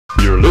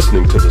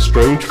listening to the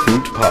Strange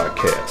Fruit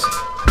Podcast,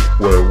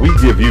 where we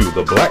give you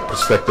the black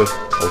perspective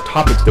on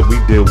topics that we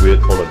deal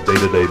with on a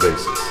day-to-day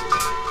basis.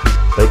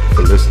 Thank you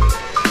for listening.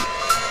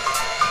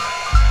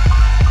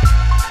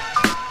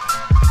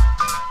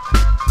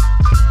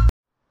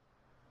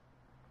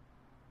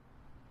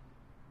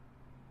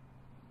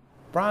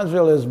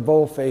 Bronzeville is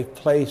both a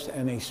place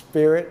and a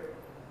spirit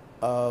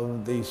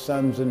of the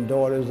sons and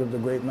daughters of the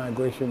Great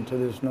Migration to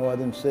this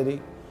northern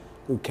city,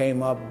 who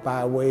came up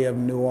by way of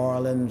New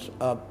Orleans,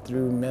 up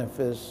through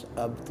Memphis,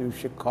 up through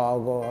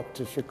Chicago, up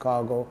to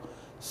Chicago,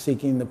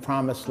 seeking the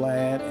promised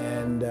land,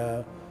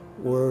 and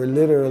were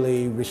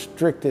literally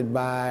restricted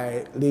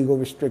by legal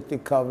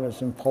restricted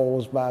covenants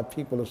imposed by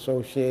people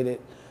associated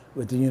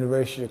with the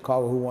University of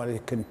Chicago who wanted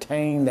to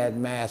contain that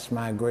mass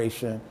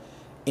migration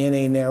in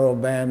a narrow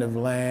band of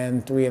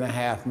land,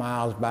 3.5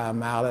 miles by 1.5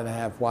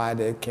 miles wide,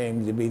 that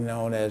came to be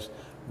known as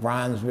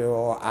Bronzeville,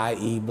 or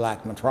i.e.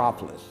 Black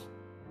Metropolis.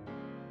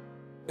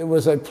 It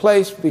was a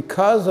place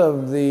because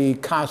of the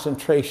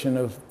concentration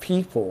of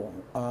people.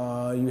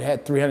 You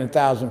had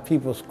 300,000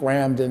 people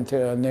crammed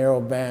into a narrow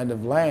band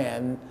of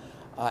land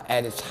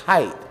at its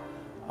height.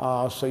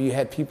 So you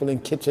had people in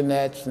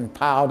kitchenettes and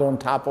piled on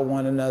top of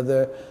one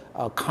another,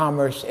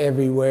 commerce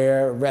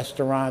everywhere,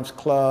 restaurants,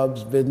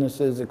 clubs,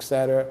 businesses,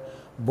 etc.,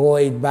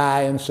 buoyed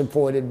by and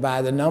supported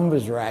by the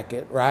numbers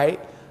racket, right?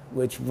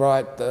 Which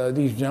brought,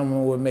 these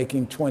gentlemen were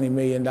making $20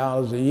 million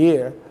a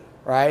year,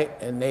 right?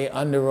 And they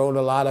underwrote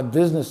a lot of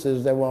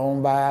businesses that were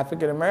owned by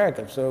African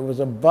Americans. So it was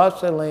a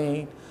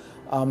bustling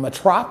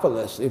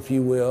metropolis, if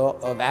you will,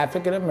 of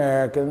African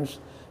Americans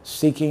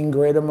seeking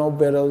greater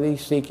mobility,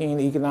 seeking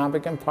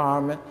economic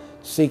empowerment,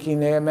 seeking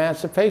their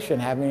emancipation,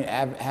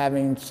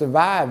 having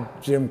survived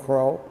Jim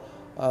Crow,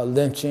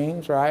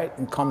 lynchings, right?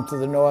 And come to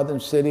the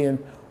northern city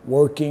and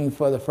working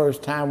for the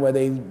first time where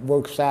they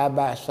worked side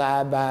by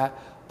side by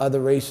other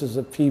races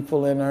of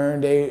people and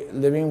earned a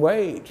living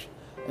wage.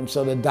 And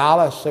so the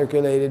dollar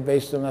circulated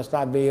based on us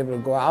not being able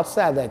to go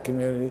outside that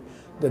community.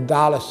 The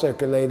dollar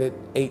circulated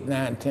 8,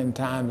 9, 10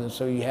 times, and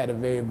so you had a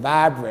very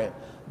vibrant,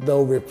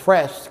 though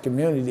repressed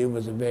community. It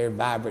was a very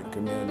vibrant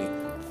community,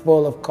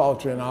 full of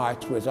culture and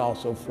arts, which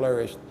also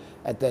flourished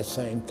at that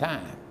same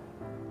time.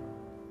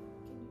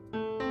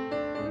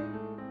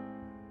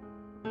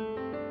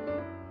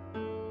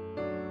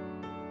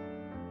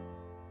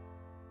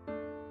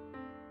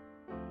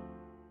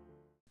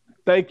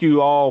 Thank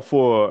you all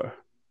for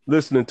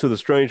listening to the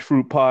Strange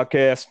Fruit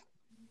Podcast.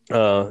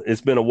 It's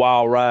been a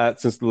wild ride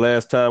since the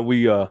last time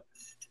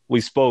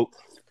we spoke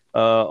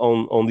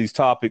on these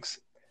topics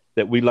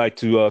that we like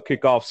to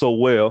kick off so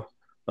well.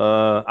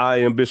 I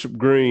am Bishop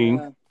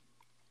Green.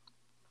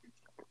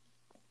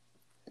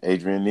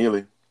 Adrian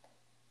Neely.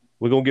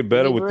 We're gonna get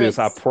better with this,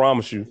 I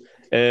promise you.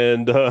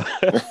 And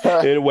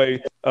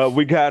anyway,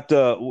 we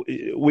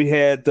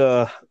had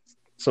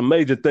some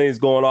major things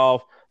going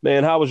off.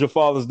 Man, how was your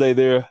Father's Day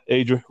there,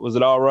 Adrian? Was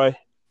it all right?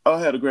 Oh, I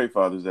had a great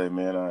Father's Day,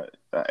 man.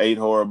 I ate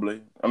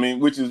horribly. I mean,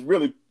 which is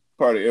really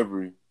part of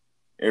every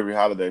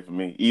holiday for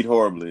me. Eat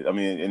horribly. I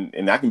mean,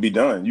 and I can be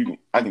done.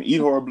 I can eat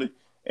horribly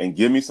and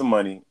give me some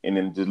money, and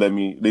then just leave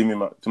me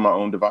to my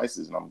own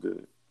devices, and I'm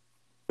good.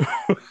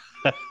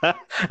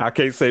 I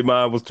can't say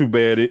mine was too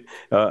bad.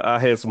 I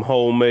had some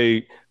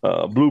homemade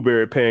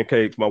blueberry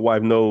pancakes. My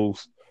wife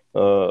knows,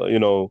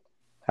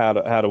 how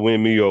to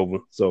win me over.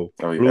 So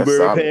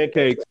blueberry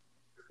pancakes.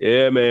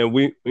 Yeah, man,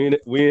 we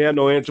ain't had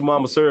no Aunt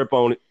Jemima syrup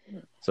on it.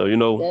 So,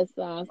 That's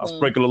awesome. I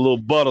sprinkle a little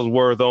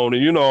Buttersworth on it.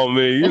 You know what I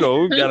mean?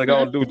 We gotta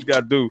go and do what you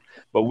gotta do.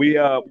 But we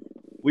had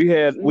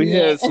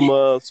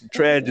some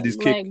tragedies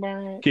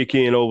kick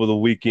in over the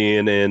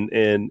weekend, and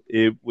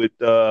it would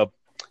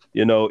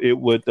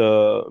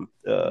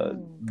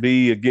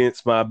be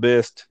against my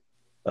best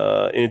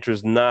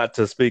interest not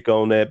to speak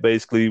on that.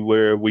 Basically,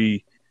 where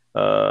we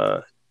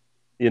had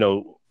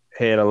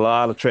a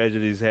lot of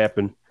tragedies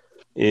happen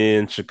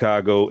in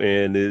Chicago,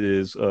 and it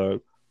is a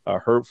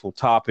hurtful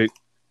topic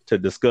to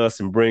discuss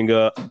and bring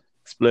up,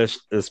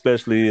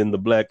 especially in the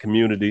Black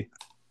community,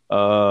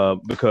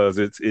 because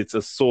it's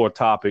a sore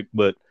topic.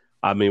 But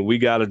I mean, we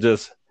got to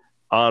just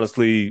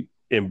honestly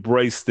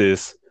embrace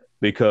this,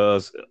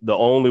 because the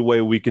only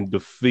way we can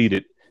defeat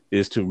it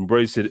is to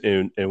embrace it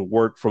and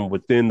work from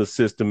within the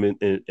system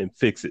and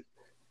fix it.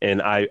 And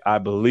I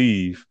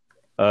believe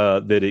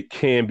that it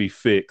can be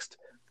fixed.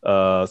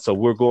 So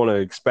we're going to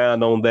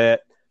expound on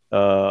that,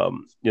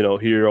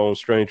 here on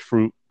Strange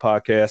Fruit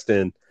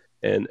Podcast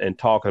and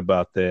talk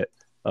about that.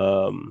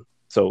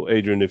 So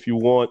Adrian, if you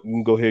want, you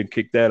can go ahead and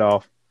kick that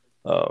off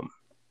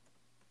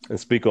and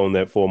speak on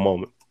that for a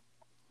moment.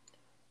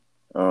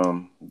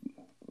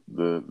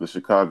 The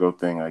Chicago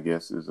thing, I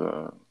guess, is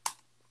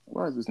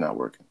why is this not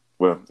working?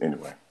 Well,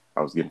 anyway,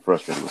 I was getting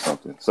frustrated with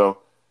something. So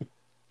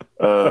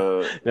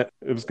it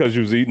was because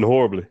you was eating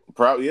horribly.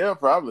 Probably.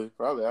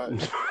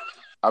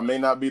 I may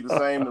not be the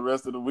same the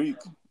rest of the week.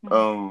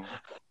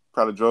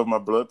 Probably drove my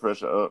blood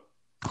pressure up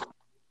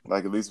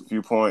like at least a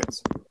few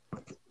points.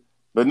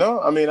 But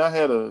no, I mean, I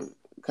had a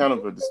kind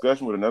of a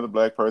discussion with another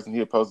black person. He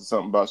had posted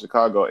something about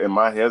Chicago, and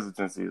my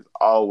hesitancy is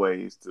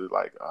always to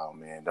like, oh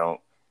man, don't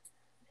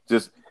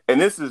just. And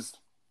this is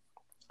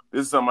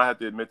something I have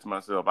to admit to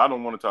myself. I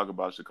don't want to talk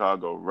about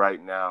Chicago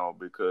right now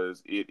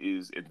because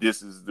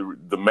this is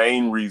the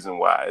main reason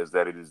why is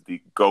that it is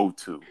the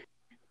go-to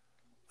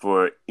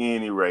for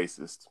any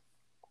racist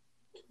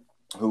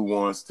who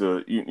wants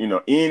to,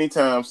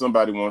 anytime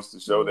somebody wants to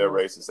show their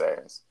racist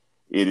ass,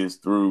 it is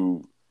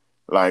through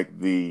like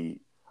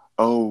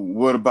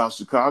what about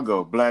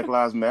Chicago? Black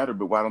Lives Matter,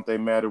 but why don't they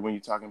matter when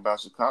you're talking about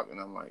Chicago?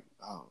 And I'm like,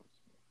 oh,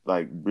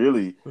 like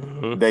really,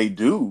 they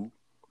do,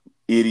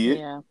 idiot.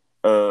 Yeah.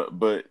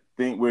 But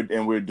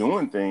we're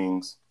doing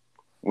things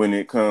when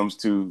it comes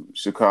to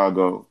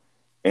Chicago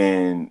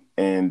and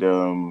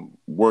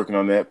working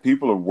on that.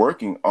 People are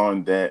working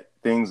on that.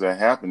 Things are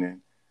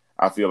happening.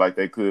 I feel like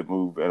they could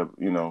move at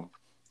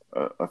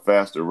a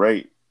faster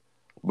rate,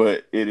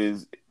 but it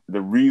is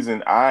the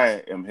reason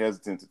I am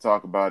hesitant to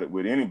talk about it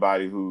with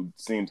anybody who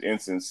seems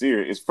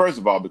insincere is, first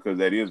of all, because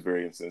that is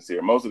very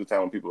insincere. Most of the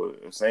time when people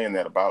are saying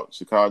that about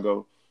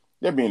Chicago,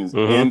 they're being as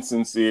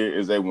insincere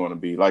as they want to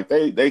be. Like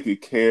they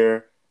could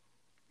care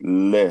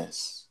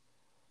less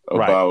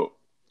about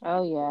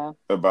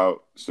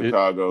about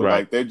Chicago.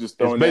 Like they're just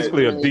throwing. It's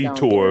basically that, a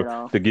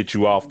detour to get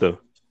you off the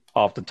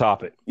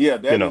topic. Yeah,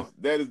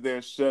 that is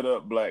their shut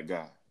up black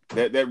guy.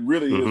 That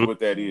really is what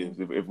that is.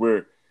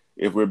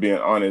 If we're being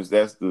honest,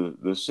 that's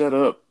the shut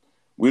up.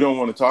 We don't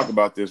want to talk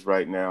about this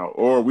right now,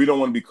 or we don't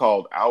want to be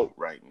called out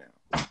right now.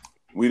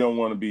 We don't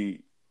want to be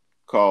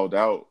called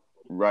out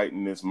right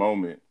in this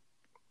moment.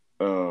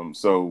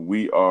 So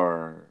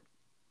we're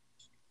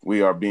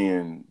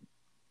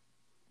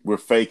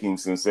faking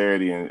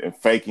sincerity and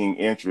faking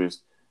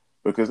interest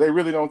because they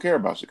really don't care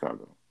about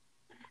Chicago.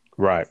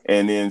 Right.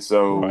 And then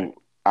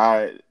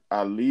I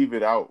leave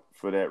it out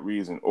for that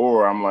reason.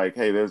 Or I'm like,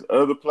 hey, there's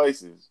other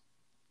places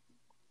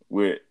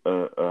with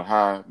a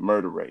high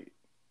murder rate.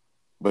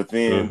 But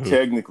then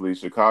technically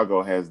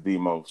Chicago has the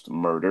most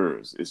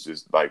murders. It's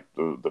just like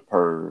the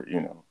per,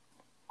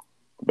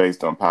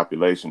 based on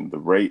population, the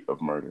rate of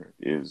murder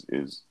is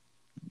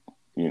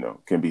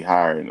can be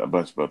higher in a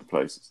bunch of other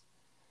places.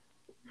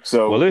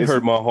 So it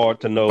hurt my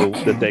heart to know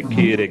that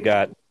kid had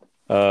got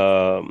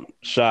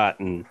shot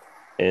and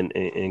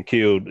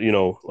killed,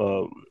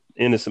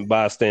 innocent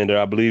bystander.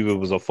 I believe it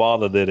was a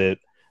father that had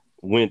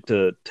went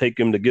to take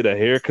him to get a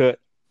haircut.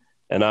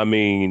 And I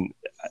mean,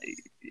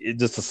 it's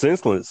just a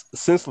senseless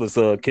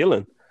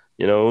killing.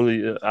 I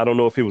don't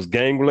know if it was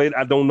gang related.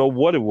 I don't know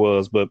what it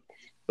was, but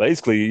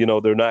basically,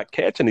 they're not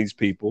catching these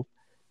people.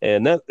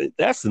 And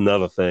that's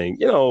another thing,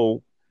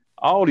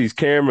 all these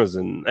cameras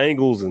and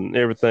angles and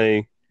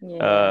everything.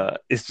 Yeah.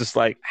 It's just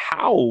like,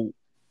 how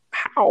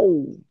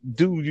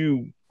do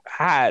you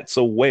hide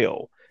so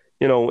well?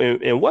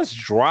 And what's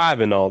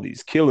driving all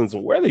these killings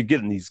and where are they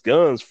getting these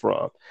guns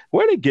from?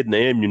 Where are they getting the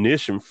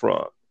ammunition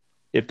from?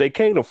 If they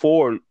can't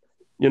afford,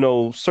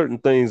 certain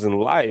things in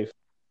life,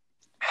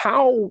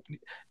 how?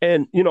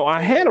 And,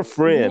 I had a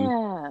friend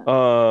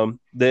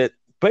that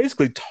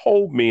basically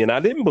told me, and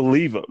I didn't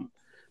believe him,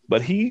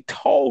 but he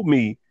told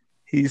me,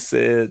 he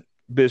said,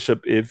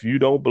 Bishop, if you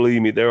don't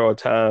believe me, there are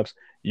times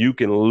you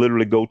can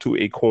literally go to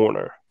a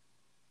corner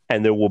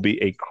and there will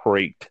be a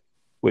crate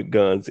with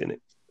guns in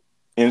it.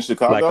 In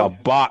Chicago? Like a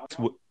box.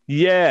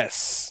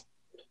 Yes.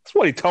 That's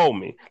what he told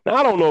me. Now,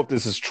 I don't know if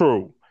this is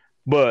true,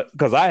 but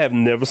because I have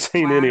never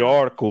seen any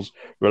articles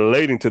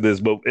relating to this.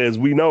 But as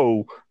we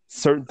know,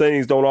 certain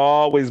things don't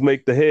always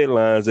make the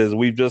headlines, as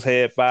we've just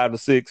had 5 to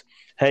 6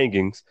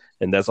 hangings.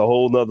 And that's a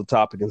whole nother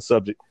topic and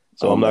subject.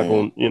 So I'm not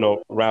going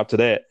to, route to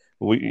that.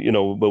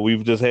 But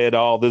we've just had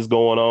all this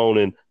going on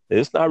and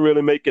it's not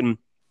really making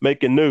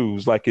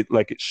news like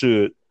it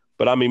should.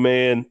 But I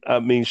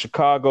mean,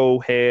 Chicago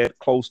had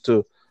close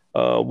to,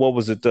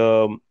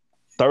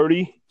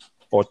 30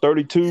 or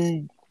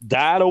 32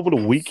 died over the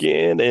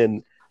weekend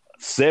and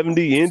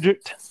 70 injured.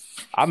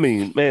 I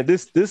mean, man,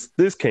 this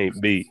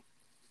can't be.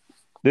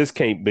 This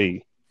can't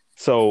be.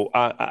 So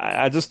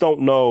I just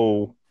don't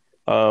know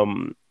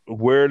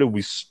where do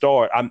we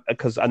start?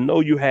 Because I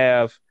know you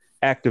have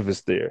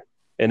activists there,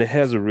 and it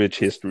has a rich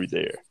history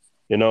there.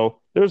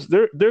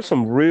 There's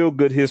some real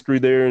good history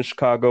there in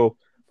Chicago,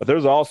 but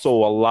there's also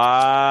a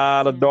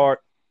lot of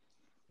dark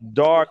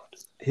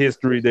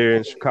history there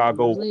in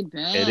Chicago, really,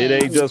 and it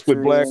ain't just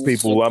with black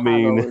people. I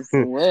mean,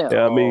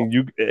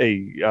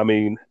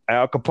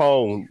 Al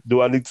Capone.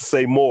 Do I need to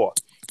say more?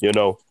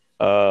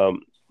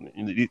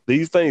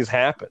 These things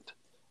happened,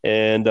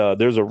 and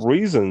there's a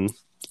reason.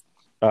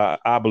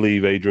 I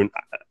believe, Adrian.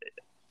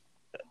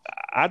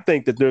 I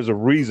think that there's a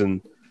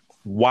reason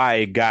why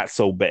it got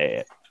so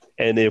bad,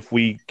 and if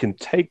we can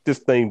take this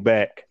thing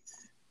back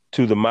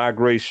to the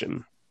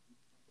migration.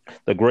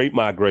 The Great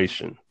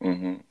Migration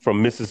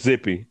from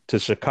Mississippi to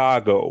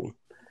Chicago,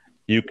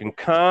 you can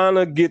kind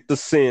of get the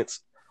sense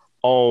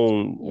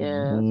on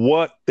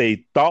what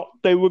they thought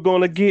they were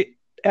going to get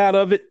out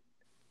of it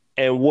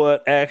and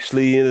what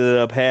actually ended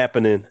up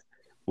happening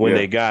when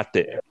they got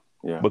there.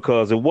 Yeah.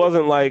 Because it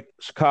wasn't like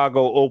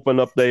Chicago opened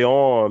up their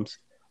arms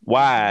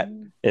wide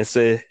and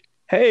say,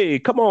 "Hey,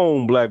 come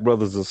on, black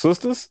brothers and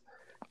sisters."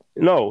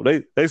 No,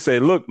 they say,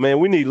 "Look, man,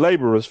 we need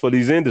laborers for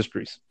these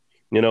industries.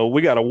 We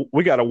got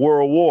a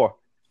world war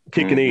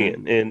kicking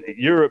in, and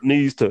Europe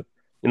needs to,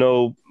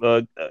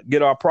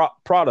 get our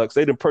products.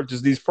 They didn't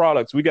purchase these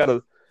products. We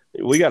gotta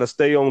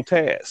stay on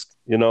task.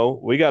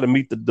 We got to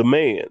meet the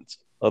demands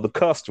of the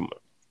customer,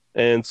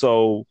 and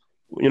so,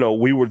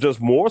 we were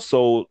just more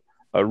so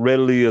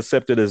readily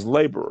accepted as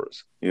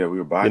laborers. Yeah, we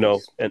were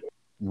bodies. And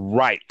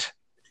right,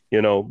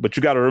 but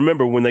you got to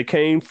remember when they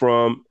came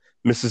from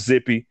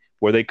Mississippi,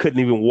 where they couldn't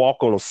even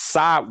walk on a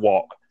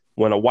sidewalk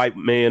when a white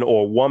man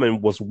or a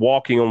woman was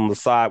walking on the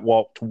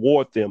sidewalk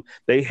toward them,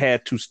 they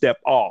had to step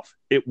off.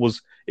 It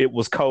was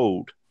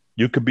code.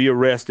 You could be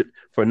arrested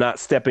for not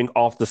stepping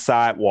off the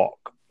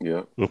sidewalk.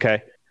 Yeah.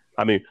 Okay.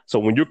 I mean, so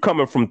when you're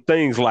coming from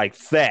things like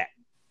that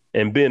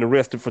and being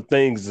arrested for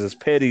things as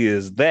petty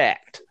as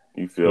that,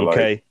 you feel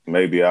like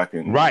maybe I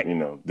can, right?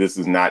 This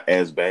is not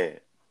as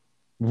bad.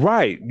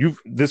 Right.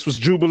 This was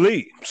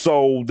Jubilee,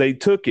 so they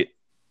took it.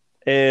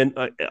 And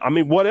I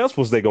mean, what else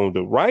was they going to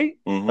do, right?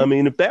 I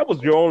mean, if that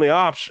was your only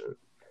option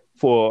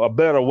for a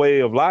better way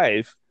of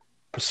life,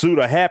 pursuit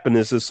of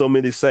happiness, as so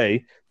many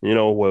say,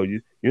 well,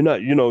 you're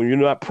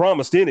not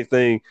promised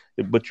anything,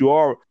 but you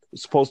are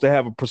supposed to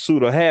have a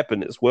pursuit of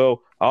happiness.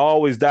 Well, I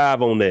always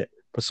dive on that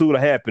pursuit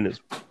of happiness.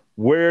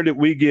 Where did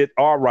we get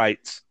our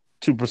rights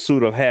to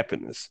pursuit of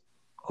happiness?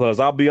 Because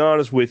I'll be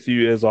honest with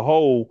you, as a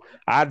whole,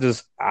 I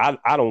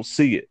don't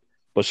see it.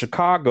 But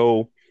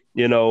Chicago,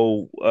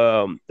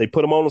 they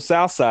put them on the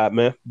South Side,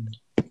 man.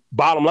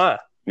 Bottom line.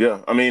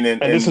 Yeah, I mean,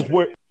 and this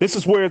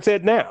is where it's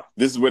at now.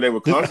 This is where they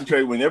were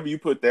concentrated. Whenever you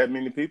put that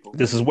many people,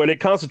 this is where they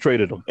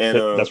concentrated them. And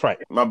that's right.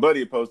 My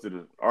buddy posted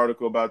an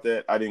article about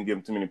that. I didn't give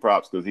him too many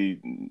props because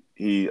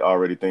he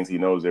already thinks he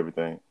knows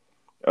everything.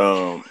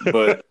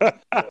 But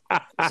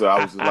so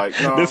I was just like,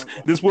 no,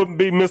 this wouldn't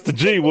be Mr.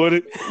 G, would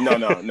it? No.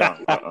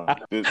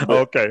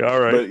 Okay, all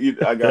right.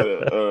 But I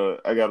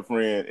got a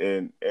friend,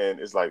 and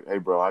it's like, hey,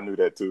 bro, I knew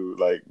that too.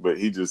 Like, but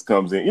he just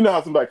comes in. You know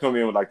how somebody come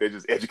in with like they're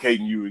just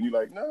educating you, and you're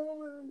like, no,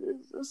 man,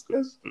 it's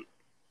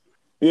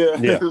yeah.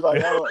 It's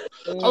like I don't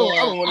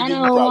want to give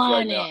you props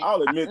right now.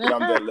 I'll admit that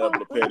I'm that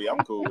level of petty. I'm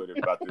cool with it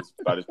about this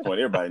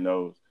point. Everybody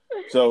knows.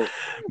 So,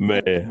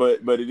 man,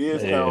 but it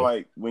is kind of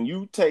like when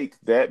you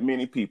take that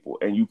many people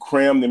and you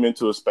cram them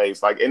into a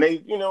space, like, and they,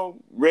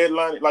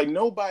 redline it, like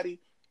nobody.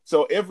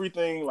 So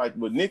everything, like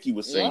what Nikki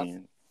was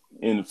saying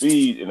in the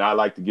feed, and I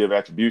like to give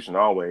attribution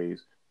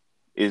always,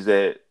 is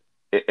that,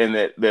 and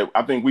that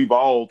I think we've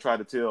all tried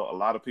to tell a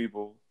lot of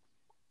people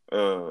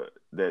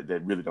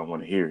that really don't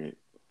want to hear it.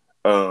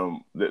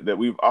 That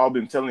we've all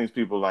been telling these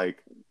people,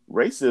 like,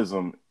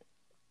 racism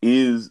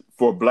is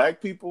for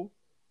Black people.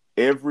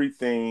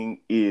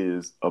 Everything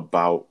is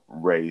about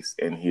race,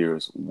 and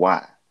here's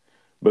why.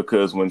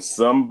 Because when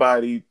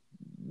somebody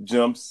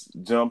jumps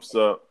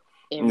up,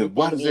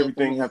 why does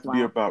everything have to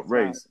be about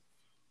race?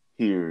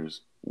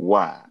 Here's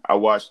why. I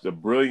watched a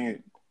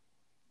brilliant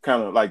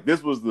kind of like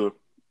there's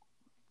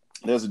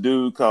a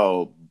dude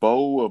called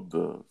Bo of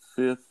the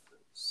Fifth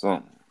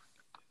Son.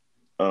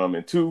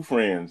 And two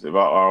friends are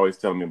always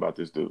telling me about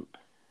this dude.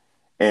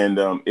 And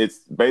it's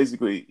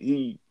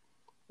basically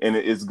and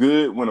it's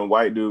good when a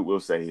white dude will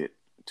say it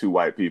to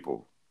white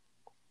people,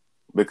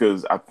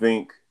 because I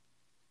think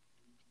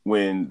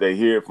when they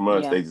hear it from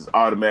us, they just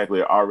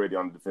automatically are already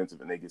on the defensive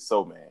and they get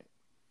so mad.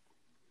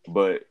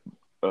 But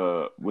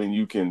when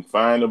you can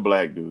find a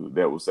Black dude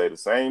that will say the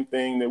same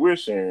thing that we're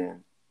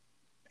sharing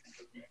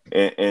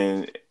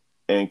and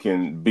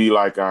can be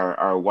like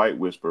our white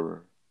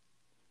whisperer,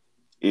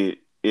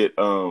 there's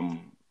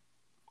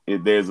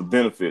a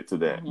benefit to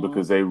that,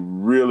 because they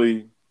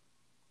really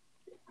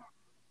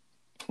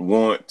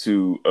want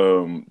to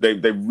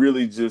they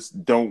really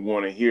just don't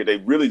want to hear. They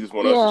really just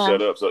want us to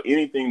shut up. So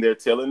anything they're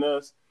telling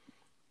us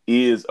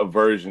is a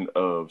version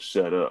of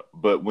shut up.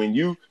 But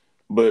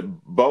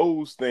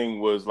Bo's thing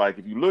was like,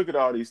 if you look at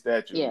all these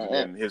statues,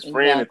 and his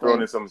friend had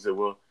thrown in something and said,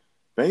 well,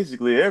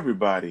 basically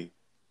everybody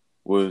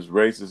was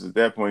racist at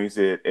that point. He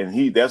said, and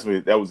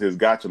that was his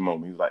gotcha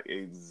moment. He's like,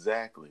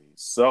 exactly.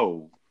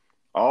 So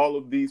all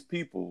of these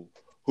people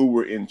who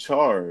were in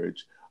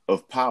charge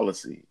of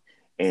policy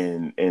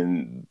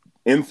and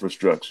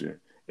infrastructure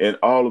and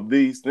all of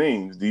these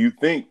things, do you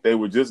think they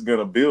were just going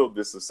to build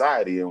this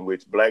society in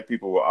which Black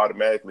people were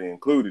automatically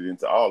included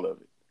into all of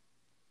it?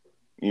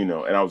 And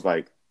I was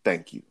like,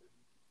 thank you.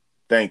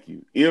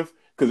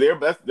 Because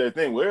that's their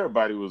thing, where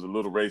everybody was a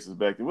little racist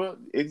back then. Well,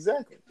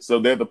 exactly. So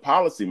they're the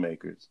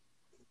policymakers,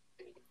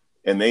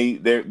 and they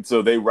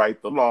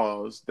write the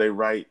laws.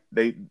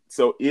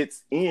 So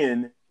it's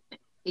in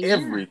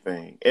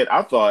everything. And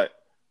I thought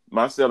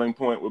my selling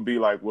point would be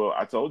like, well,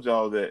 I told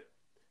y'all that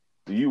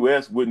the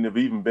U.S. wouldn't have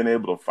even been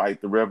able to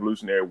fight the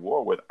Revolutionary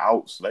War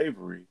without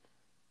slavery.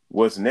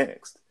 What's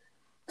next?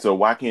 So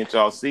why can't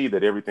y'all see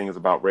that everything is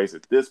about race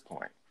at this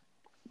point?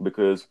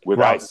 Because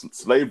without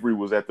slavery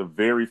was at the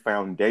very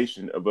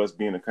foundation of us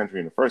being a country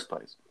in the first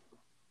place.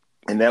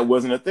 And that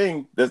wasn't a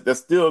thing. That's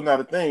still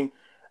not a thing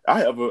I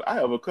have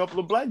a couple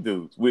of black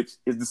dudes, which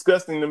is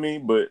disgusting to me,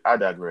 but I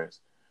digress.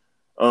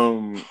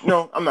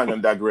 No, I'm not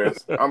gonna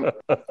digress. I'm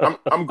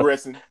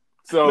aggressing.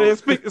 So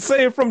man,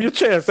 say it from your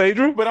chest,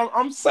 Adrian. But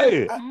I'm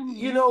saying,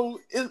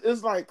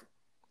 it's like,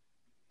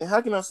 and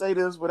how can I say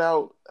this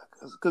without?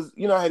 Because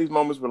I had these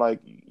moments where, like,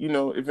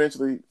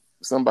 eventually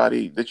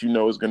somebody that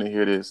is gonna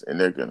hear this and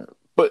they're gonna,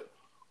 but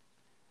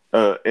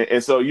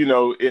and so in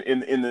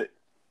the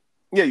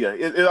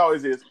it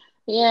always is.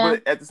 Yeah.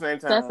 But at the same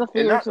time,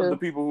 and not the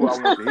people who I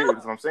want to hear it,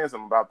 because I'm saying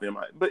something about them.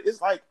 But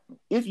it's like,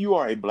 if you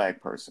are a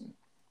black person,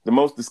 the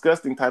most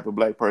disgusting type of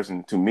black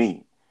person to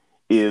me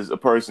is a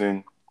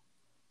person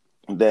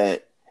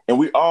that, and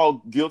we're all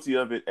guilty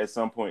of it at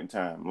some point in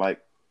time. Like,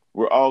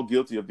 we're all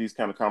guilty of these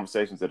kind of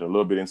conversations that are a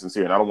little bit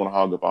insincere. And I don't want to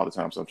hog up all the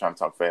time, so I'm trying to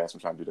talk fast.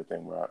 I'm trying to do the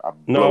thing where I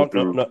blow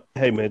through. No.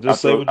 Hey, man,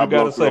 just say what you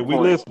got to say. We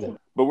listening.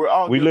 But we're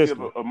all guilty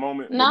of a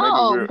moment where maybe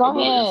we're a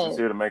little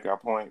insincere to make our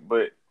point.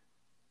 But,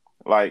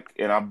 like,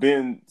 and a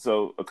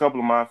couple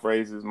of my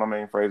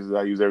main phrases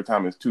I use every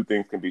time is two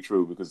things can be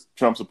true, because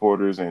Trump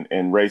supporters and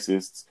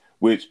racists,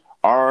 which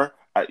are,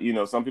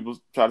 some people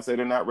try to say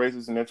they're not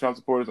racist and they're Trump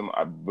supporters,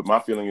 but my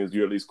feeling is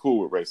you're at least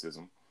cool with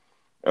racism.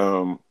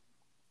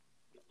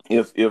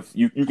 If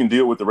you can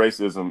deal with the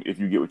racism if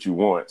you get what you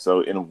want.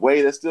 So in a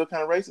way, that's still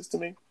kind of racist to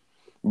me.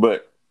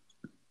 But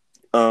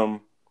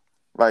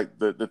like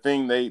the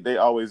thing they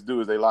always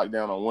do is they lock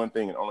down on one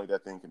thing, and only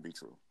that thing can be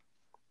true.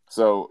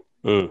 So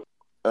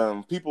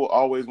people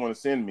always want to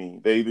send me.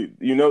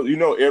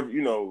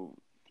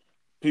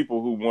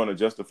 People who want to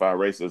justify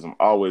racism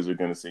always are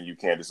going to send you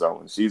Candace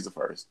Owens. She's the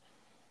first,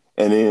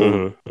 and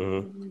then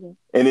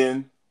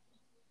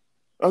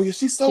oh yeah,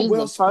 she's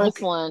the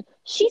first one.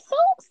 She's so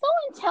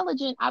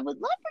intelligent. I would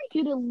love for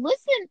you to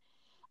listen.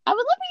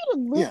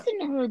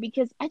 To her,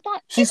 because I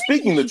thought she's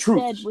speaking the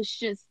truth. Said was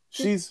just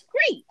she's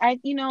great.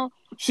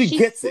 She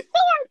gets it.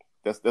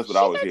 That's what I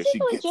always hear. She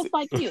gets just it.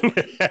 Like you.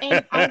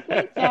 And I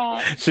think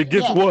that she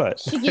gets what?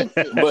 She gets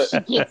it.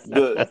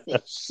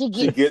 But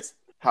she gets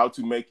how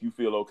to make you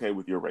feel okay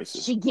with your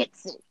racism. She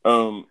gets it.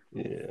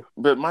 Yeah.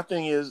 But my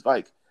thing is,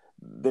 like,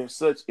 there's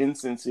such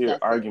insincere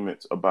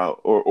arguments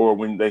about, or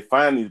when they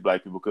find these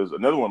black people, because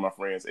another one of my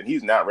friends, and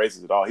he's not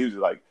racist at all. He was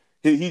just like,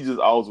 he just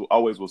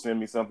always will send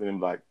me something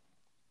and like,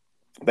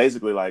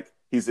 basically like,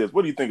 he says,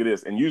 what do you think of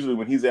this? And usually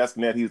when he's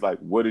asking that, he's like,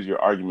 what is your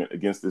argument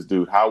against this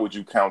dude? How would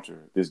you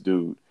counter this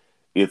dude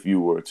if you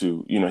were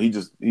to,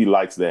 he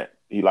likes that.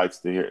 He likes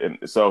to hear. And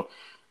so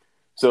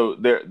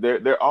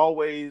they're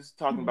always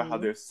talking about how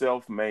they're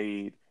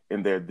self-made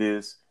and they're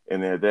this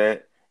and they're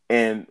that.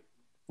 And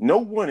no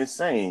one is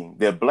saying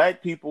that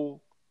black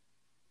people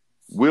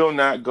will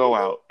not go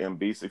out and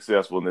be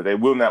successful, and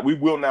that we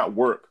will not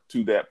work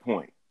to that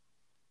point.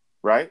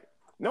 Right?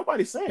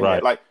 Nobody's saying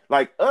that.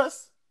 Like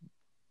us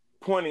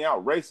pointing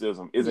out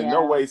racism is in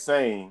no way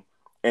saying,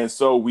 and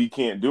so we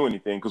can't do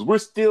anything, because we're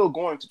still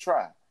going to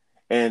try.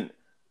 And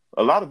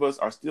a lot of us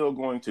are still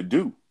going to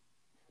do.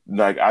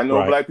 Like, I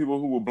know black people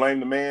who will blame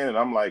the man, and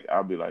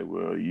I'll be like,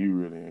 well, you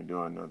really ain't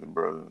doing nothing,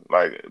 brother.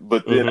 Like,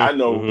 but then I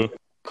know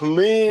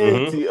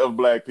plenty of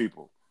black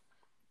people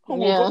who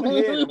will go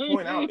ahead and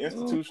point out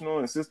institutional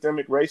and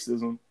systemic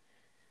racism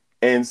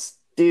and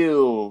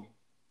still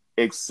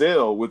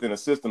excel within a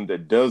system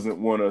that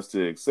doesn't want us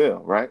to excel,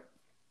 right?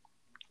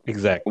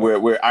 Exactly.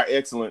 Where our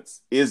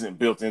excellence isn't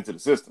built into the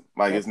system.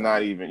 Like, it's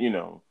not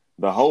even,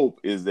 the hope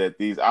is that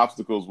these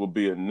obstacles will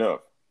be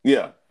enough.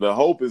 Yeah, the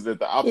hope is that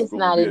the obstacles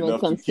will be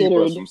enough to keep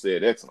us from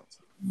said excellence.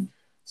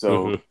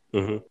 So,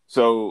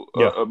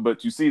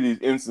 but you see these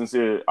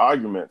insincere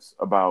arguments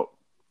about,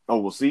 oh,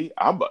 well, see,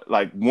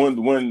 like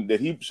one that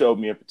he showed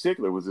me in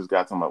particular was this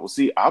guy talking about, well,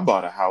 see, I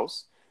bought a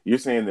house. You're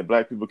saying that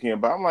black people can't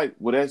buy. I'm like,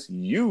 well, that's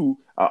you.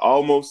 I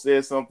almost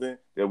said something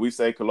that we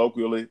say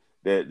colloquially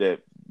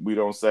that we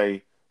don't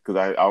say, because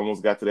I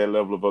almost got to that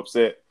level of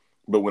upset.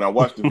 But when I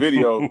watched the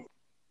video,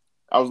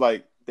 I was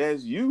like,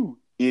 that's you,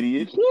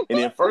 idiot. And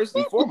then first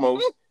and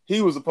foremost,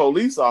 he was a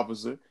police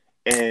officer.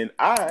 And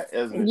I,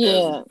 as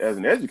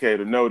an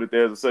educator, know that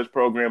there's such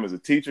program as a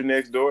teacher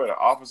next door and an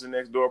officer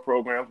next door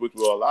programs, which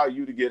will allow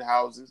you to get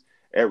houses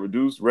at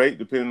reduced rate,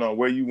 depending on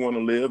where you want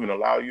to live, and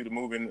allow you to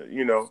move in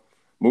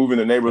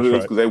the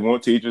neighborhoods, because they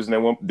want teachers, and they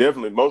want,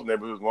 definitely most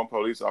neighborhoods want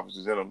police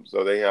officers in them.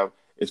 So they have,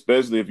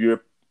 especially if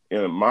you're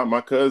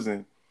my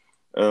cousin,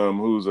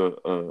 who's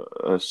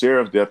a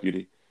sheriff's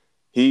deputy,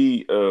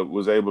 he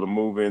was able to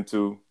move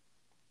into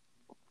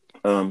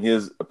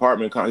his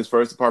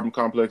first apartment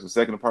complex or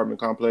second apartment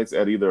complex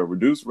at either a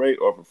reduced rate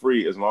or for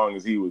free, as long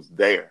as he was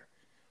there,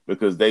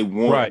 because they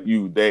want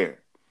you there.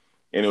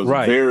 And it was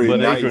very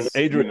nice,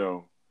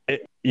 Adrian,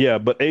 yeah,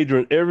 but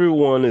Adrian,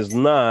 everyone is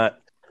not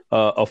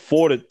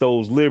afforded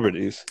those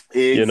liberties,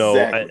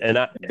 exactly. And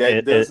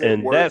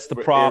that's the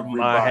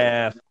problem everybody. I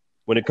have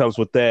when it comes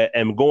with that.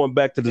 And going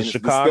back to the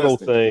Chicago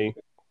thing,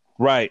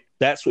 right?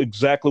 That's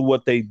exactly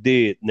what they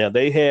did. Now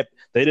they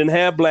didn't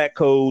have black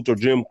codes or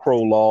Jim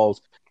Crow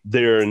laws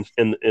there in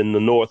the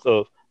north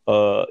of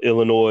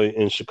Illinois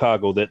and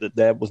Chicago.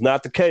 That was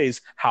not the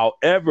case.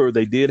 However,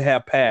 they did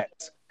have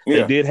pacts.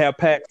 They did have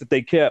pacts that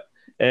they kept.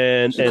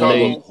 and Chicago's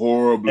they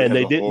horribly and has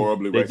they a didn't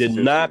horribly they racist did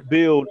history. not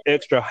build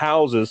extra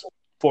houses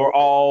for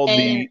all And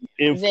the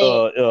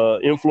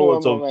they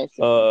influence horrible of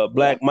racism.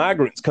 black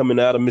migrants coming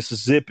out of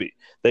Mississippi.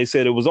 They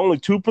said it was only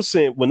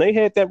 2% when they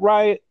had that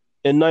riot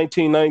in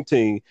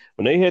 1919.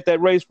 When they had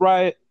that race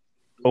riot,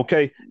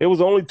 okay, it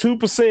was only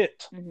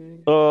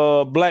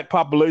 2% black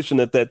population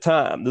at that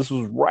time. This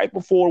was right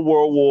before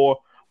World War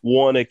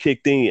One had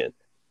kicked in.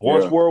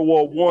 Once World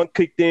War One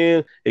kicked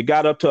in, it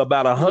got up to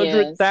about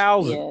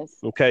 100,000. Yes.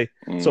 Okay,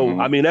 so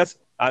I mean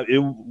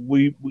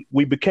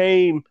we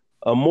became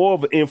more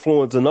of an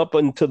influence, and up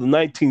until the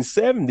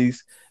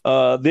 1970s,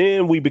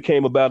 then we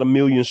became about 1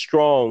 million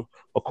strong,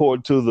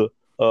 according to the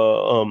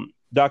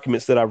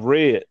documents that I've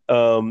read.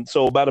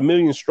 So about 1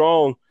 million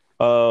strong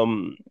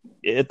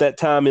at that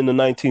time in the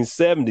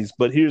 1970s.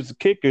 But here's the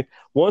kicker: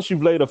 once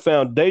you've laid a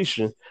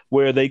foundation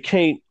where they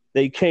can't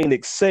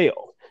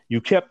excel, you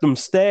kept them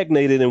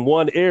stagnated in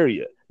one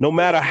area. No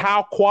matter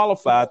how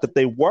qualified that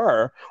they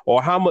were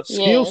or how much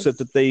skill set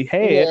that they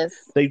had,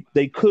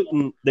 they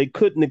couldn't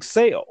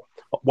excel.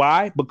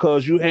 Why?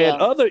 Because you had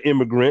other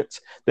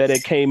immigrants that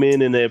had came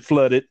in and had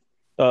flooded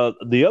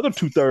the other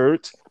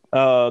 2/3.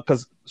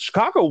 Because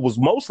Chicago was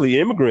mostly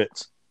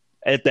immigrants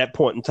at that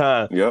point in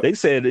time. They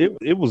said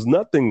it was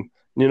nothing,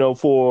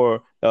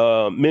 for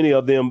many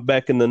of them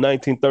back in the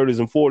 1930s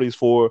and 40s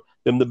for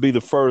them to be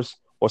the first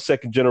or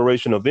second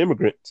generation of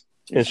immigrants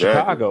in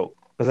Chicago,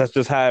 because that's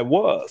just how it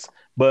was.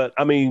 But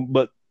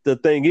the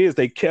thing is,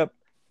 they kept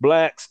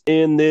blacks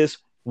in this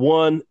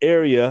one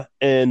area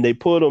and they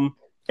put them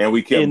and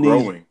we kept in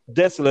growing these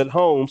desolate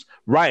homes,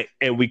 right?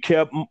 And we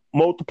kept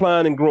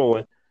multiplying and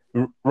growing,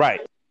 right?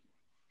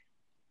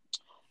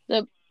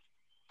 The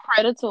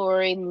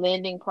predatory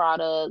lending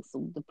products,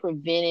 the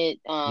prevented,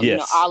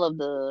 all of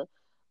the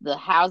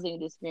housing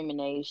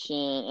discrimination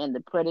and the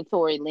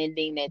predatory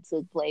lending that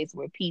took place,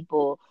 where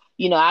people,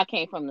 I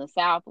came from the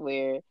South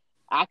where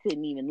I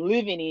couldn't even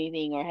live in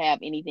anything or have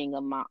anything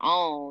of my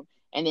own,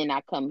 and then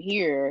I come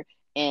here,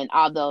 and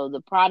although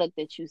the product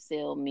that you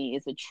sell me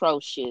is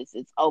atrocious,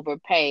 it's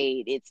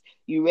overpaid, it's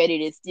you ready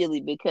to steal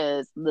it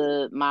because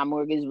my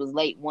mortgage was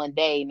late one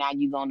day, now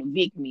you're gonna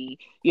evict me.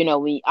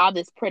 All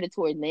this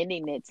predatory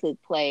lending that took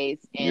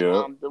place,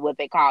 and what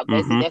they call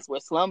basically that's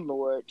where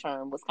slumlord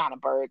term was kind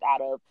of birthed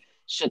out of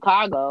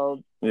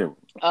Chicago.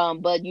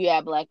 But you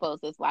have black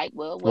folks that's like,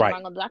 well, what am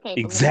I gonna do? I came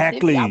from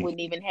Mississippi, I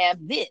wouldn't even have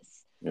this.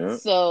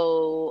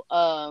 So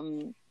I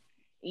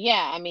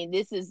mean,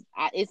 this is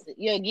it's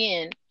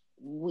again,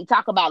 we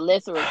talk about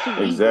lesser of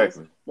two evils.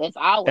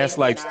 That's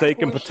like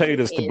steak and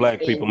potatoes to black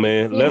people,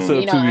 man. Lesser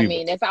of two evils. I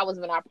mean, that's always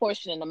been our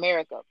portion in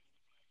America.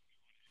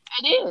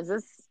 It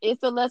is. It's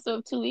the lesser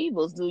of two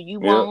evils. Do you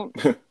want,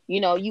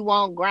 you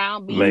want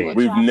ground beef?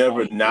 We've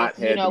never not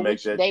had to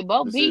make that they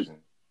both decision.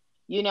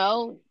 You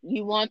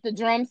want the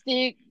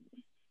drumstick.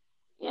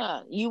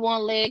 Yeah, you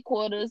want leg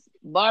quarters,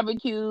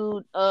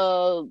 barbecued,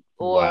 or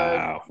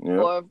fried,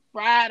 or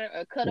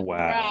cut up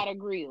fried or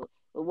grilled.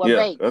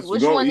 Baked.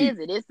 Which one is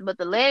it? But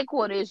the leg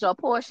quarter is your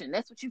portion.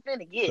 That's what you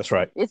finna get. That's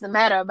right. It's a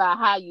matter about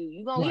how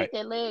you gonna eat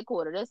that leg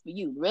quarter. That's for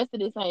you. The rest of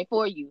this ain't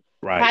for you.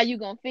 Right. How you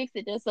gonna fix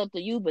it? That's up to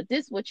you. But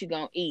this is what you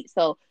gonna eat.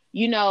 So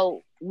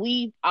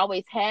we've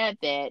always had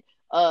that.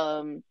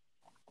 And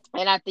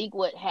I think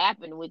what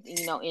happened with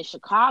in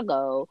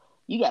Chicago,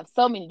 you got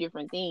so many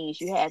different things.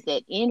 You had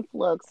that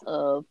influx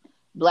of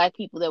black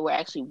people that were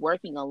actually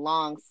working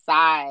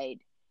alongside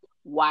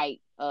white.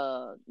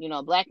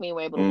 Black men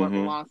were able to work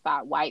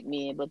alongside white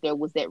men, but there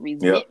was that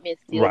resentment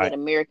still, that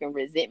American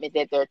resentment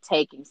that they're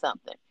taking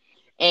something.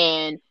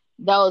 And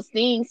those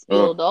things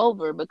spilled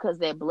over because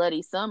that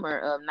bloody summer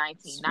of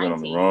 1919, went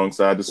on the wrong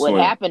side to swim.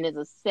 What happened is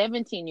a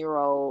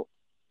 17-year-old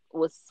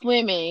was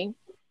swimming,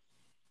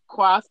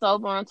 crossed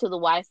over onto the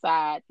white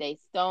side. They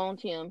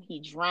stoned him. He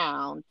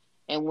drowned.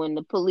 And when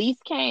the police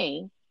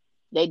came,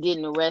 they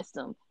didn't arrest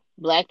him.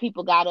 Black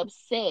people got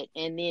upset,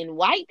 and then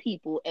white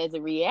people, as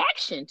a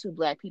reaction to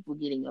black people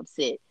getting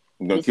upset,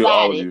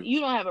 decided you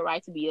don't have a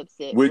right to be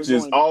upset. Which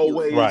is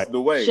always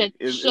the way. Shut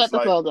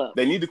the fuck up.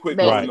 They need to quit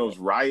calling those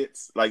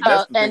riots. Like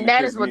that's the thing and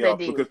that is what they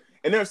did.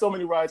 And there are so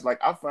many riots. Like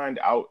I find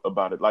out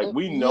about it. Like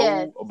we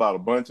know about a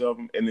bunch of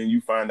them, and then you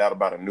find out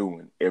about a new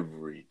one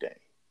every day.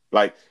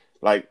 Like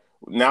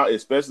now,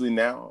 especially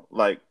now,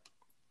 like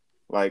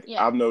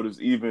I've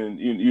noticed even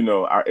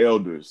our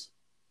elders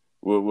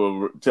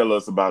will tell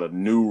us about a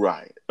new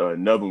riot or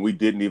another one we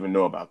didn't even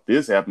know about.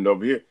 This happened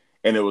over here,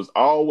 and it was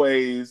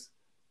always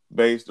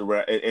based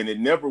around, and it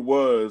never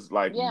was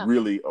like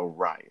really a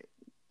riot.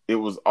 It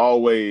was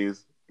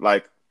always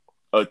like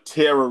a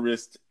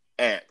terrorist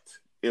act.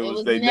 It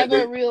was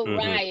never a real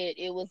riot.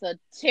 It was a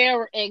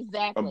terror,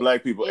 exactly. Of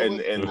black people,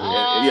 it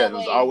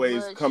was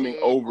always coming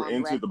over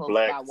into the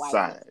black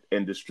side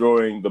and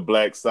destroying the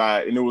black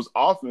side, and it was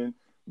often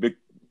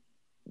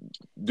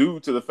due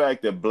to the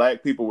fact that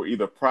black people were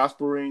either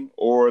prospering,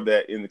 or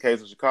that in the case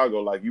of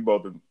Chicago, like you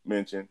both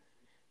mentioned,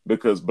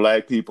 because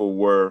black people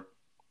were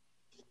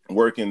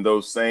working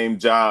those same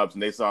jobs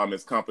and they saw them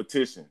as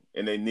competition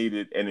and they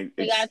needed an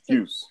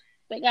excuse.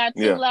 They got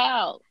too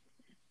loud.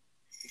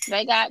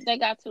 They got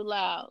too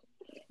loud.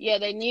 Yeah,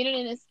 they needed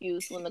an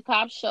excuse. When the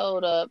cops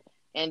showed up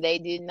and they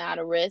did not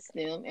arrest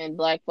them, and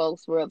black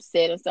folks were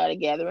upset and started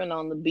gathering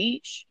on the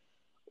beach,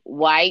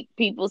 white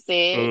people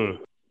said,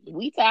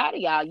 we tired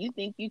of y'all. You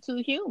think you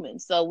too human.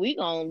 So we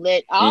gonna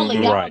let all of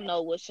y'all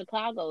know what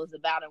Chicago is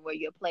about and where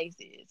your place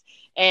is.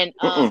 And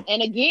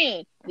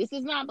again, this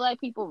is not black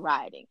people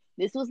rioting.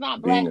 This was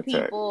not black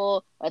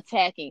people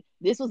attacking.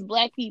 This was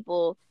black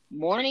people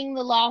mourning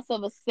the loss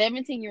of a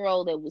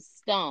 17-year-old that was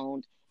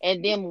stoned,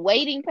 and them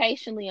waiting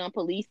patiently on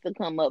police to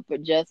come up for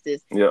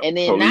justice, and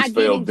then police not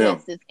getting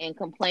justice and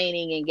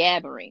complaining and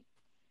gathering.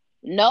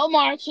 No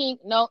marching,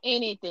 no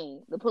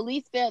anything. The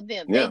police failed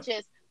them. They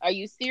just, are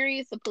you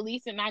serious? The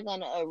police are not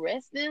going to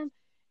arrest them?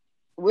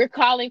 We're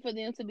calling for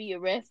them to be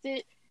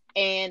arrested.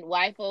 And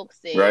white folks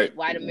said,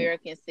 white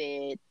Americans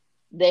said,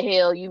 the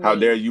hell you mean? How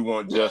dare you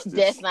want justice?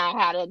 That's not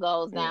how that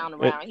goes down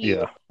around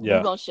here.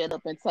 You're going to shut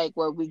up and take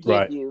what we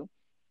give you.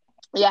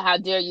 Yeah, how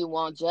dare you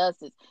want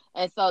justice?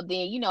 And so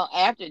then, you know,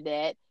 after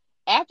that,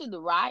 after the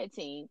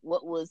rioting,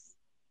 what was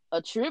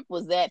a trip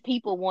was that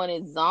people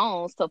wanted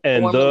zones to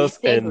formally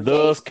segregate. And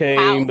thus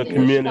came the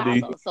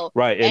community, so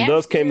and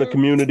thus came the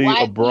community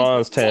of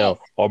Bronzetown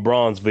or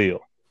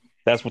Bronzeville.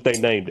 That's what they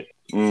named it.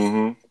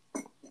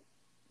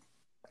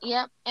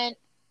 Yep, and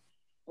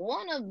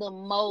one of the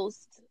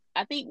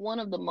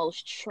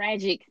most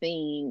tragic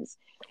things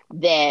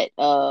that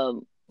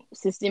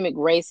systemic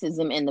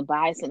racism and the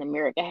bias in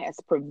America has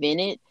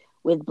prevented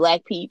with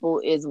black people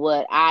is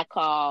what I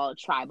call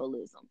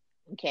tribalism.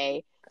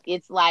 Okay,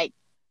 it's like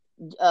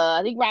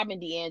I think Robin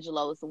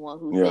DiAngelo is the one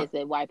who says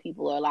that white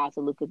people are allowed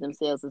to look at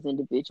themselves as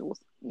individuals,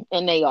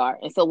 and they are.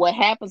 And so what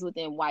happens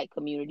within white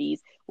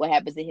communities, what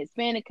happens in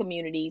Hispanic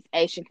communities,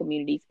 Asian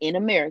communities in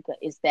America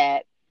is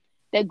that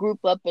they group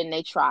up in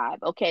their tribe.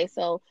 Okay,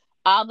 so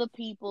all the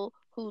people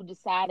who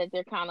decided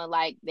they're kind of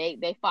like,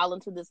 they fall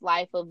into this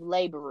life of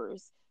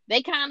laborers.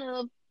 They kind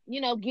of,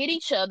 you know, get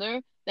each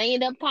other. They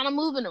end up kind of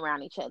moving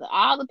around each other.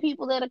 All the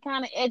people that are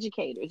kind of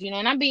educators, you know,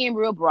 and I'm being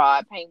real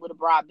broad, paint with a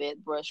broad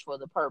brush for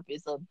the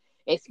purpose of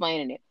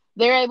explaining it.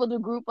 They're able to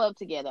group up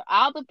together.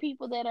 All the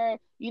people that are,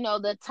 you know,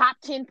 the top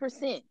 10%,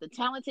 the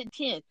talented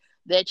 10th,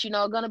 that, you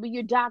know, are going to be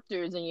your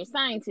doctors and your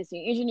scientists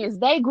and your engineers,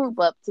 they group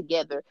up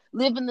together,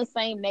 live in the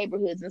same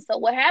neighborhoods. And so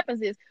what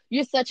happens is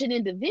you're such an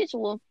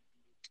individual,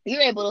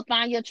 you're able to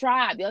find your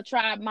tribe. Your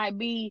tribe might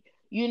be,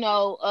 you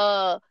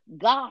know,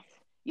 goth.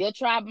 Your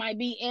tribe might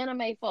be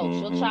anime folks.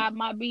 Your tribe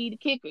might be the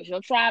kickers. Your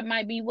tribe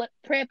might be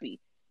preppy.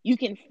 You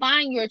can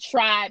find your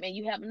tribe, and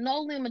you have no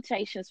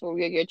limitations for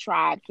where your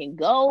tribe can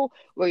go,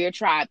 where your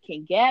tribe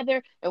can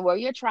gather, and where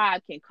your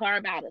tribe can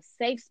carve out a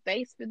safe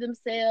space for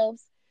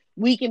themselves.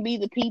 We can be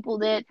the people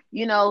that,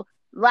 you know,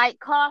 like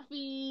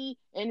coffee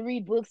and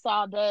read books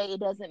all day.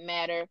 It doesn't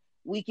matter.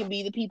 We can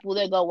be the people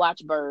that go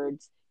watch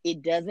birds.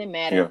 It doesn't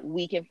matter.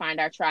 We can find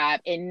our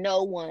tribe, and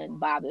no one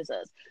bothers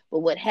us.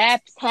 But what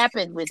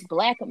happened with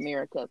Black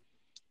America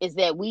is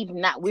that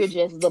we're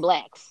just the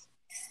blacks.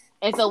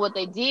 And so what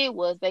they did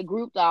was they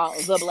grouped all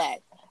the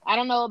blacks. I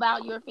don't know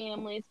about your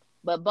families,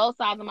 but both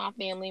sides of my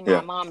family, my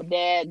mom and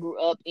dad grew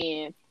up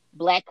in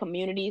Black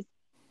communities.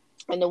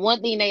 And the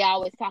one thing they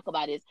always talk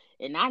about is,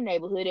 in our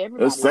neighborhood,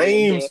 everybody the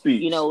same lived there.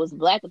 Speech. You know, it was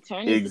Black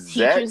attorneys, the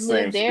teachers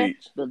lived there,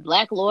 the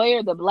Black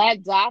lawyer, the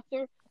Black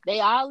doctor. They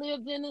all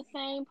lived in the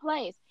same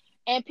place.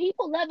 And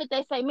people love it.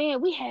 They say,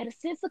 man, we had a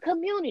sense of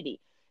community.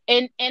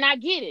 And I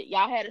get it.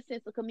 Y'all had a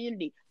sense of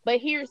community. But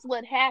here's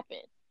what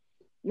happened.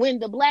 When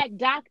the Black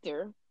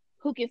doctor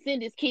who can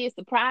send his kids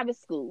to private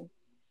school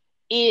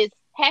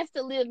has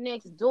to live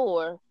next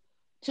door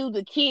to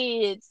the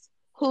kids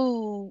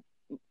who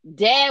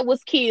dad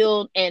was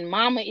killed and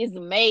mama is a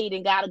maid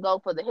and got to go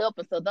for the help.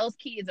 And so those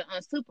kids are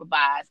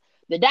unsupervised.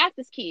 The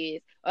doctor's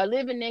kids are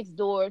living next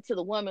door to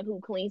the woman who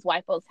cleans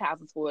white folks'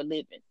 houses for a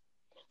living.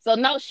 So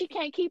no, she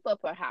can't keep up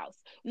her house.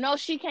 No,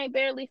 she can't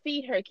barely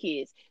feed her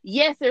kids.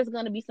 Yes, there's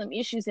going to be some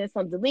issues and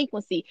some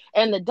delinquency.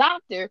 And the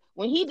doctor,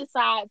 when he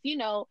decides, you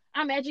know,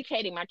 I'm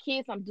educating my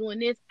kids, I'm doing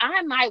this,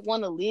 I might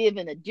want to live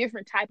in a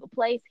different type of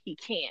place. He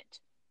can't.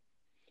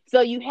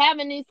 So you have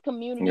in these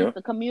communities,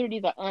 the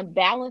communities are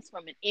unbalanced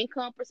from an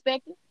income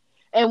perspective.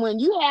 And when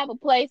you have a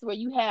place where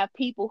you have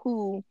people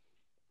who,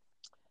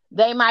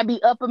 they might be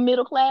upper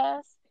middle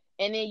class,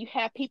 and then you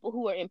have people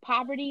who are in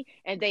poverty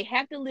and they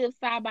have to live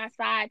side by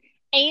side,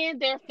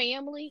 and their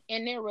family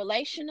and their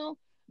relational,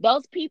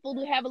 those people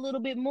who have a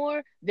little bit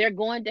more, they're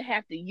going to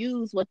have to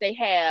use what they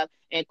have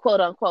and quote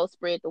unquote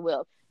spread the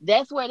wealth.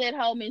 That's where that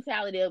whole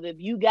mentality of if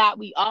you got,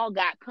 we all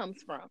got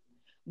comes from.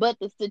 But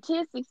the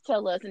statistics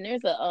tell us, and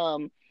there's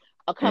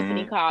a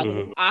company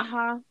called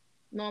AHA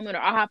Moment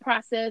or AHA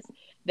Process.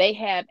 They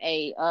have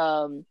they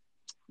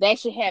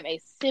actually have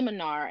a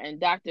seminar, and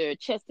Dr.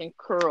 Cheston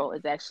Curl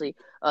is actually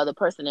the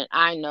person that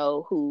I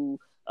know who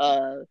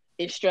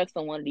instructs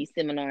on one of these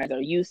seminars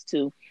or used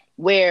to,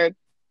 where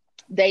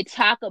they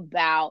talk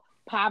about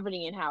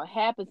poverty and how it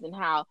happens and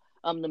how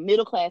the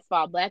middle class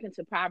fall Black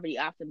into poverty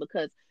often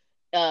because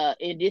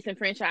in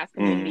disenfranchised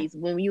communities,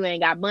 when you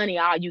ain't got money,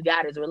 all you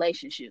got is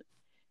relationship.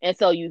 And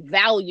so you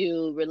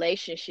value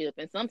relationship,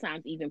 and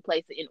sometimes even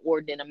place an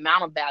inordinate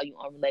amount of value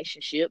on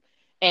relationship.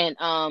 And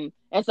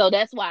so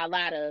that's why a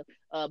lot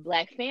of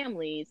Black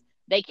families,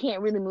 they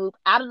can't really move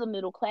out of the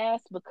middle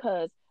class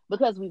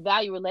because we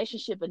value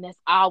relationship, and that's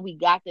all we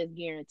got that's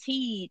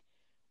guaranteed.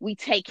 We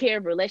take care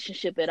of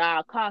relationship at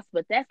all costs,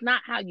 but that's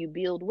not how you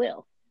build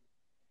wealth.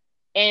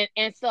 And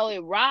so it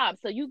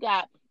robs. So you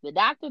got the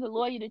doctor, the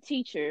lawyer, the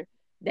teacher,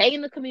 they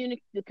in the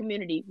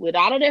community with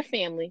all of their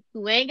family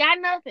who ain't got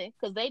nothing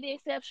because they the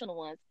exceptional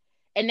ones,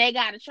 and they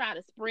got to try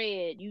to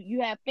spread.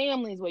 You have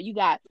families where you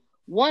got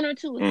one or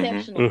two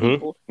exceptional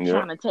people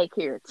trying to take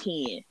care of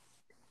 10,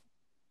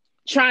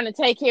 trying to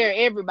take care of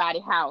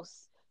everybody's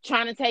house,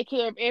 trying to take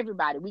care of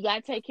everybody. We got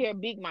to take care of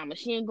Big Mama.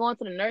 She ain't going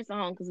to the nursing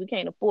home because we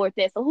can't afford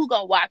that. So who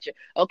gonna watch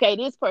her? Okay,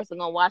 this person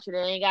gonna watch her. They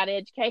ain't got an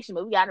education,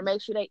 but we got to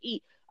make sure they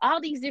eat. All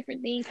these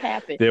different things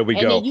happen. There we go.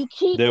 And then you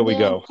keep them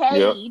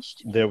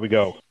caged. There we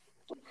go.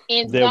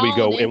 There we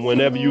go. And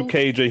whenever you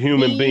cage a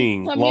human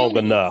being long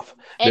enough,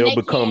 they'll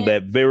become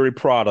that very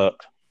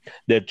product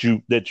that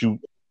you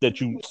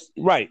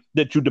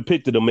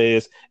depicted them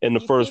as in the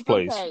first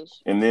place.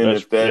 And then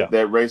if that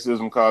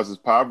racism causes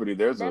poverty,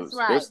 there's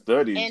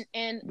studies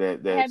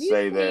that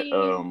say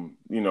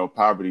that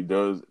poverty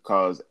does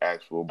cause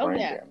actual brain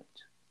damage.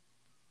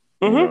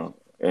 You know?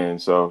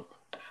 And so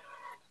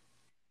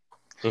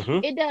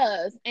it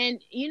does.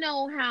 And you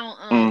know how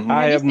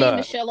I have not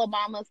Michelle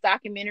Obama's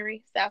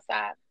documentary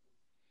Southside,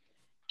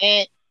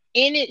 and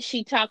in it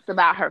she talks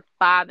about her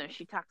father.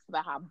 She talks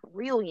about how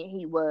brilliant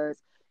he was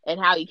and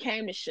how he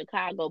came to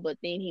Chicago, but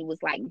then he was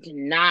like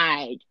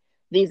denied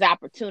these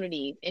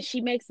opportunities. And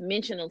she makes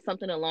mention of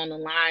something along the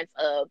lines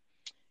of,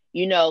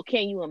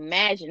 can you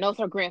imagine? No, it's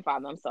her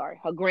grandfather. I'm sorry,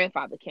 her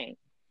grandfather came.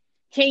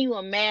 Can you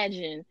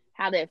imagine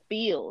how that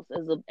feels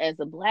as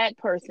a Black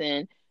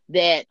person?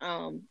 That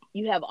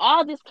you have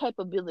all this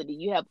capability,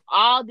 you have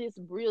all this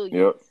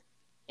brilliance,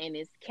 and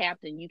as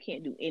captain, you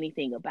can't do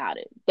anything about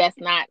it. That's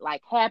not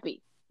like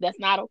happy. That's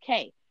not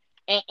okay.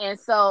 And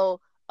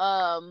so,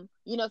 so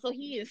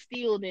he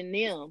instilled in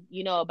them,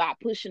 about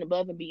pushing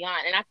above and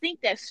beyond. And I think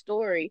that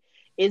story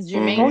is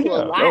germane to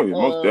a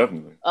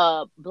lot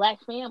of Black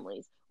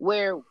families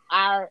where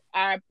our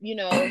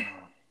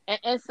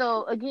And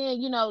so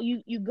again,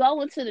 you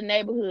go into the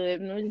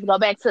neighborhood, and we just go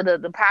back to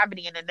the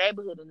poverty in the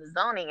neighborhood and the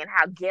zoning and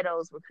how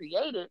ghettos were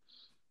created,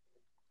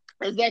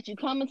 is that you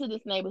come into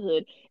this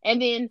neighborhood and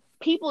then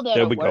people that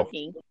are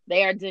working,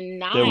 they are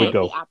denied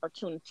the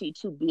opportunity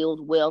to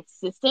build wealth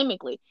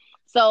systemically.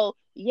 So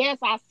yes,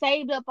 I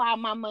saved up all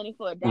my money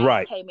for a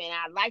down payment.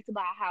 I'd like to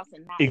buy a house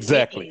and not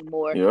rent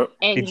anymore.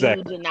 And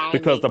you deny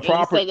because me. the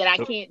property and you say that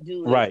I can't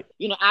do it.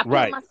 I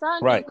put my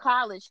son through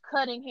college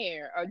cutting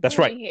hair or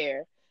doing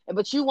hair.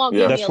 But you won't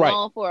give me a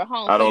loan for a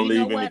home. I don't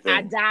leave anything.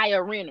 I die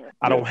a renter.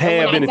 I don't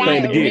have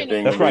anything to give.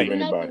 That's right. I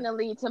have nothing to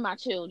leave to my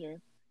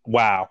children.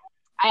 Wow.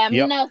 I have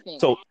nothing.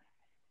 So,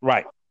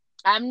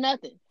 I'm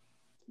nothing.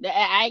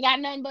 I ain't got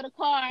nothing but a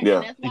car. And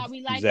that's why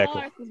we like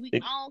cars, because we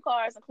own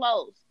cars and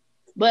clothes.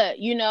 But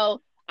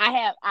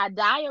I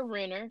die a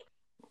renter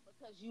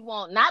because you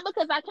won't, not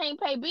because I can't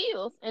pay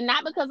bills, and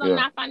not because I'm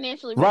not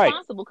financially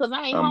responsible, because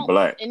I ain't homeless,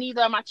 Black. and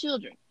neither are my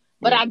children.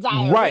 But I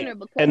die a renter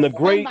because and the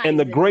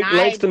great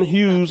Langston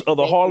Hughes of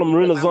the Harlem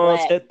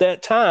Renaissance at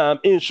that time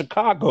in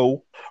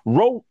Chicago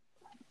wrote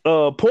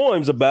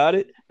poems about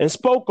it and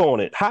spoke on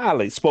it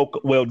highly.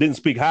 Didn't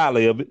speak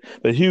highly of it,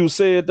 but Hughes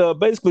said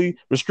basically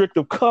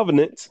restrictive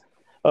covenants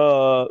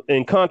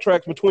and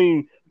contracts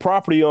between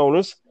property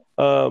owners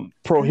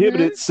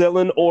prohibited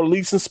selling or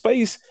leasing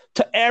space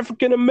to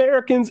African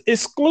Americans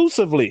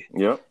exclusively,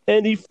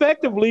 and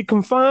effectively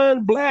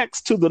confined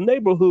Blacks to the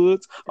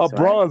neighborhoods of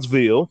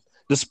Bronzeville,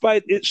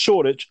 despite its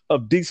shortage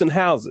of decent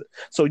housing.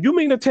 So you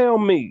mean to tell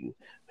me,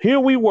 here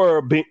we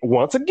were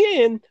once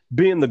again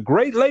being the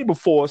great labor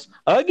force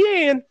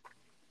again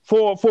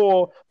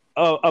for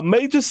a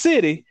major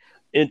city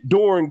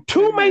during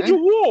two major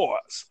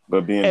wars,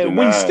 but being and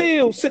denied. We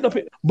still sitting up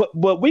here,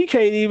 but we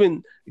can't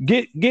even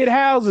get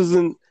houses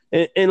and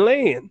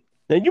land.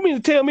 And you mean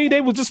to tell me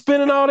they was just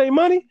spending all their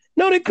money?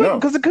 No, they couldn't,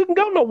 because it couldn't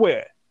go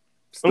nowhere.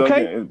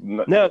 Okay.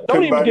 Now,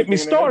 don't even get me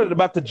started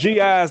about the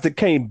GIs that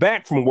came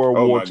back from World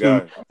War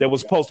II that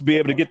was supposed to be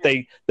able to get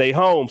they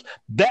homes.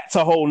 That's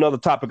a whole nother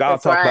topic I'll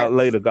talk about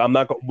later.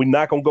 We're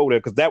not gonna go there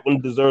because that one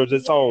deserves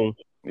its own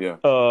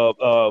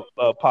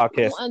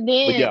podcast. And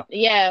then,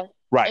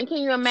 right. And can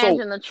you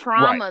imagine the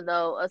trauma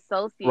though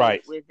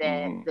associated with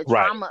that? The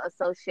trauma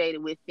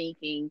associated with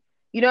thinking.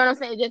 You know what I'm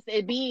saying? Just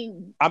it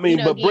being. I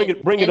mean, but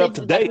bring it up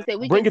today.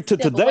 Like bring it to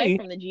today.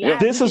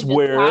 This is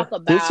where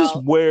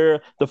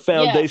the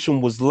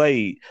foundation was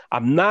laid.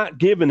 I'm not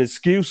giving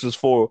excuses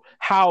for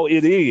how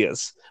it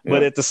is,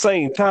 but at the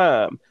same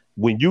time,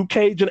 when you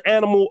cage an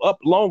animal up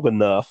long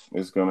enough,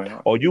 it's gonna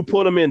happen. Or you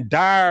put them in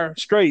dire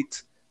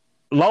straits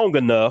long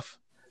enough,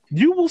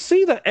 you will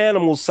see the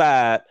animal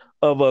side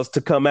of us to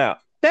come out.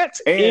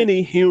 That's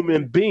any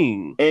human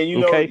being.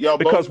 And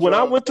because when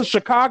I went to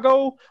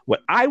Chicago,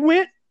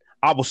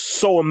 I was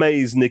so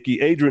amazed,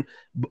 Nikki, Adrian.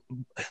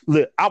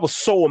 I was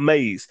so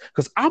amazed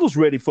because I was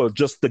ready for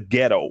just the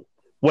ghetto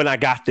when I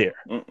got there.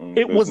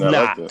 It was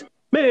not. Like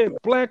man,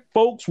 black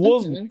folks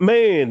was,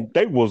 man,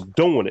 they was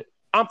doing it.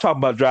 I'm talking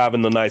about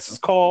driving the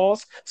nicest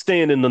cars,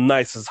 staying in the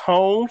nicest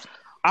homes.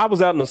 I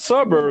was out in the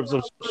suburbs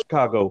of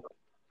Chicago.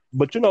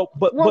 But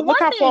but look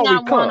how far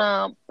we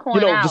come.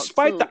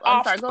 Despite the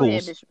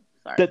obstacles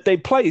that they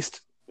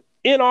placed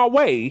in our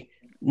way,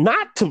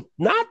 not to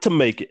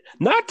make it,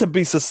 not to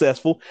be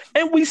successful,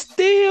 and we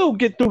still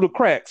get through the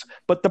cracks.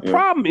 But the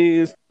problem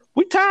is,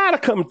 we tired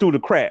of coming through the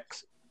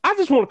cracks. I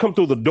just want to come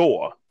through the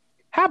door.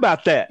 How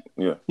about that?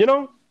 Yeah.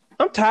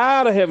 I'm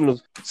tired of having to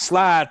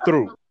slide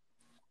through.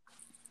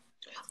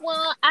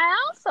 Well, I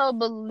also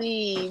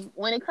believe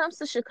when it comes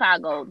to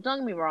Chicago, don't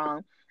get me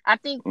wrong, I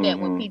think that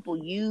when people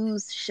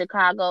use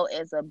Chicago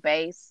as a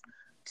base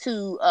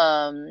to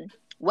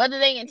whether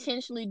they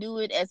intentionally do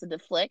it as a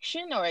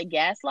deflection or a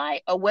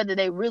gaslight, or whether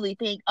they really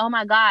think, oh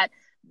my God,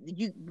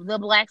 the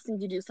blacks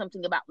need to do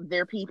something about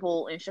their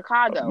people in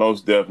Chicago.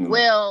 Most definitely.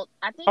 Well,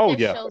 I think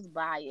that shows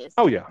bias.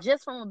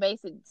 Just from a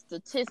basic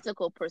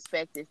statistical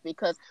perspective,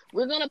 because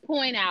we're going to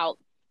point out,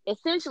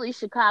 essentially,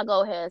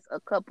 Chicago has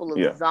a couple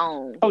of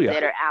zones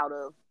that are out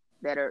of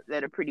that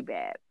are pretty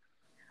bad.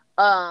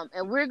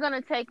 And we're going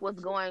to take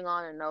what's going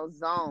on in those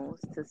zones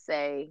to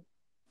say,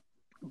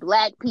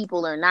 black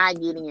people are not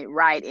getting it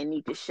right and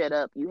need to shut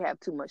up. You have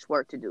too much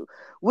work to do.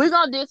 We're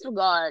going to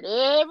disregard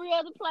every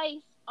other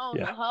place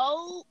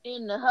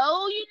in the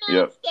whole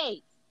United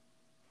States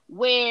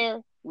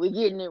where we're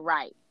getting it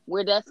right,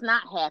 where that's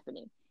not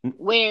happening,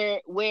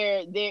 where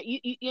there,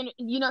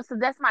 so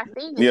that's my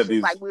thing. It's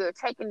just like we are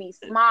taking these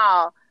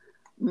small,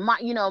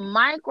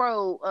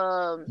 micro,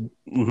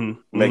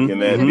 making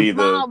that be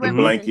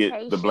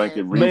the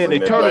blanket reason. Man,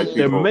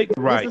 they're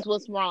making right. This is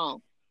what's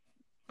wrong.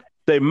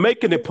 They're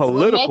making it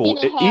political.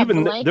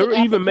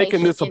 They're even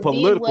making this a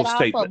political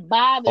statement.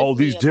 Oh,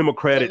 these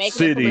democratic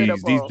cities,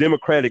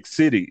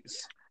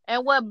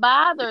 And what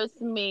bothers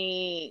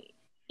me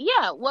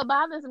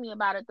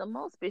about it the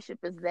most, Bishop,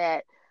 is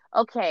that,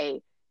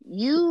 okay,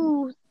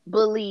 you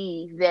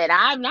believe that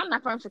I'm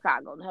not from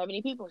Chicago, I don't have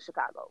any people in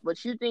Chicago,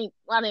 but you think,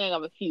 well, I think I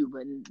have a few,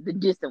 but the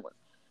distant ones.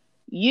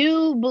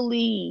 You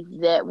believe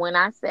that when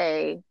I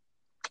say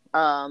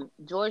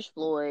George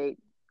Floyd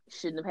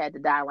shouldn't have had to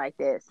die like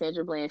that,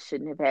 Sandra Bland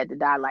shouldn't have had to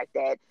die like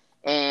that,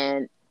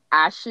 and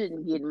I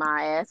shouldn't get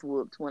my ass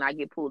whooped when I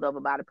get pulled over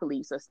by the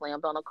police or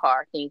slammed on a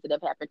car, things that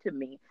have happened to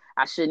me.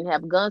 I shouldn't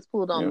have guns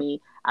pulled on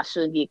me. I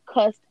shouldn't get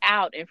cussed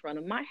out in front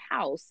of my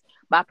house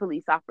by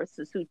police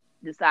officers who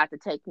decide to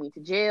take me to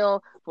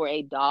jail for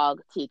a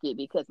dog ticket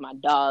because my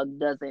dog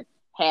doesn't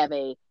have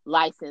a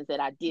license that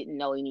I didn't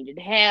know he needed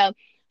to have.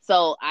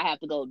 So I have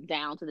to go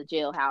down to the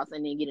jailhouse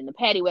and then get in the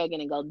paddy wagon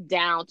and go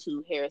down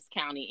to Harris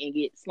County and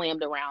get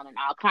slammed around and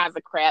all kinds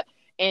of crap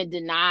and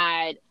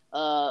denied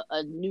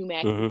a new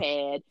max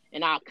pad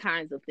and all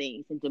kinds of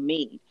things and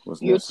demeaned.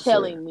 You're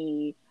telling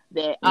me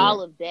that all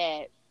of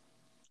that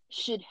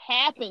should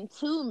happen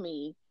to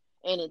me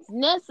and it's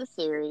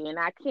necessary and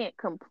I can't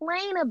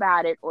complain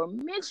about it or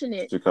mention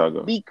it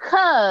because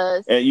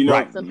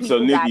some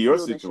people Nikki, your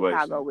situation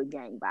Chicago with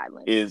gang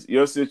violence. Is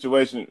your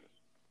situation,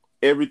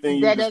 everything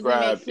you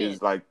described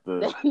is like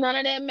none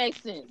of that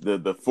makes sense.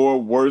 The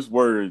four worst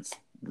words.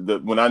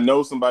 When I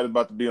know somebody's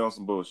about to be on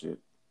some bullshit,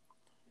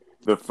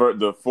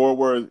 the four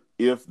words,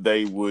 if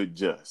they would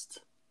just.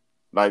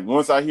 Like,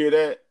 once I hear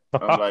that,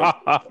 I'm like,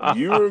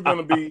 you're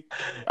going to be,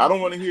 I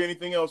don't want to hear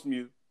anything else from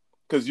you.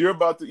 Because you're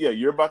about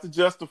to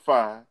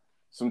justify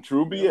some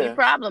true BS. It'll be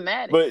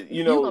problematic.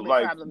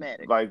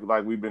 But,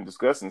 like we've been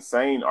discussing,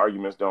 sane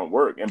arguments don't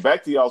work. And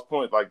back to y'all's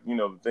point, like,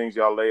 the things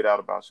y'all laid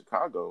out about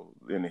Chicago,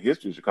 in the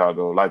history of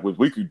Chicago, like,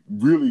 we could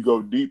really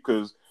go deep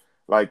because,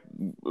 like,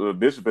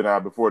 Bishop and I,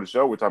 before the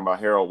show, we're talking about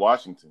Harold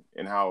Washington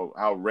and how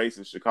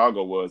racist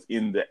Chicago was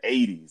in the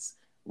 80s,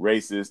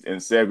 racist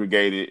and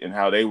segregated, and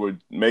how they were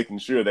making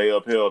sure they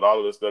upheld all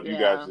of the stuff you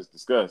guys just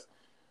discussed.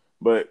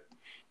 But,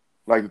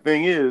 like, the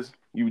thing is,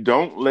 you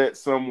don't let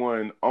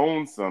someone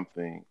own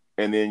something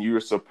and then you're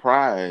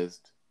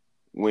surprised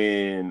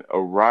when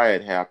a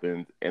riot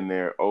happened and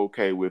they're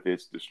okay with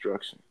its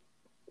destruction.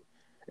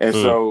 And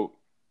so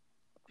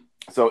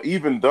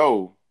even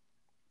though,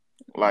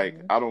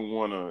 like, I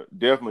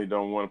definitely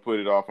don't want to put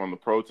it off on the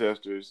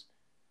protesters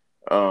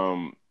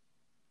during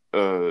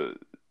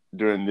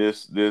this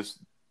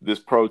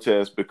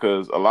protest,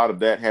 because a lot of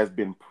that has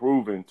been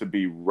proven to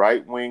be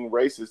right-wing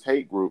racist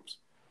hate groups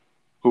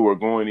who are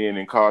going in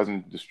and causing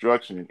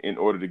destruction in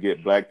order to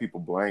get black people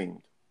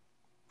blamed.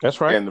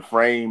 That's right. And to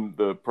frame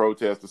the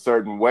protest a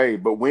certain way.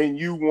 But when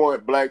you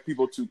want black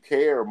people to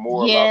care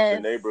more about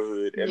the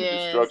neighborhood and the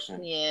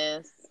destruction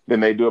than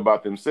they do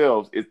about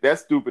themselves,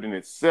 that's stupid in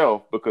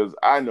itself, because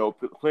I know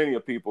plenty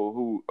of people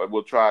who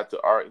will try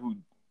to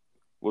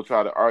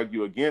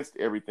argue against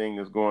everything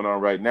that's going on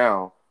right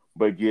now,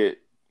 but get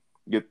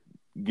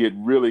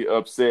really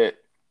upset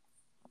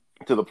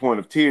to the point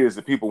of tears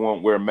that people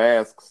won't wear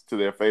masks to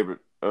their favorite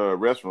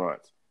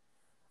restaurants.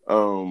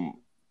 So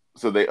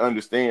they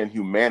understand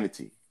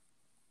humanity.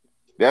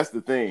 That's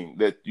the thing,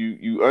 that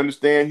you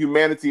understand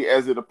humanity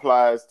as it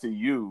applies to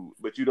you,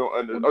 but you don't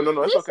understand. Oh,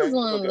 no, it's okay. This is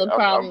one of the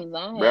problems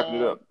I'm wrapping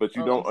it up. But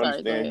you don't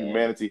understand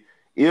humanity.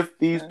 If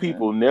these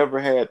people never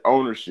had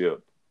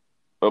ownership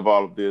of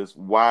all of this,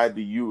 why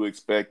do you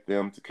expect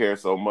them to care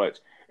so much?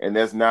 And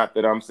that's not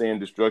that I'm saying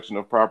destruction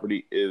of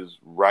property is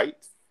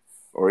right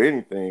or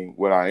anything.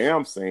 What I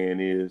am saying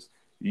is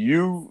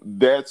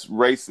that's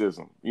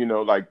racism.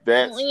 Like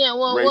that's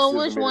racism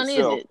which one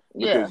itself, is it?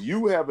 because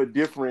you have a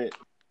different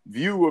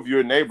view of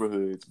your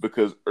neighborhoods,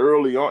 because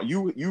early on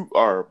you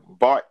are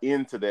bought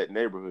into that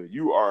neighborhood.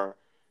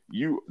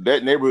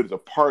 That neighborhood is a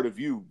part of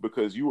you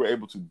because you were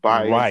able to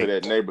buy into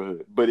that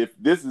neighborhood. But if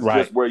this is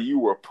just where you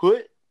were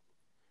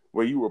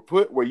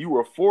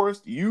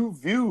forced, you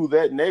view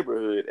that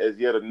neighborhood as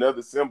yet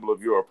another symbol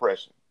of your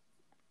oppression.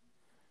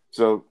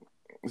 So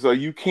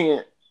you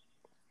can't.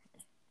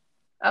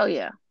 Oh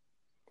yeah.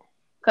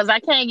 Because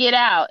I can't get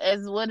out.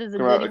 As what is the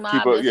Goody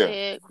Mob that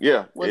said?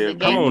 Yeah. Was the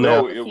game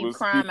to keep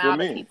crime out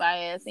and keep our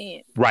ass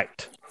in?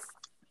 Right.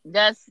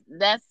 That's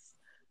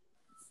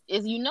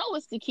it's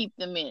to keep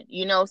them in.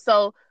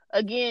 So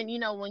again,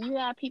 when you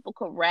have people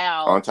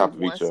corralled on top to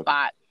of one each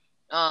spot,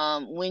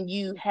 when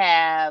you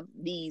have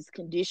these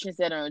conditions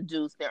that are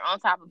induced, they're on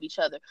top of each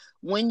other.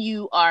 When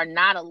you are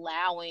not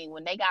allowing,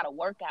 when they got to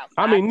work outside.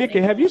 I mean,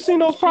 Nikki, have you seen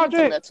those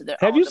projects?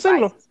 Have you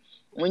seen them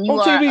when you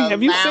on TV?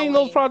 Have you seen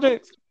those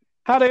projects?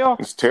 How they are?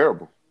 It's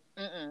terrible.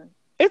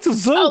 It's a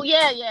zoo. Oh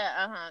yeah.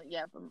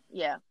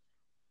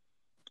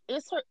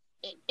 It's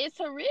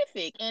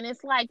horrific, and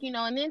it's like,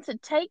 and then to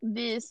take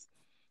this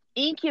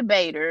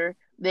incubator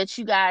that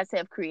you guys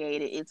have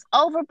created, it's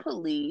over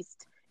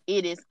policed,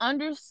 it is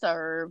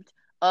underserved.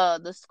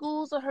 The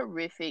schools are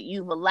horrific.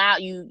 You've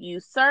allowed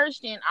you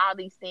surged in all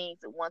these things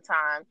at one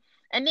time,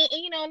 and then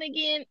and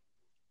again.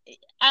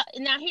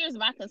 Now here's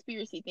my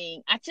conspiracy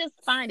thing. I just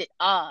find it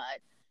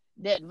odd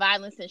that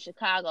violence in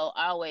Chicago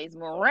always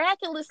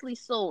miraculously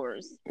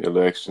soars.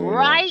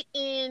 Right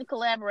in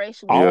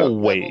collaboration with the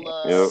level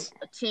of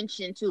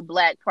attention to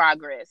Black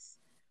progress.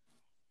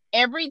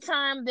 Every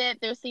time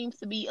that there seems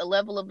to be a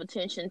level of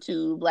attention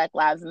to Black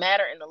Lives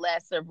Matter in the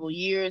last several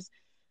years,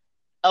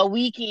 it'll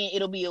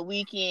be a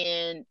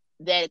weekend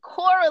that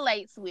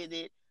correlates with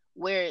it,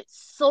 where it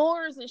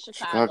soars in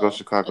Chicago.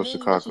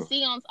 What you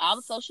see on all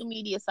the social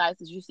media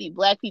sites is you see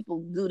Black people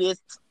do this.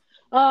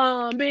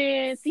 Oh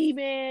man,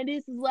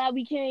 this is why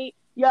we can't.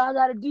 Y'all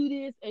gotta do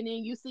this, and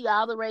then you see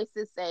all the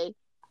racists say,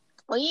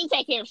 "Well, you didn't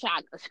take care of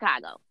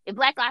Chicago. If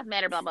Black Lives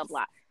Matter, blah blah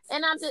blah."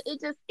 And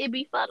it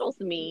befuddles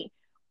me,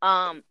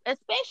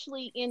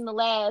 especially in the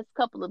last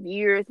couple of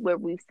years where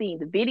we've seen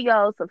the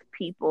videos of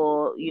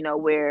people,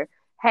 where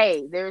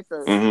hey, there's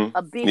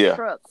a big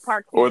truck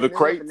parked in the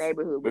middle of the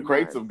neighborhood with the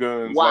crates of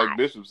guns. Why? Like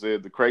Bishop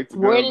said, the crates of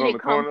Where guns on the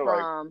corner.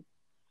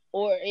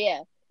 Where did it come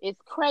from? It's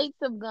crates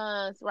of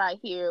guns right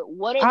here.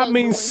 What are I they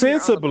mean, doing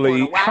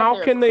sensibly,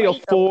 how can they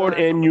afford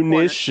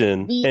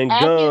ammunition and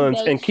guns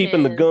and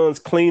keeping the guns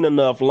clean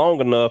enough,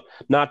 long enough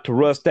not to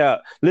rust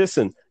out?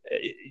 Listen.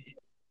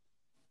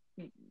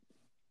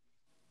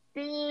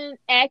 Then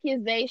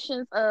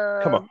accusations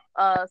of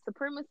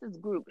supremacist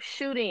group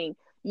shooting,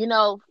 and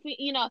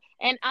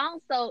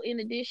also in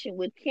addition,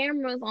 with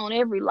cameras on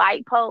every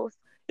light post,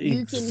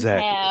 you can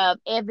have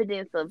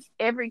evidence of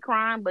every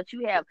crime, but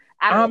you have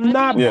I'm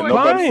not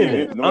buying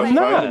it. I'm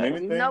not.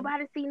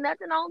 Nobody see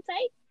nothing on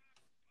tape.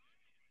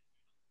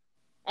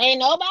 Ain't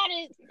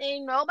nobody.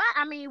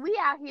 I mean, we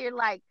out here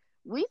like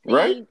we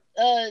see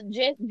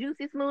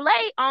Juicy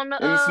Smollett on the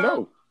in the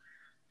snow.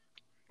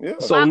 Yeah.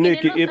 So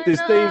Nikki, if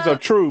these things are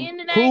true,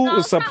 who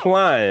is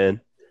supplying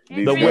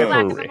the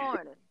weaponry?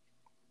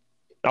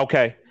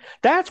 Okay,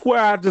 that's where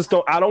I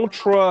don't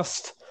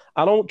trust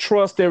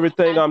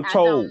everything I'm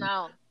told.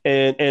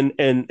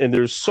 And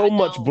there's so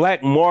much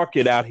black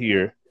market out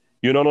here.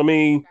 You know what I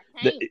mean?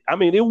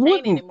 It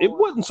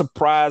wouldn't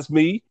surprise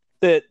me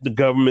that the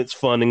government's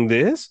funding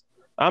this.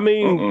 I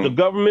mean, the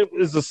government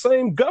is the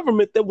same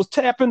government that was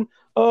tapping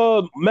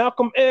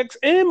Malcolm X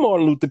and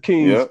Martin Luther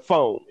King's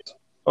phones.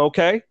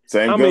 Okay,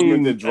 same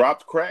government that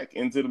dropped crack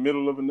into the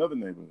middle of another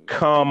neighborhood.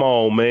 Come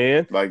on,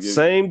 man.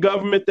 Same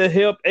government that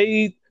helped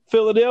aid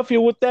Philadelphia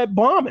with that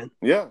bombing.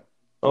 Yeah.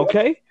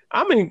 Okay.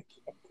 I mean,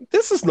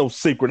 this is no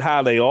secret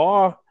how they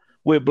are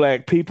with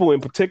black people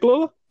in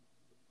particular.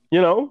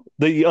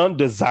 The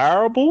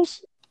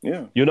undesirables.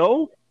 Yeah.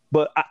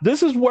 But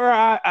this is where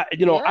I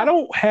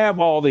don't have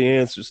all the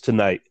answers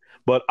tonight,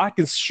 but I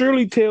can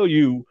surely tell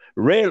you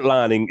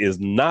redlining is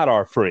not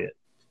our friend.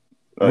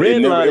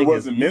 Redlining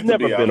has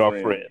never been our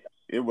friend.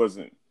 It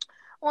wasn't.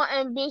 Well,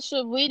 and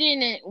Bishop, we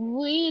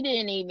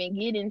didn't even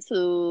get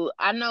into.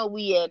 I know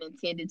we had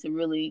intended to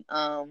really.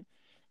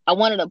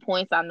 One of the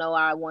points I know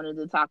I wanted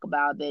to talk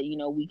about that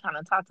we kind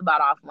of talked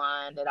about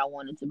offline that I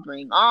wanted to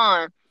bring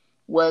on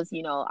was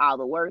all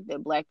the work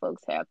that Black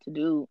folks have to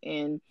do,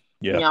 and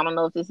I don't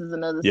know if this is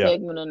another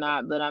segment or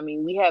not, but I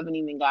mean we haven't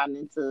even gotten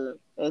into,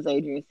 as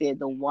Adrian said,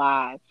 the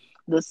why,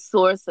 the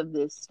source of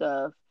this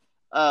stuff.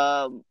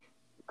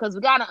 Because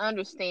we got to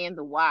understand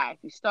the why. If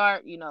you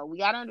start, we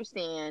got to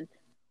understand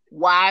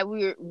why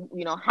we're,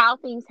 how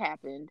things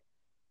happened,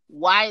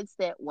 why it's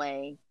that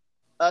way,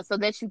 so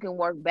that you can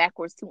work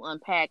backwards to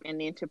unpack and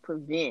then to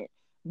prevent.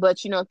 But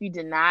if you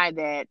deny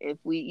that, if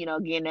we,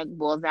 again, that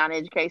boils down to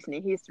education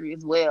and history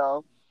as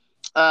well.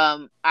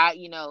 That's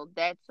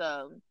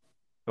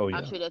Oh yeah.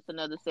 I'm sure that's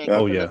another Yeah.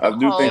 segment. Oh yeah. I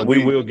do think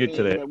we will get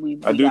to that.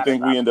 I do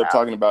think we end up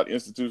talking about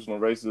institutional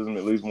racism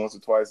at least once or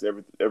twice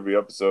every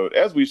episode,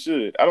 as we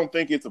should. I don't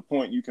think it's a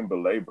point you can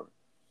belabor.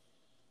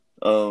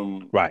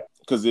 Right.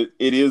 Because it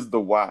is the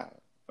why.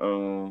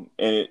 And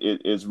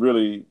it's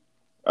really,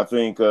 I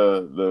think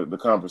the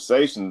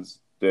conversations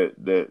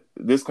that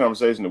this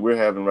conversation that we're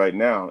having right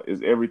now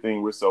is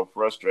everything we're so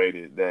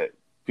frustrated that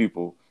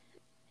people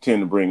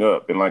tend to bring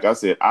up. And like I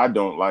said, I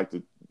don't like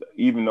to,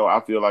 even though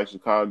I feel like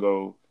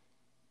Chicago,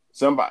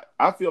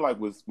 I feel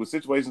like with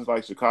situations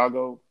like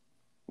Chicago,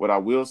 what I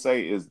will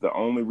say is the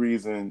only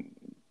reason,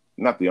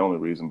 not the only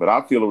reason, but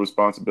I feel a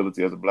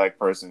responsibility as a Black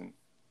person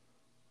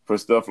for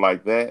stuff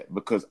like that,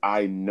 because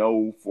I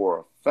know for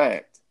a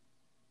fact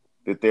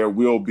that there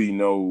will be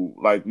no,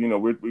 like,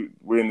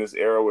 we're in this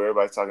era where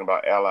everybody's talking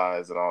about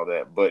allies and all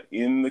that. But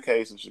in the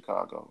case of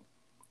Chicago,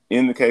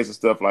 in the case of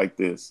stuff like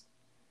this,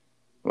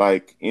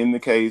 like in the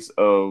case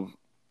of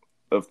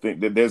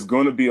that there's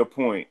going to be a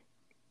point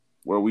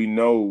where we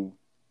know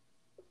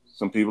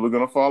some people are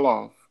going to fall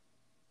off,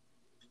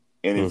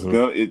 and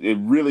it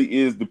really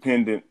is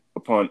dependent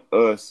upon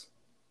us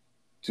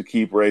to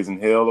keep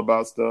raising hell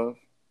about stuff,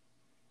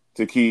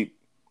 to keep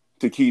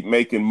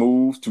making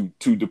moves,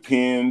 to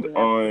depend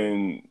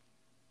on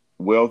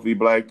wealthy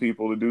Black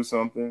people to do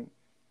something,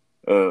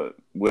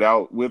 with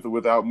or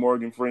without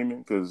Morgan Freeman,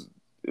 because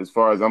as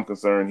far as I'm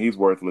concerned, he's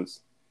worthless.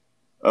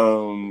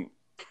 Well,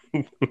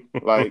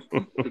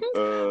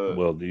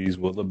 these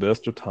were the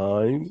best of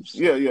times.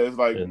 Yeah, it's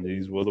like, and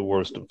these were the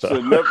worst of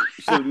times.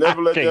 Should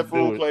never let that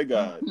fool play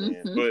God,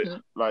 man.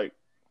 But like,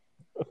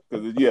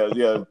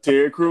 because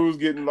Terry Crews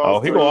getting lost.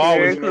 Oh, he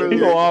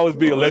gonna always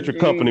be Electric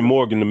Company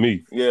Morgan to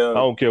me. Yeah, I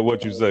don't care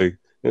what you say.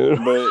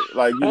 But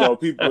like,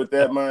 people with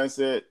that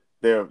mindset,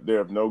 they're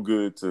of no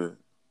good to,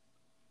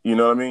 you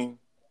know what I mean?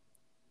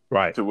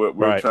 Right. To what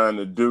we're trying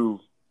to do.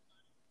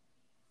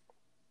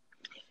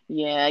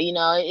 Yeah,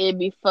 it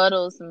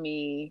befuddles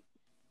me.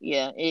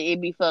 Yeah,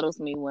 it befuddles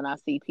me when I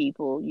see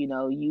people,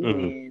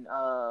 in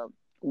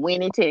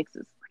Winnie,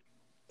 Texas,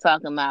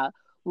 talking about,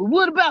 well,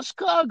 what about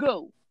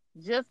Chicago?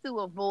 Just to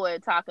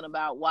avoid talking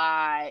about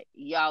why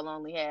y'all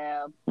only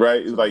have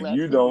right. It's like,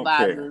 you don't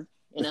care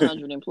in a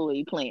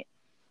 100-employee plant.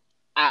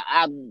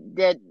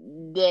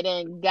 That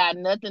ain't got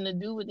nothing to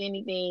do with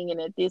anything.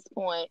 And at this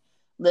point,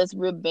 let's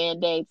rip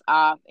Band-Aids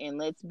off and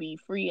let's be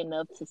free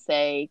enough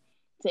to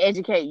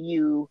educate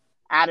you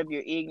out of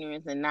your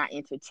ignorance and not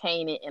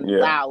entertain it and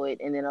allow it,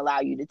 and then allow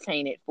you to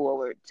taint it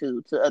forward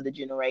to other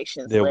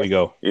generations. There we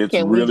go. It's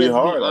really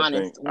hard. I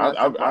think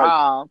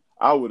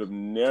I would have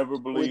never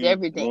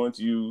believed once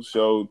you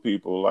showed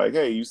people like,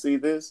 hey, you see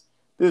this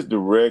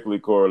directly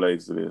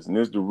correlates to this, and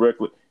this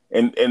directly,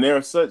 and there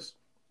are such.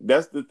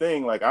 That's the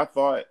thing. Like, I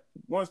thought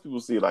once people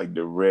see like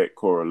direct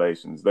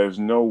correlations, there's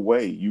no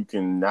way you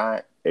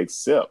cannot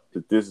accept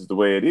that this is the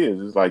way it is.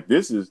 It's like,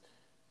 this is,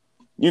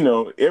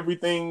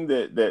 everything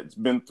that's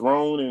been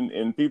thrown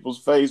in people's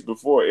face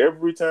before.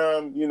 Every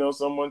time,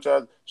 someone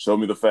tries, show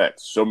me the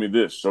facts, show me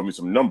this, show me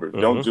some numbers.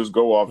 Don't just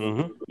go off,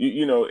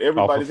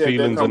 everybody's had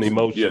feelings and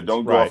emotions. Yeah,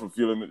 don't go off of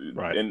feeling,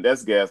 and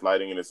that's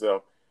gaslighting in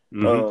itself.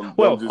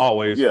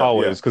 Always,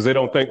 because they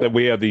don't think that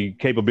we have the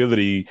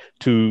capability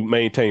to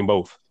maintain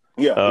both.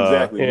 Yeah,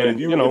 exactly. But if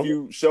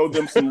you show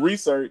them some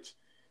research,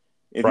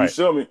 if you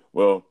show me,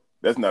 well,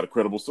 that's not a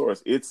credible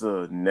source. It's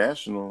a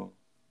national.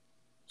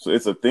 So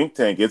it's a think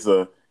tank.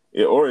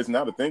 Or it's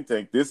not a think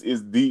tank. This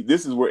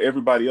is where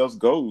everybody else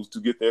goes to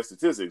get their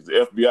statistics.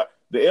 The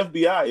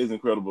FBI isn't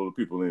credible to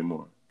people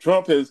anymore.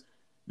 Trump has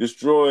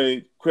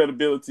destroyed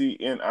credibility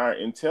in our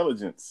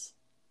intelligence,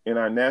 in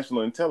our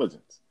national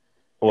intelligence.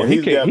 Well,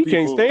 he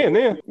can't stand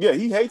them. Yeah,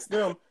 he hates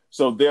them.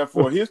 So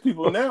therefore, his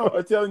people now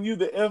are telling you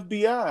the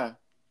FBI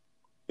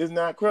is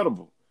not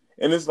credible.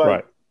 And it's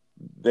like,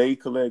 they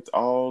collect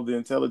all the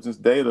intelligence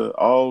data,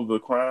 all the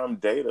crime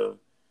data.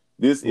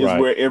 This is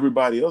where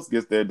everybody else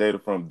gets their data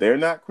from. They're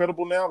not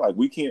credible now. Like,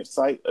 we can't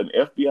cite an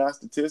FBI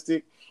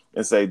statistic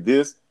and say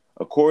this,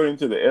 according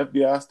to the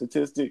FBI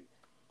statistic,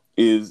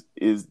 is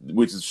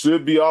which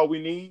should be all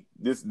we need.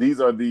 These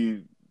are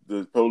the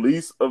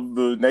police of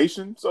the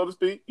nation, so to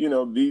speak.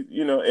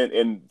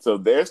 And so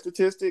their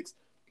statistics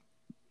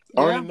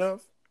aren't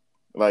enough.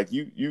 Like,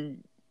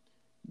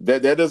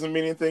 that doesn't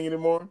mean anything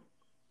anymore.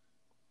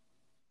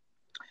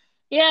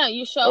 Yeah,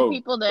 you show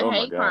people the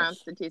hate crime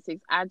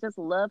statistics. I just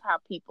love how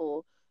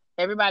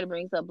everybody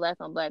brings up Black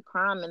on Black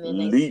crime, and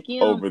then they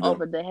skim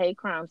over the hate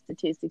crime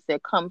statistics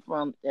that come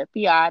from the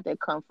FBI, that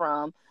come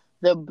from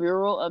the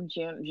Bureau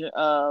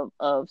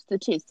of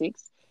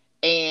Statistics,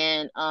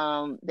 and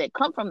that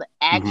come from the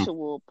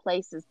actual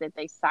places that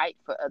they cite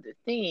for other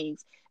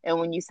things. And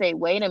when you say,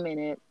 wait a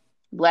minute,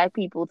 Black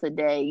people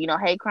today,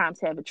 hate crimes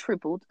have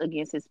tripled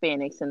against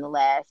Hispanics in the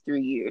last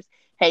 3 years.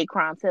 Hate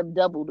crimes have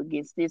doubled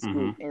against this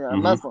group,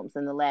 Muslims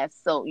in the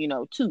last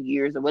 2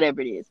 years or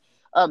whatever it is.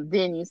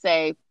 Then you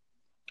say,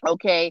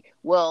 okay,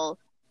 well,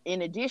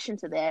 in addition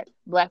to that,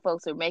 Black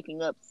folks are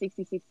making up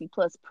 60+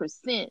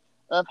 %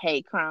 of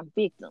hate crime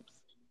victims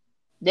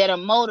that are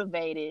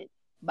motivated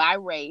by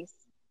race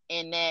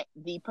and that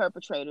the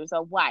perpetrators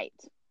are white.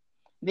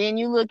 Then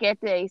you look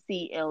at the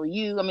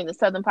ACLU, the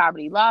Southern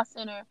Poverty Law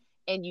Center,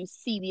 and you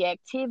see the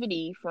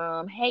activity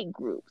from hate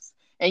groups.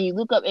 And you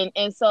look up,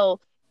 and so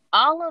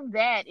all of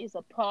that is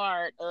a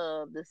part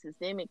of the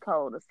systemic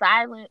code of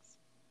silence,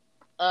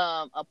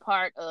 a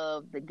part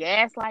of the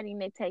gaslighting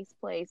that takes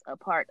place, a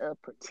part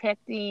of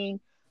protecting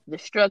the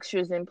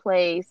structures in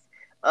place.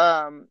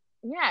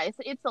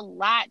 It's a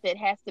lot that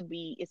has to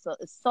be. It's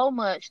so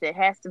much that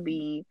has to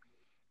be,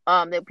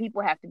 that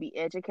people have to be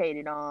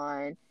educated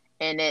on,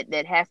 and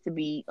that has to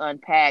be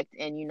unpacked.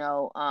 And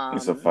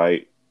it's a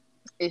fight.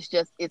 It's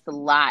a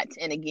lot.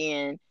 And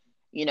again,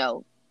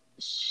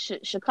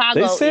 Chicago.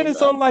 They said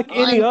it's unlike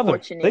any other.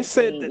 They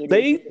said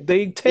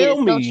they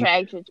tell me,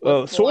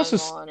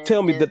 sources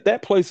tell me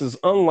that place is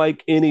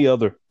unlike any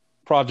other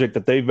project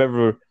that they've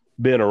ever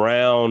been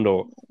around,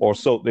 or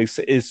so they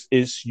say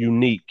it's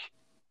unique.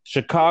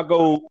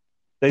 Chicago,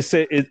 they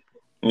said it.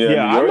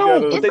 Yeah, I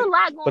know,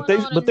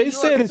 but they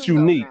said it's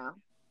unique.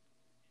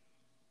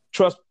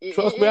 Trust me,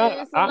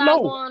 I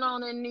know. Going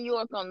on in New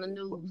York on the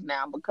news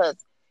now, because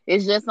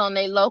it's just on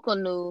their local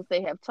news.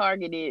 They have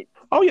targeted.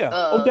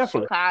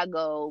 Definitely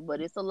Chicago,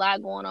 but it's a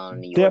lot going on in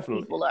New York.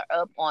 Definitely. People are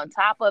up on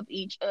top of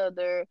each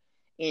other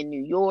in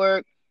New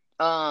York.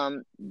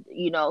 Some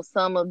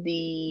of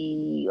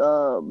the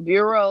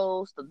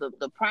bureaus,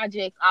 the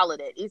projects, all of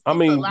that. It's a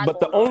lot but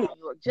going on in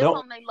New York, just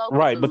on their local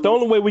news. But the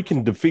only way we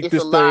can defeat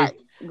this thing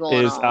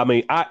is,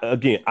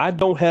 I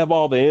don't have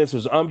all the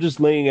answers. I'm just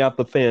laying out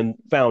the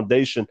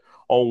foundation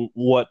on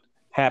what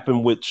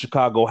happened with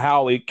Chicago,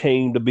 how it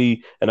came to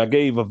be, and I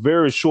gave a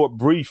very short,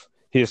 brief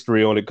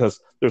history on it because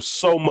there's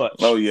so much.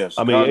 Oh yes,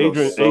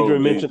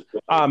 Adrian mentioned.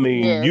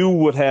 You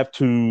would have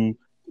to.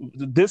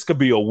 This could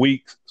be a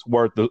week's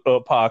worth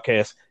of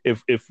podcast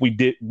if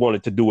we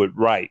wanted to do it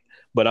right.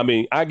 But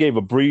I gave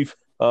a brief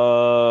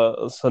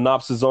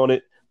synopsis on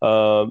it.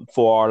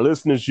 For our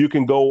listeners, you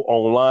can go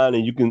online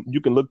and you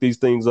can look these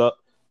things up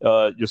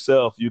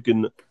yourself. You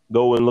can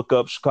go and look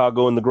up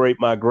Chicago and the Great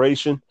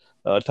Migration.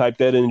 Type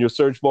that in your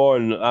search bar,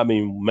 and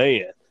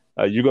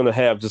you're gonna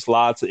have just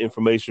lots of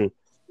information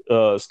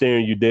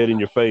staring you dead in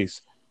your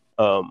face.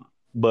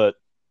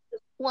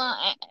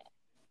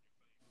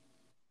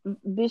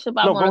 Bishop,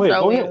 I want to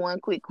throw in one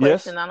quick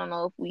question. Yes. I don't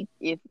know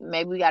if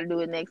maybe we got to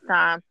do it next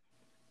time.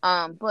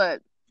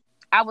 But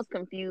I was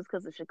confused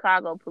because the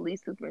Chicago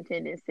police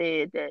superintendent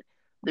said that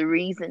the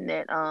reason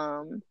that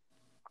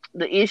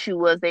the issue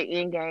was their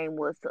end game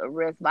was to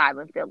arrest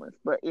violent felons.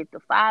 But if the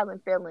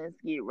violent felons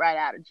get right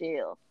out of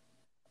jail,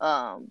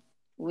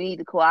 we need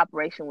the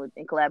collaboration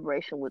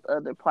with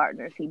other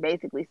partners. He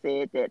basically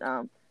said that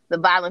the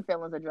violent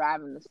felons are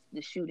driving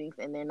the shootings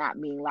and they're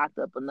not being locked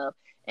up enough.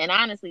 And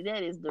honestly,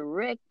 that is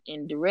direct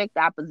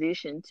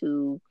opposition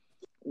to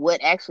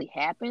what actually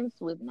happens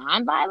with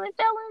nonviolent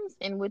felons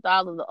and with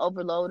all of the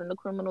overload in the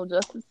criminal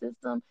justice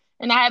system.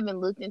 And I haven't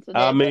looked into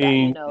that.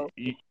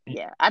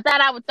 I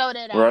thought I would throw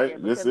that out there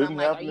because I'm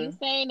like, happening. Are you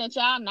saying that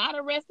y'all not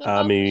arresting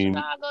folks in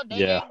Chicago?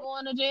 They ain't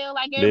going to jail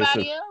like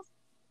everybody else?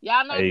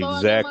 Y'all not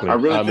exactly. I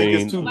really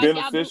think it's too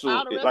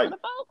beneficial.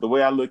 The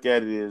way I look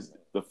at it is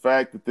the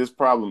fact that this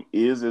problem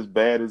is as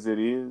bad as it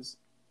is,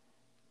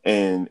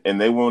 and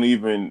they won't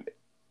even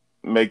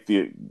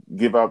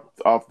give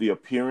off the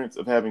appearance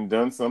of having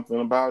done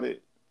something about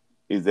it,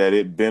 is that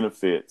it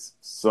benefits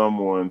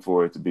someone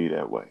for it to be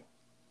that way.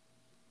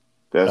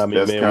 That's kind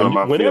of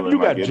my whenever feeling.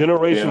 You got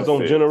generations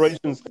on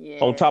generations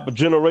on top of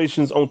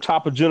generations on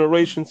top of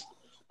generations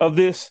of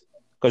this,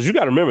 because you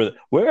got to remember,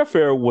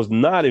 welfare was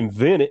not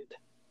invented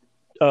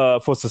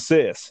for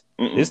success.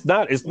 Mm-mm. It's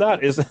not. It's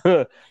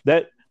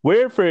that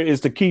welfare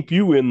is to keep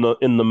you in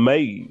the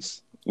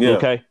maze. Yeah.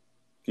 Okay.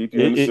 Keep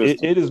you in the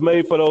system. It is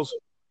made for those.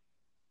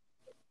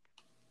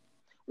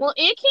 Well,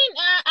 it can.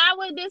 I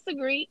would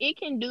disagree. It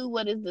can do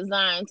what it's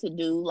designed to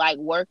do, like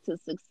work to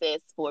success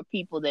for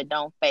people that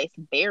don't face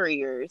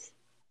barriers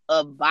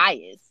of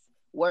bias.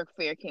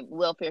 Welfare can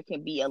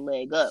be a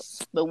leg up,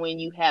 but when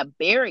you have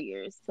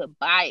barriers to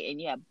buy and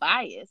you have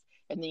bias,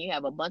 and then you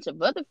have a bunch of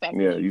other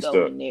factors you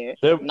go in there.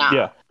 And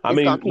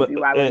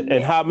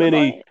how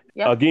many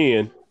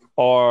again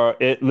are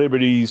at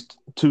liberties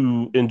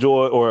to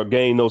enjoy or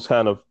gain those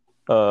kind of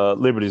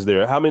liberties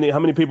there? How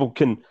many people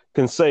can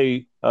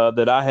say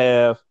that I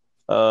have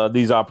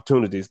these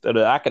opportunities, that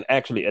I can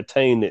actually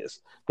attain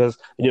this? Because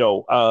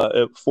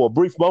for a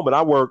brief moment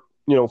I worked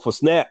for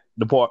Snap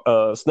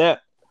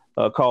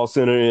call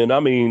center,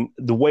 and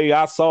the way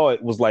I saw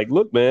it was like,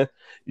 look, man,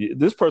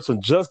 this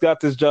person just got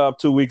this job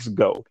 2 weeks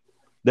ago.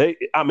 They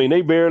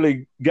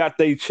barely got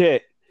their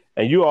check,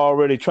 and you're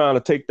already trying to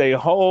take their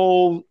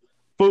whole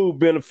food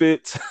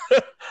benefits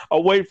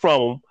away from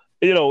them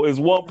is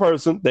one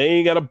person. They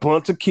ain't got a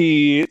bunch of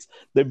kids.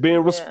 They're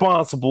being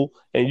responsible,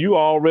 and you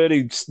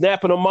already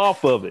snapping them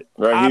off of it.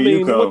 Right, I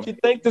mean, what you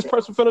think this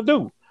person finna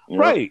do? Yep.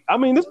 Right. I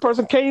mean, this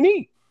person can't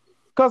eat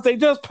because they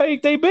just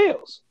paid their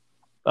bills.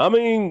 I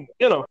mean,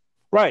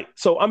 right.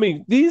 So, I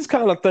mean, these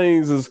kind of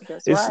things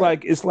it's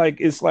like it's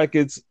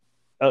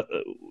a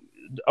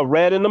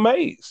rat in the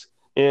maze.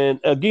 And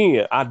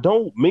again, I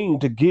don't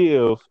mean to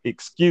give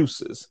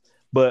excuses,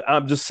 but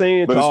I'm just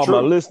saying to all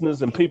my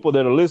listeners and people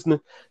that are listening,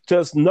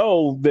 just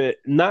know that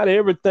not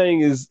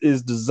everything is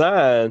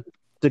designed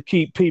to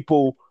keep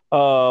people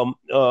from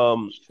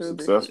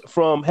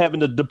having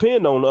to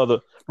depend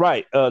on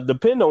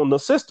depend on the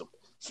system.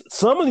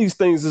 Some of these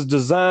things is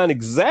designed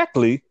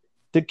exactly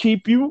to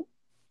keep you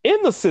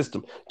in the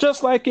system,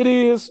 just like it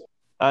is.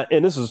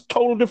 And this is a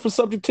total different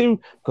subject too,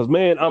 because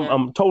man,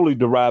 I'm totally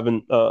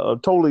deriving,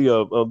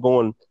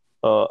 going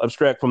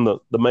abstract from the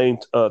main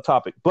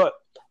topic. But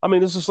I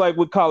mean, it's just like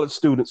with college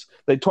students.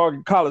 They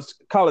target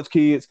college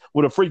kids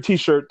with a free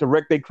T-shirt to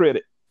wreck their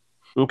credit.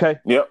 Okay.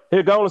 Yep.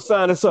 Here, go and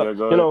sign this up.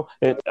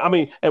 And I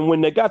mean, and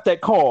when they got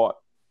that card,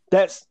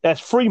 that's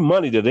free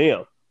money to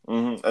them.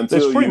 Mm-hmm.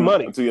 That's free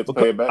money until you have to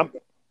pay it back.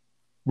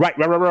 Right.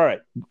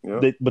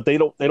 Yep. But they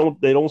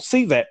don't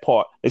see that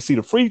part. They see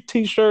the free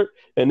T-shirt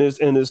and this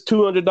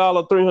 $200,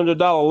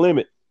 $300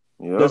 limit.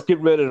 Yep. Let's get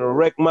ready to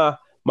wreck my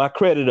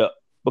credit up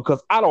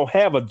because I don't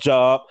have a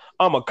job.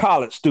 I'm a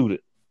college student.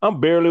 I'm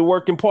barely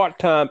working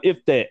part-time,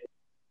 if that,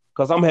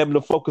 because I'm having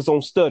to focus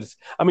on studies.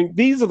 I mean,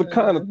 these are the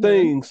kind of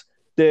things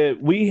that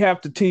we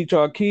have to teach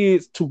our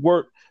kids to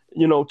work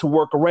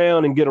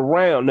around and get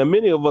around. Now,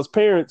 many of us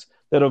parents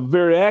that are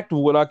very active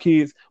with our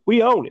kids,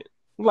 we own it.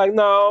 Like,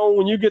 no,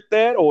 when you get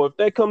that, or if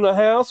they come to the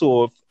house,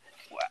 or if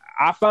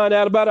I find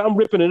out about it, I'm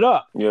ripping it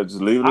up. Yeah,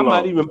 just leave it alone.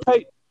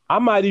 I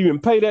might even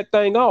pay that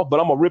thing off, but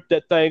I'm gonna rip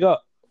that thing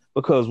up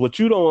because what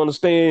you don't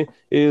understand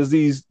is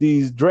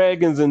these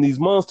dragons and these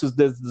monsters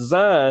that's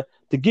designed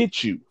to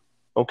get you.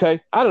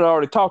 Okay, I done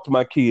already talked to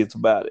my kids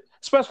about it,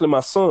 especially my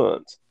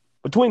sons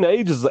between the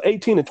ages of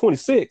 18 and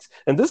 26,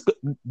 and this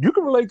you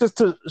can relate this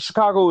to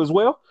Chicago as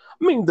well.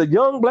 I mean, the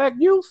young black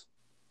youth,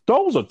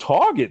 those are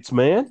targets,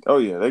 man. Oh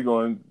yeah, they're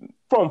going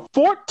from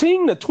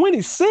 14 to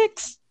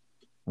 26.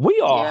 We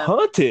are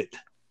hunted.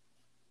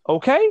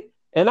 Okay?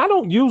 And I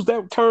don't use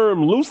that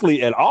term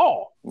loosely at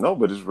all. No,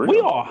 but it's real. We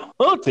are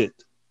hunted.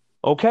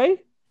 Okay?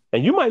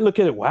 And you might look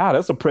at it, wow,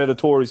 that's a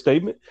predatory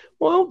statement.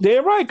 Well,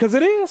 damn right, because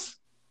it is.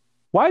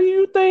 Why do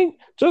you think,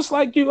 just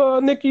like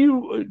you, Nikki,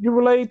 you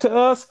relayed to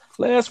us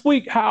last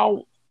week,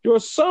 how your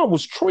son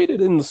was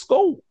treated in the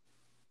school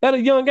at a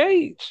young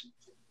age?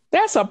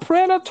 That's a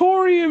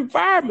predatory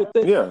environment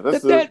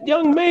that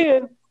young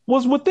man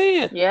was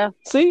within. Yeah.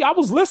 See, I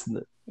was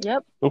listening.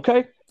 Yep.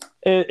 Okay.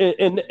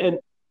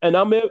 And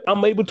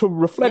I'm able to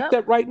reflect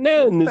that right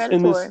now in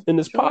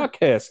this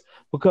podcast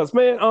because,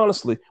 man,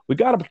 honestly, we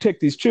got to protect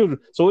these children.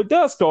 So it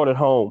does start at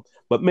home,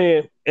 but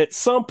man, at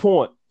some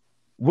point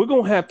we're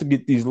going to have to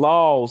get these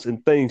laws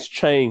and things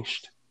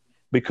changed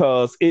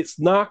because it's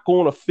not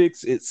going to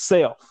fix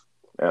itself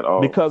at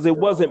all, because it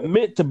wasn't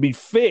meant to be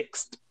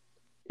fixed.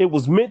 It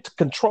was meant to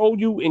control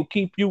you and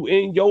keep you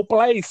in your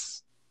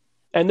place.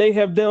 And they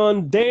have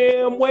done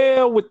damn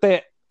well with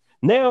that.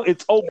 Now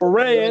it's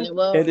overran,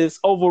 and it's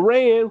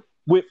overran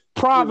with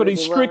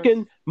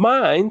poverty-stricken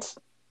minds.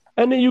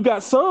 And then you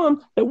got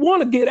some that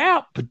want to get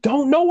out, but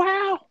don't know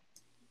how.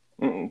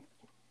 Mm-mm.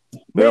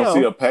 They don't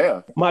see a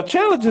path. My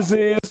challenges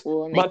is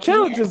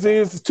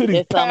to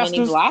these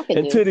pastors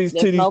and to these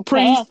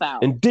priests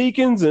and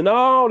deacons and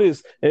all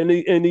this and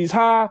these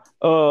high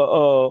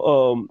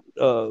looked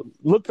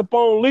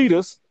upon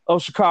leaders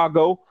of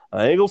Chicago.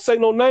 I ain't gonna say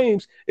no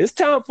names. It's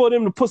time for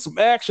them to put some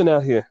action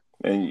out here.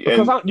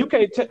 You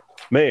can't tell,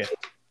 man.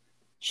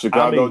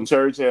 Chicago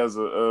church has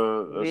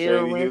a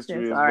shady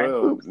history as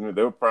well.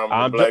 They were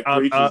prominent black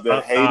preachers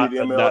that hated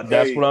MLK.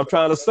 That's what I'm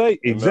trying to say.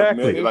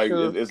 Exactly. Like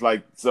it's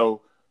like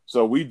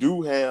so we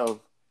do have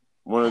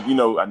one of,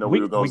 I know we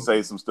were going to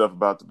say some stuff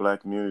about the black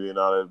community and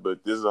all that,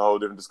 but this is a whole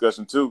different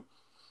discussion too.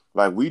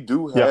 Like we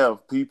do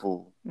have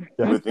people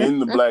within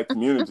the black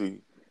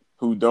community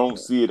who don't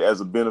see it as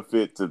a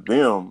benefit to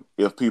them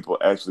if people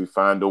actually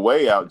find a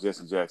way out,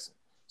 Jesse Jackson.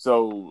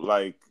 So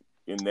like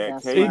in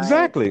that case.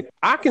 Exactly.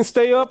 I can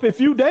stay up if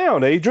you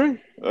down,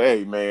 Adrian.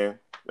 Hey man.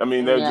 I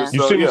mean, they're just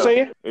you see what I'm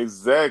saying?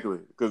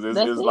 Exactly. Because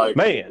it's like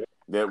man.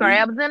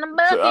 Crabs in a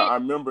bucket. So I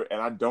remember,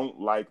 and I don't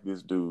like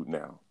this dude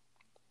now,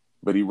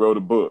 but he wrote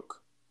a book,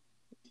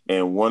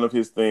 and one of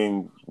his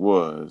things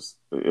was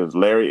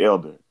Larry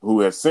Elder,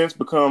 who has since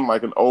become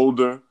like an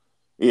older.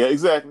 Yeah,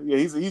 exactly. Yeah,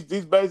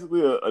 he's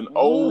basically an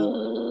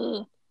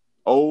old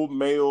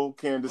male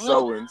Candace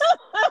Owens.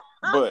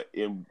 But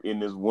in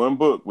this one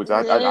book, which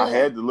I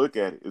had to look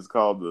at it, it's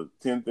called The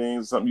 10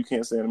 Things Something You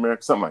Can't Say in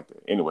America, something like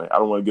that. Anyway, I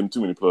don't want to give him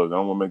too many plugs. I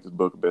don't want to make this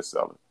book a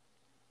bestseller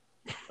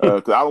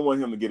because I don't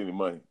want him to get any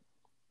money.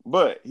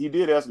 But he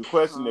did ask a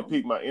question that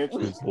piqued my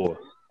interest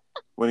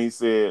when he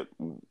said,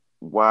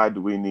 "Why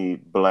do we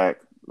need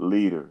black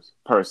leaders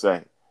per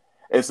se?"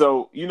 And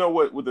so, you know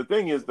what the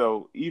thing is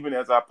though, even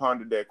as I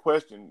pondered that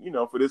question, you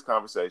know, for this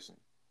conversation,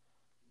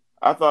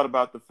 I thought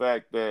about the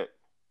fact that,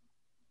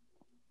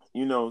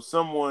 you know,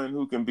 someone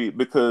who can be,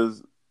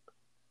 because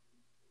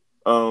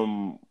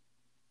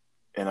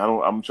and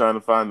I'm trying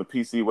to find the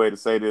PC way to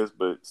say this,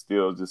 but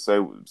still just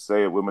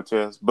say it with my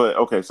chest. But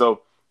okay,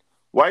 so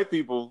white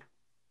people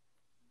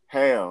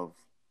have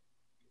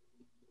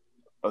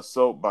a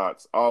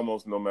soapbox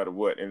almost no matter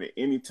what, and at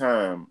any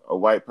time a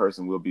white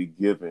person will be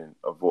given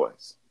a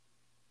voice.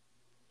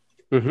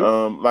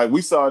 Mm-hmm. Like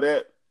we saw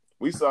that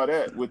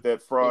with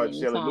that fraud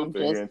Shelley Luther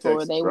here in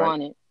Texas, they right?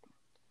 Wanted.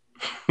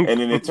 And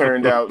then it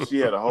turned out she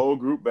had a whole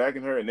group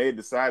backing her, and they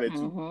decided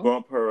to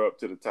bump her up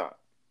to the top.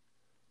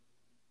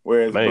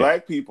 Whereas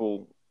black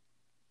people,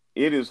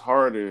 it is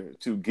harder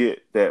to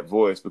get that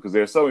voice because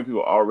there are so many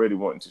people already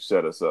wanting to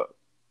shut us up.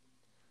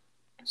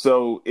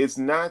 So it's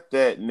not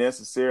that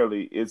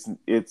necessarily it's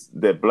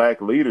that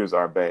black leaders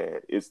are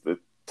bad. It's the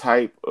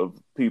type of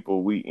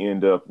people we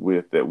end up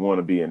with that want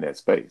to be in that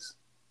space.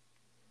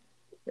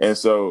 And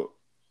so,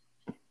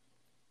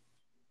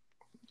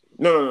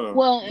 no.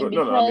 Well, and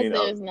no. I mean,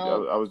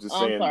 I was just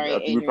saying. Sorry, I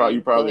think Adrian,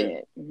 you probably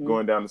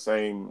going down the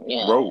same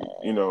road.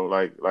 You know,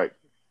 like.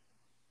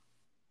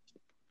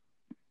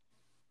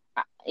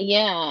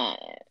 Yeah,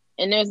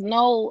 and there's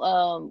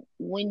no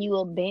when you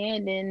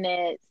abandon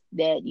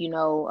that you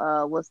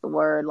know what's the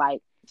word,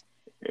 like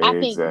I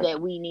think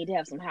that we need to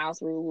have some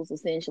house rules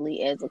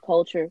essentially as a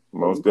culture.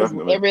 Most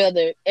definitely.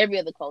 Every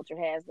other culture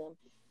has them,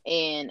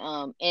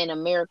 and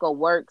America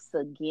works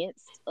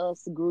against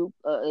us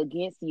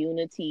against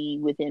unity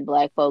within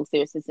black folks.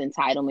 There's this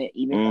entitlement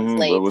even from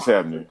slaves. What's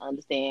happening?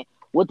 Understand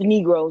what the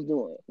Negroes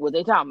doing, what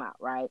they talking about,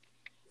 right?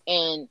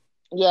 And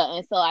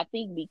so I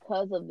think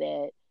because of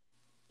that,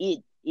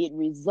 it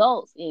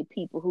results in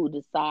people who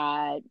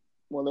decide,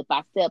 well, if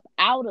I step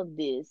out of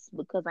this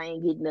because I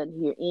ain't getting nothing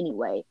here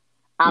anyway,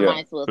 I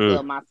might as well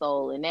sell my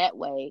soul in that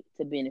way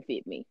to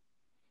benefit me.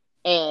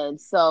 And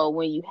so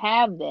when you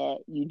have that,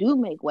 you do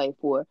make way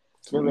for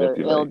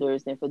the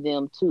elders and for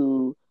them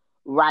to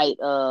write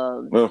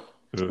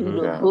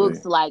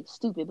books like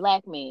Stupid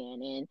Black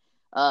Man and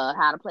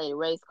How to Play the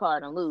Race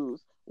Card and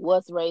Lose.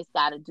 What's race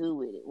got to do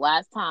with it? Why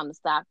it's time to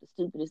stop the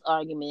stupidest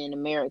argument in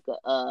America?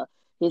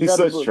 He's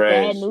such book, trash.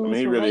 Bad News, I mean,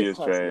 he really is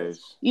trash.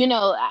 You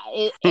know,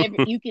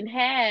 you can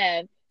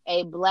have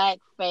a black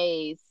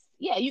face.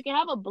 Yeah, you can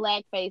have a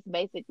black face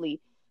basically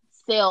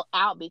sell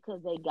out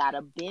because they got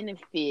a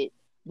benefit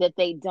that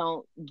they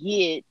don't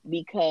get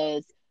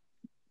because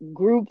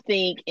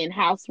groupthink and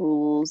house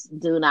rules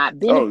do not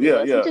benefit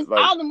us, which is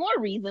all the more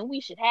reason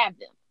we should have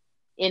them.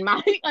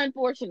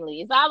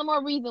 Unfortunately, it's all the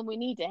more reason we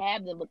need to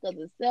have them because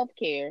it's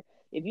self-care.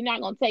 If you're not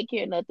going to take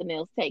care of nothing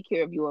else, take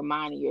care of your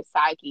mind and your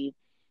psyche.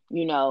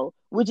 You know,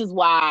 which is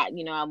why,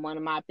 you know, one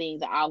of my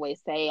things I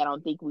always say, I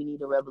don't think we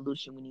need a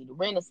revolution. We need a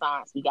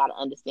renaissance. We got to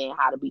understand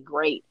how to be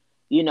great,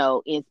 you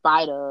know, in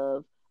spite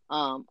of,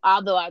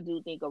 although I do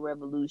think a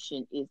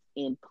revolution is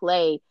in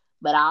play,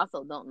 but I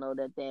also don't know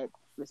that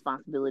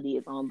responsibility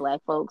is on black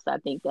folks. I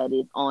think that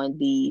is on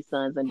the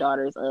sons and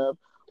daughters of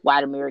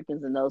white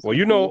Americans and those. Well,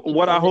 you know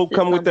what I hope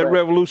come with that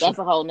revolution? That's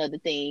a whole nother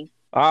thing.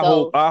 I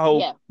hope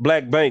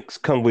black banks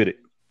come with it.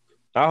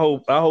 I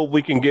hope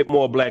we can get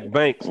more black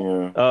banks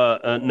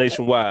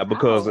nationwide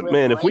because,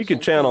 man, if we can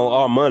channel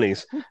our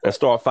monies and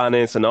start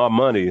financing our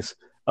monies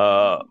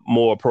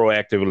more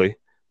proactively,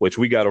 which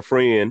we got a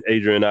friend,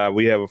 Adrian and I,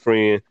 we have a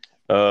friend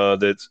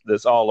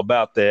that's all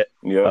about that.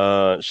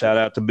 Shout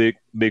out to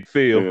Big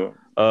Phil.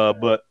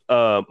 But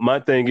my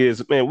thing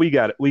is, man, we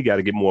got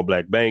to get more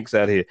black banks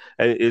out here.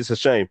 And it's a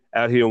shame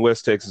out here in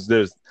West Texas.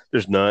 There's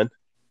none.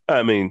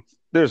 I mean,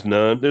 there's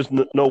none. There's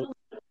no.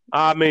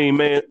 I mean,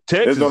 man,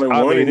 Texas. There's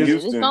only one in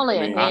Houston. It's only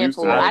a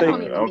handful. I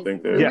don't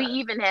think there. We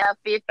even have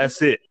 50.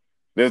 That's it.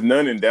 There's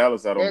none in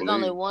Dallas. I don't believe. There's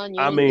only one.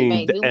 I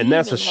mean, and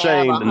that's a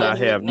shame to not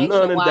have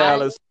none in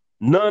Dallas,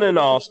 none in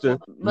Austin,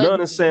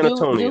 none in San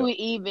Antonio. Do we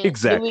even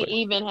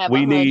have?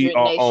 We need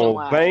our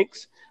own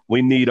banks.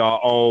 We need our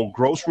own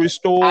grocery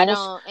stores.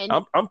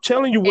 I'm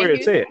telling you where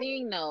it's at.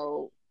 Thing,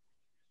 though,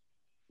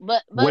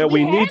 but where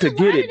we need to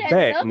get it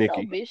back, stuff,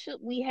 Nikki. Bishop,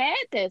 we had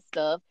that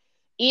stuff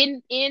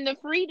in the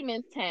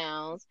freedmen's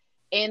towns.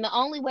 And the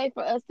only way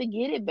for us to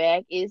get it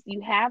back is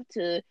the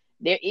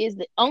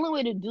only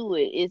way to do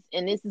it is,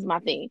 and this is my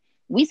thing,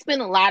 we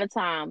spend a lot of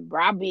time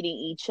browbeating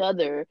each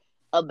other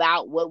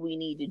about what we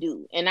need to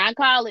do. And I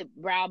call it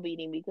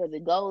browbeating because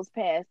it goes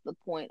past the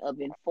point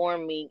of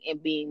informing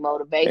and being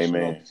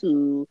motivational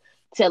to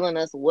telling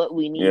us what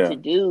we need to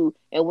do.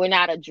 And we're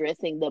not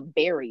addressing the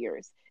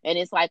barriers. And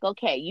it's like,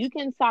 okay, you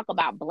can talk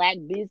about black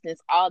business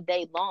all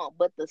day long,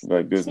 but the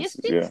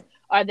statistics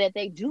are that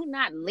they do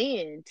not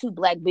lend to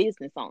black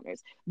business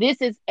owners.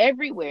 This is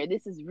everywhere.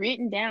 This is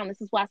written down.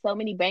 This is why so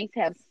many banks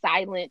have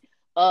silent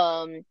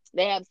lawsuits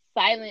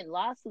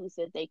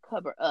that they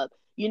cover up.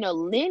 You know,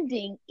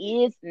 lending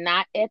is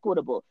not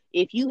equitable.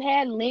 If you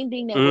had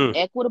lending that was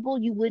equitable,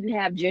 you wouldn't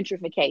have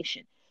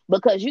gentrification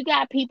because you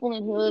got people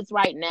in hoods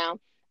right now.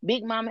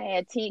 Big Mama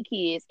had 10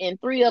 kids and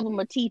 3 of them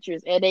are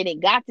teachers, and they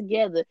got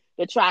together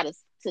to try to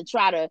to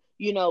try to,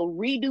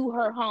 redo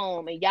her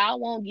home, and y'all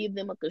won't give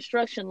them a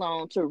construction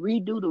loan to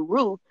redo the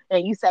roof.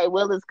 And you say,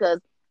 well, it's because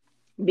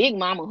Big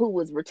Mama, who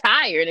was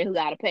retired and who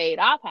got a paid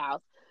off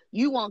house,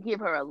 you won't give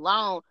her a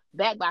loan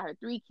backed by her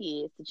 3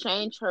 kids to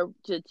change her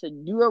to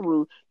do a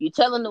roof. You're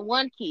telling the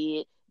one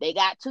kid they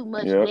got too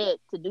much debt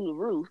to do the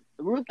roof.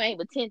 The roof ain't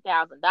but $10,000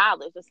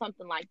 or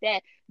something like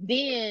that.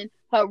 Then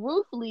her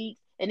roof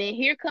leaks, and then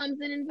here comes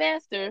an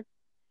investor,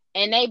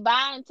 and they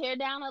buy and tear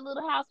down her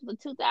little house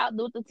with the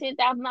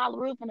 $10,000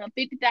 roof and her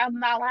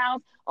 $50,000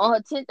 house on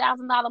her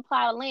 $10,000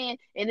 plot of land,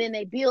 and then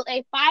they build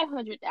a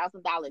 $500,000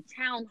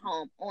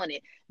 townhome on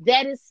it.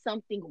 That is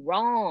something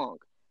wrong.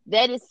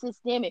 That is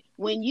systemic.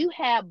 When you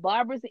have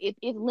barbers, if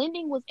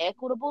lending was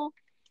equitable,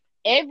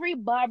 every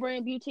barber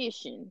and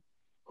beautician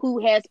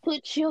who has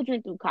put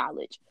children through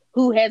college,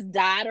 who has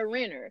died a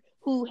renter,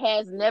 who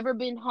has never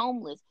been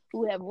homeless,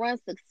 who have run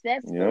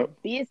successful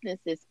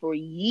businesses for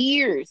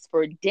years,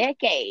 for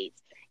decades,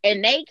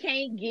 and they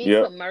can't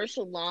get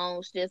commercial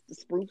loans just to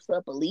spruce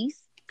up a lease,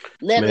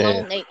 let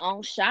alone their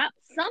own shop.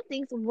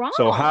 Something's wrong.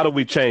 So how do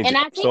we change it? And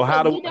I think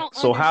how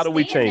do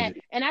we change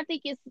it? And I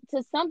think it's,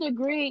 to some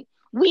degree,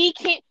 we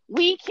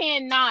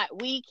cannot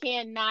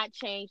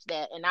change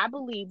that. And I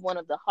believe one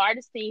of the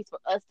hardest things for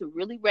us to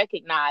really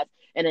recognize,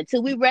 and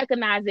until we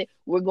recognize it,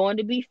 we're going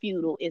to be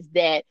futile, is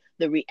that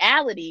the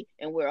reality,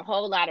 and where a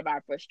whole lot of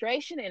our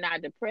frustration and our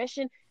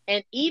depression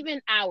and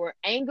even our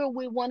anger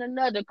with one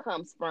another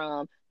comes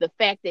from, the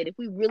fact that if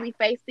we really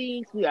face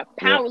things, we are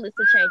powerless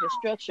to change a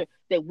structure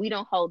that we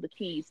don't hold the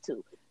keys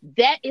to.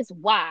 That is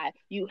why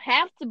you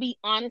have to be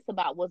honest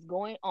about what's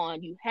going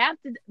on. You have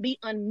to be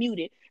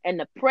unmuted, and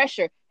the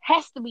pressure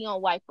has to be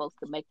on white folks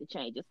to make the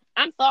changes.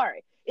 I'm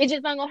sorry. It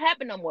just not gonna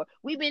happen no more.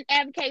 We've been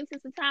advocating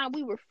since the time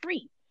we were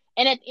free.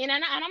 And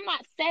I'm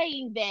not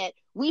saying that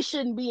we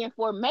shouldn't be in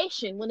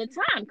formation when the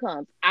time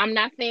comes. I'm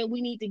not saying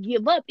we need to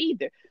give up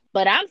either.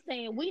 But I'm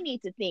saying we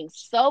need to think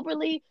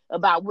soberly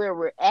about where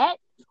we're at,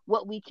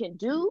 what we can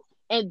do,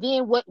 and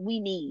then what we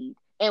need.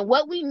 And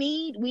what we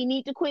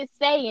need to quit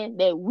saying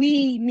that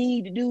we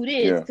need to do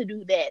this to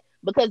do that.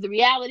 Because the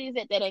reality is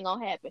that ain't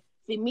gonna happen.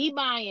 See,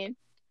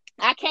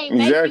 I can't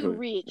make you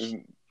rich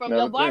from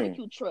your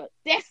barbecue truck.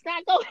 That's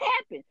not gonna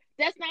happen.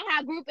 That's not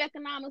how group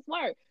economics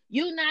work.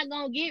 You're not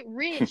gonna get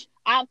rich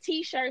off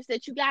t-shirts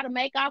that you gotta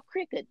make off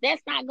Cricut.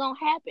 That's not gonna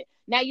happen.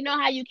 Now, you know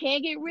how you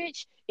can get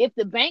rich? If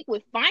the bank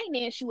would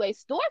finance you a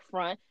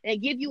storefront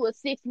and give you a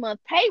 6-month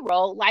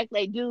payroll like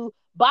they do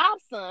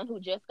Bob's son, who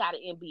just got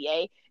an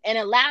MBA, and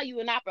allow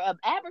you an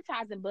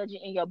advertising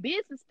budget in your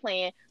business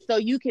plan so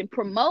you can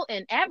promote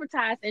and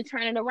advertise and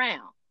turn it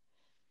around.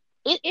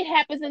 It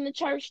happens in the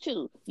church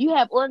too. You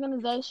have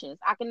organizations.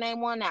 I can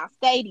name one now,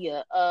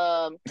 Stadia.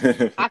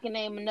 I can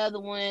name another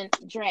one,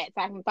 Drats.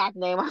 I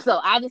can name one. So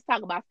I'll just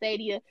talk about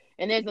Stadia.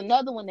 And there's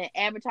another one that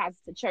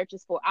advertises to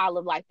churches for all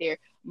of like their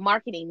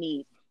marketing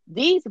needs.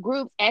 These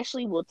groups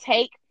actually will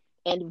take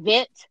and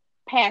vet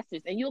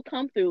pastors, and you'll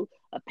come through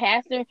a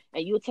pastor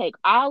and you'll take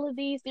all of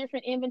these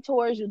different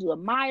inventories. You'll do a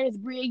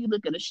Myers-Briggs, you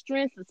look at a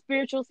strengths and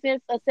spiritual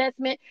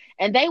assessment,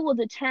 and they will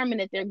determine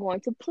that they're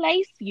going to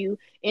place you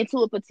into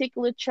a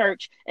particular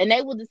church, and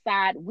they will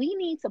decide we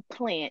need to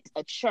plant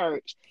a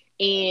church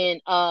in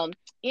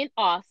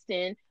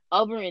Austin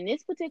over in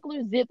this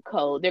particular zip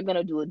code. They're going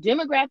to do a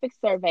demographic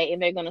survey,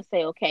 and they're going to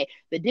say, okay,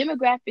 the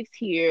demographics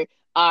here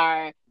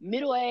are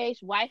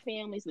middle-aged white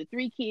families with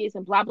 3 kids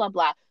and blah, blah,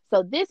 blah.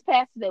 So this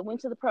pastor that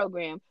went to the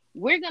program,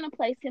 we're going to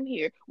place him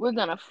here. We're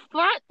going to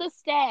front the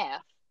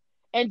staff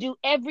and do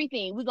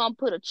everything. We're going to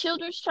put a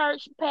children's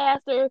church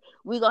pastor.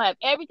 We're going to have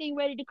everything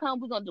ready to come.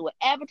 We're going to do an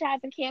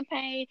advertising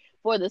campaign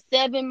for the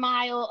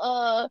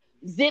 7-mile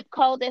zip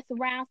code that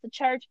surrounds the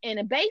church.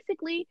 And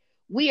basically,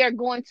 we are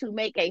going to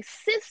make a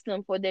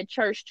system for their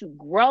church to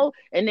grow,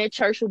 and their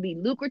church will be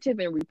lucrative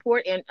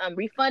and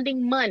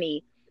refunding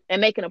money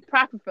and making a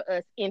profit for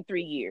us in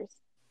 3 years.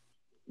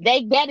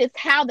 That is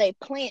how they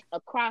plant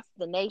across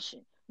the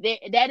nation.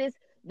 That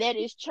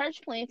is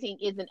church planting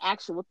is an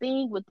actual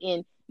thing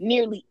within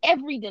nearly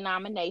every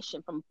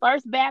denomination, from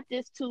First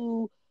Baptist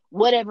to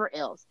whatever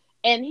else.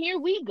 And here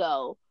we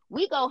go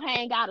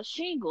hang out a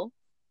shingle,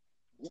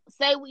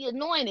 say we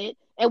anointed,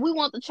 and we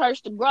want the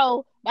church to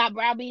grow by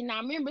browbeating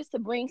our members to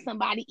bring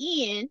somebody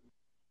in,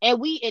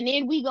 and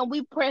then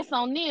we press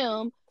on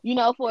them,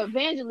 for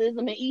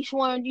evangelism, and each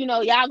one,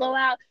 y'all go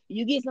out,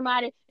 you get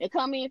somebody and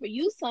come in for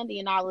youth Sunday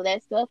and all of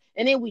that stuff,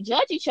 and then we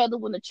judge each other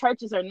when the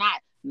churches are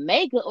not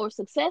mega or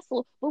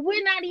successful, but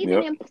we're not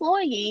even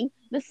employing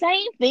the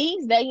same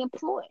things they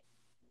employ.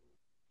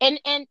 And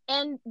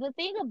the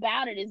thing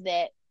about it is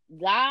that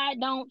God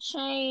don't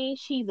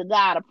change. He's a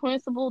God of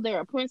principle. There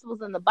are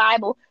principles in the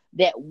Bible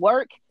that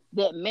work,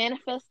 that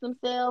manifest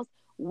themselves.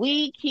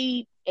 We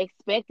keep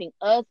expecting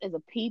us as a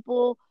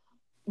people,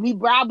 we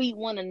browbeat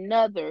one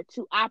another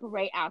to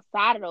operate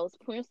outside of those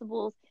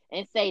principles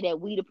and say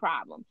that we the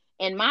problem.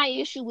 And my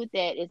issue with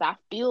that is I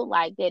feel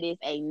like that is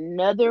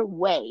another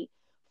way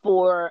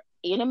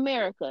in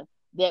America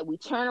that we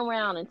turn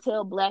around and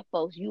tell Black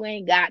folks, you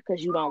ain't got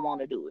because you don't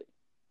want to do it.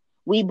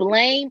 We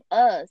blame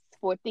us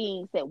for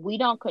things that we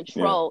don't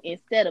control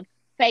instead of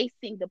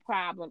facing the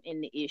problem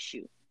and the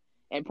issue.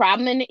 And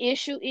problem and the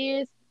issue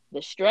is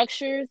the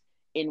structures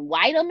in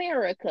white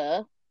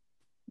America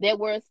that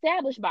were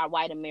established by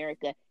white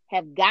America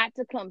have got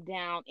to come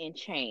down and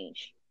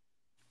change.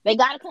 They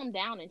got to come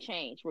down and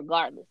change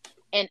regardless.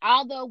 And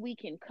although we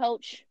can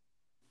coach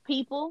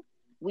people,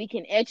 we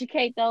can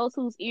educate those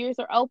whose ears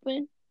are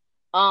open,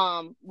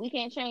 we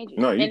can't change it.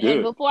 No, you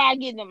and before I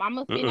get them, I'm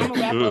gonna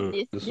wrap up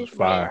this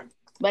fire. rant.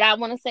 But I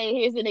want to say,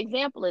 here's an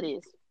example of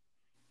this.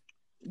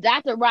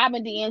 Dr.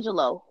 Robin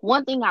DiAngelo,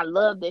 one thing I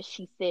love that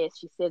she says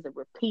it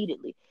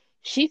repeatedly.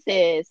 She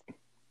says,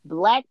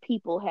 Black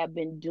people have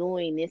been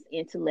doing this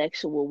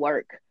intellectual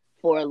work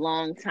for a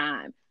long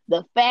time.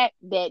 The fact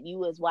that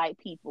you as white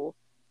people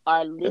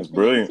are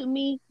listening to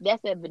me,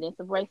 that's evidence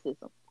of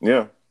racism.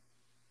 Yeah.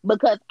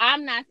 Because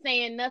I'm not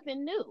saying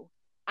nothing new.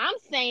 I'm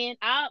saying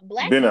our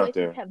Black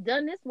voices have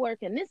done this work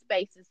in this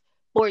spaces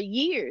for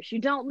years. You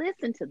don't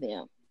listen to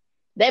them.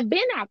 They've been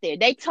out there.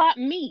 They taught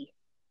me.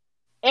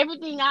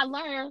 Everything I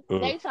learned,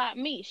 they taught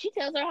me. She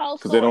tells her whole story.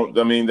 Because they don't,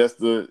 I mean, that's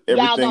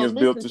everything is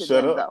built to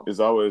shut up. It's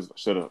always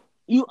shut up.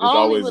 It's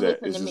always that.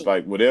 It's just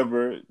like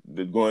whatever,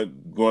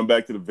 going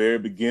back to the very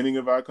beginning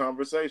of our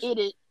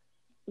conversation.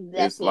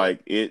 It's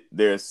like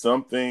there's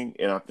something,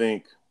 and I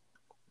think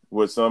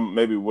what some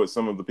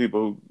of the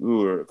people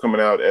who are coming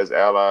out as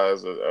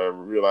allies are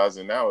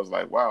realizing now is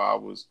like, wow, I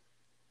was,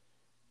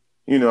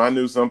 I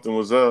knew something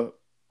was up,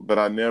 but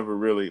I never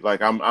really,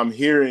 like, I'm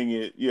hearing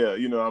it. Yeah.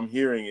 I'm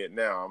hearing it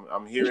now.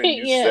 I'm hearing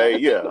you say,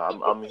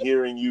 I'm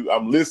hearing you.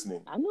 I'm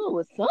listening. I knew it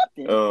was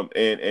something.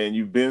 And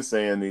you've been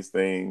saying these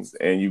things,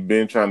 and you've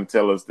been trying to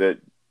tell us that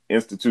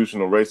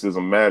institutional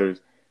racism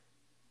matters.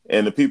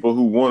 And the people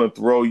who want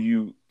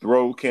to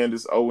throw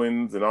Candace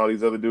Owens and all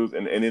these other dudes,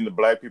 and then the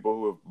Black people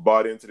who have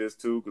bought into this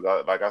too,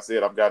 because like I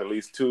said, I've got at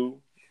least two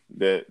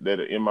that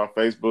are in my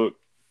Facebook,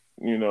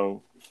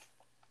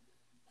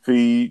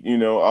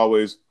 feed,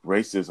 always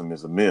racism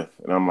is a myth.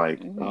 And I'm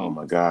like, oh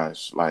my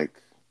gosh,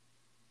 like,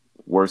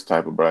 worst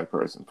type of Black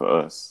person for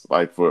us.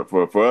 Like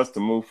for us to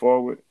move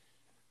forward,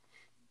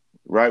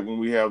 right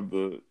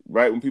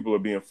when people are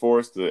being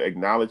forced to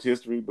acknowledge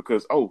history,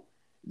 because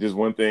just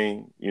one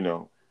thing,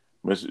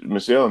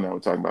 Michelle and I were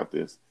talking about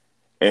this.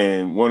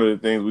 And one of the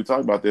things we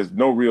talked about, there's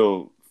no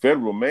real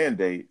federal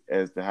mandate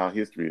as to how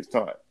history is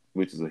taught,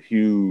 which is a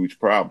huge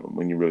problem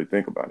when you really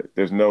think about it.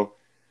 There's no,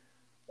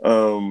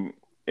 and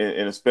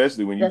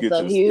especially when you get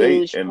to the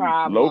state and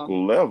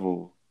local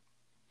level,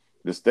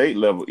 the state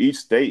level, each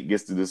state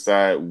gets to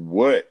decide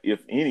what,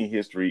 if any,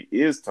 history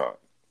is taught.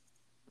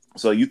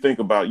 So you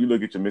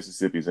look at your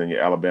Mississippis and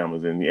your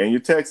Alabamas and your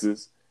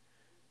Texas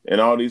and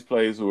all these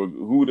players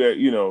who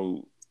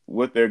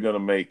they're going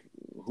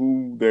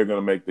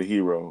to make the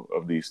hero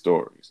of these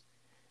stories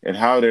and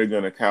how they're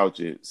going to couch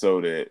it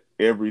so that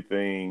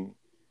everything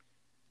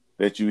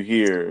that you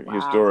hear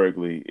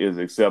historically is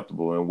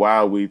acceptable, and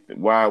why we're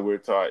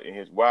taught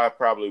why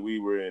probably we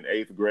were in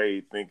 8th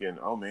grade thinking,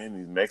 oh man,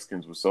 these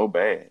Mexicans were so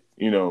bad,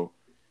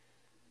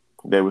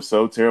 they were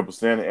so terrible.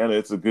 Santa Anna,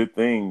 it's a good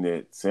thing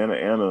that Santa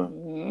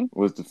Anna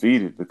was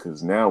defeated,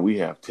 because now we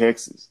have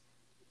Texas.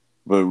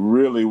 But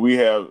really, if we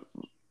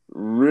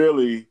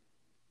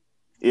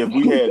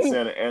had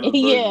Santa Ana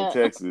version of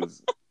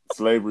Texas,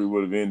 slavery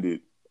would have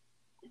ended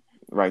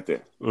right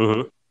there.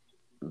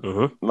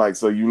 Like,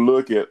 so you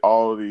look at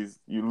all of these,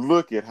 you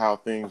look at how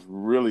things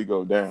really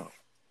go down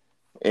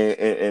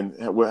and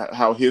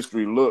how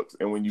history looks.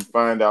 And when you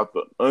find out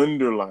the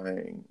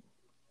underlying,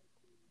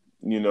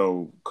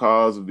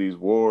 cause of these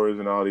wars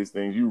and all these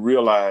things, you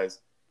realize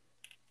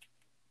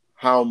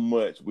how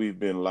much we've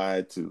been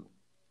lied to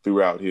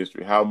throughout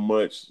history, how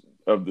much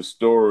of the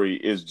story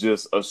is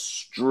just a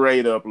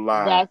straight up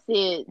lie. That's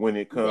it. When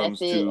it comes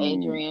to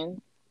Adrian.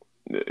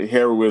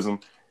 Heroism.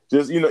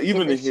 Just,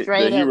 even the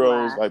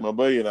heroes, like my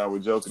buddy and I were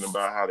joking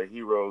about how the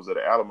heroes of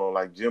the Alamo,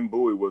 like Jim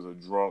Bowie was a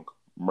drunk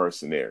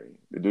mercenary.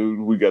 The dude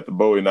we got the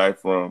Bowie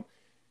knife from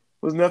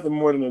was nothing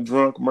more than a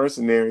drunk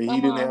mercenary.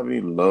 He didn't have any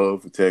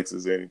love for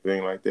Texas or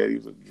anything like that. He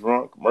was a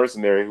drunk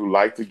mercenary who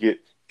liked to get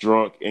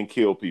drunk and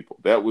kill people.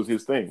 That was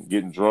his thing,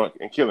 getting drunk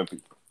and killing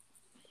people.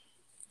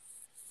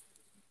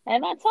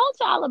 Have I told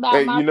y'all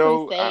about my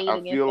crusade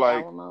against the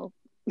Alamo?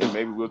 And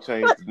maybe we'll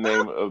change the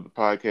name of the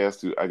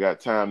podcast to I Got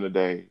Time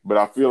Today. But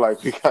I feel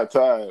like we got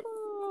time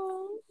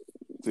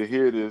to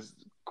hear this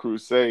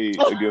crusade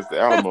against the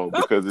Alamo,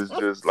 because it's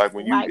just like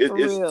when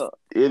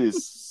it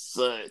is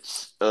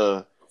such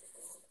a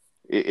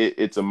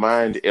it's a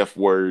mind F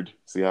word.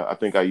 See, I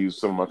think I used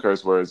some of my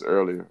curse words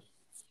earlier.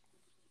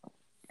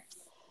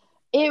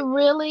 It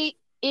really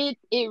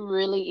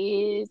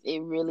is.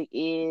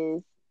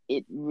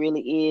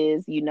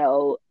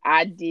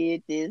 I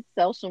did this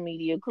social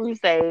media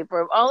crusade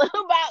for only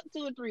about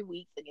 2 or 3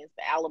 weeks against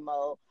the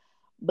Alamo,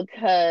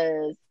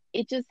 because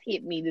it just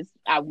hit me.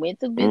 I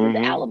went to visit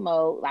the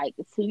Alamo like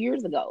 2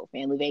 years ago,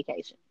 family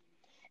vacation.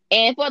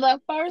 And for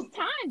the first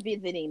time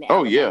visiting the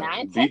Alamo.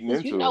 Now in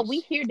Texas, we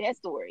hear that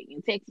story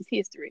in Texas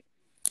history.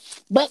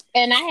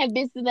 And I have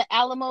visited the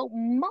Alamo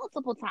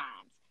multiple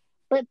times.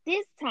 But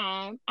this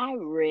time I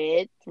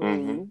read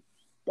through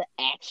the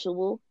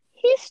actual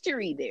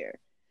history there.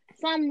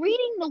 So I'm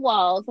reading the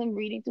walls and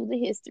reading through the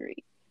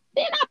history.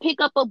 Then I pick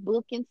up a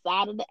book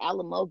inside of the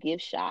Alamo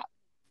gift shop.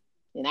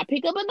 Then I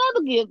pick up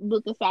another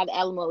book inside the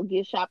Alamo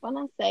gift shop, and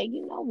I say,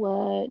 you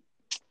know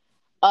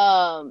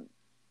what?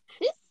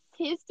 This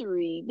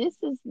history, this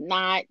is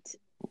not.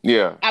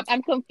 Yeah.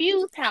 I'm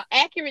confused how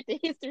accurate the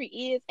history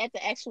is at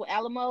the actual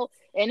Alamo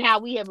and how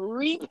we have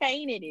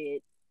repainted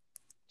it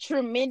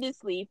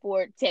tremendously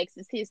for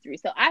Texas history.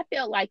 So I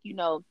felt like,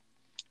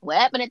 what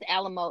happened at the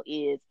Alamo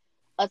is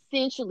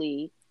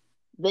essentially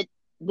the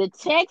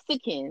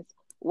Texicans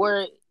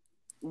were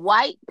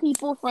white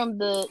people from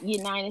the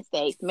United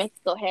States.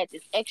 Mexico had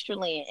this extra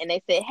land, and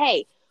they said,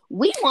 hey,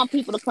 we want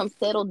people to come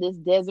settle this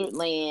desert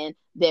land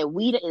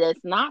that's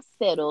not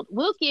settled.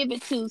 We'll give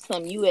it to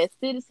some U.S.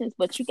 citizens,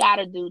 but you got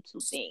to do two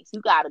things. You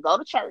got to go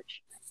to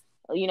church,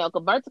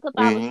 convert to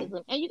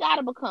Catholicism, and you got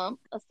to become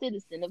a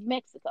citizen of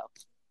Mexico.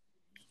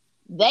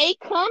 They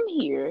come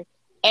here,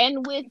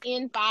 and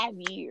within 5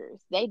 years,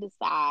 they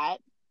decide,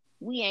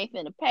 we ain't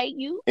finna pay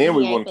you, and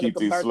we ain't want to keep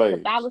these slaves.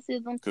 To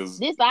Catholicism,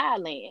 this our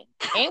land,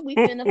 and we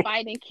finna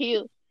fight and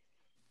kill.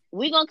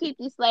 We gonna keep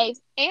these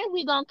slaves, and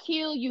we gonna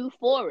kill you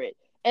for it.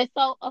 And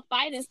so a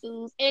fight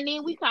ensues, and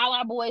then we call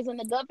our boys in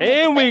the government,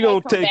 and we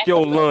gonna take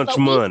your lunch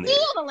money. We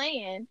steal the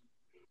land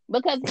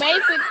because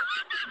basically,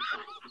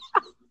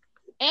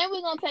 and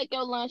we're gonna take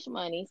your lunch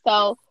money.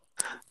 So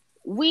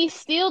we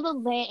steal the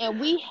land, and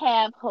we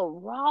have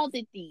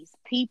heralded these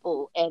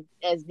people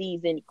as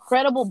these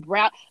incredible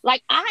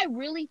Like, I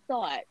really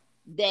thought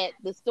that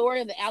the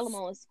story of the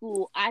Alamo in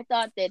school, I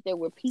thought that there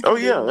were people. Oh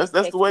yeah,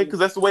 that's the way, because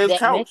that's the way it's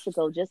couched.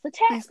 Mexico just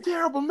attacked. These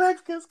terrible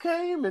Mexicans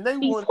came, and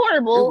these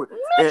horrible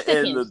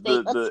Mexicans.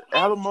 And the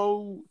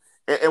Alamo,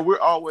 and we're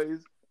always,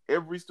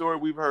 every story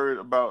we've heard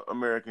about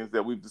Americans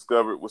that we've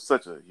discovered was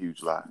such a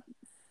huge lie.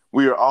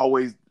 We are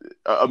always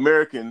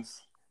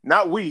Americans.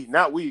 Not we,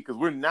 because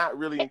we're not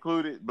really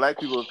included. Black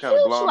people have kind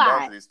of glommed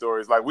onto these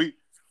stories,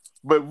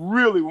 but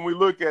really, when we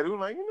look at it, we're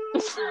like,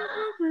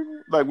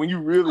 like when you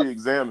really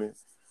examine.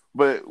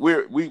 But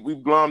we've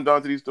glommed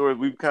onto these stories.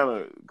 We've kind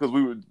of, because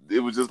it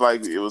was just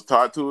like, it was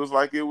taught to us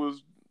like it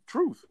was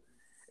truth,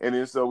 and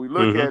then so we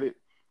look at it,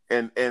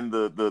 and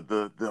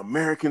the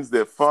Americans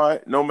that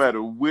fought, no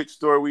matter which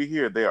story we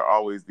hear, they are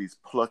always these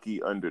plucky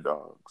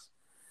underdogs.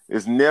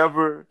 It's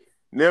never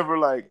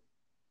like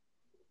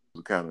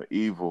kind of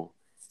evil.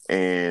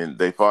 And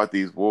they fought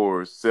these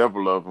wars,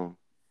 several of them,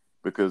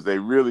 because they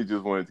really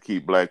just wanted to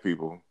keep Black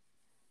people.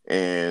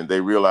 And they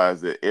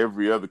realized that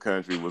every other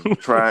country was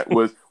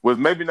was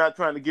maybe not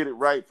trying to get it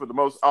right for the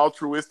most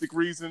altruistic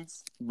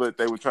reasons, but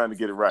they were trying to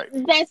get it right.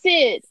 That's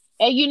it.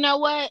 And you know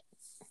what?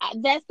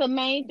 That's the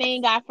main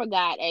thing I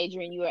forgot,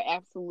 Adrian. You are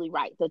absolutely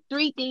right. The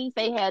three things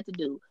they had to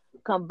do: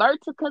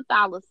 convert to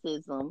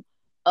Catholicism,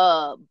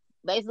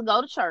 basically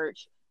go to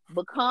church,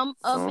 become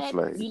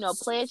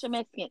pledge a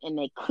Mexican, and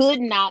they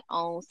could not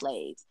own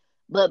slaves.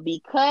 But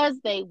because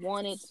they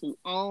wanted to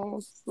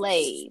own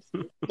slaves,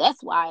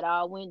 that's why it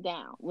all went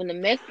down. When the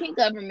Mexican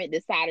government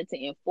decided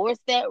to enforce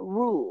that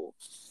rule,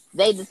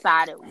 they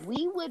decided,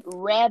 we would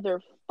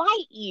rather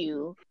fight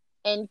you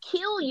and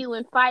kill you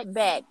and fight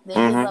back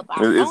than give up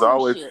our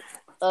ownership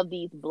of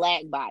these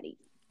Black bodies.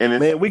 And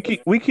man, we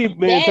keep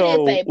being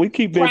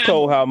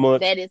told how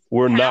much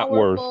we're not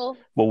worth.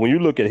 But when you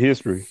look at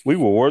history, we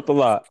were worth a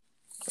lot.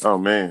 Oh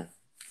man,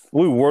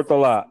 we were worth a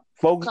lot,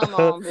 folks.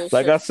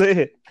 Like I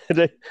said,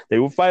 they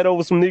would fight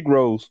over some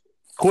Negroes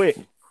quick.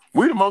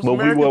 We're the most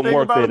American thing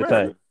about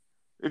America.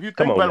 If you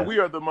think about it, man. We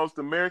are the most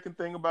American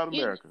thing about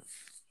America.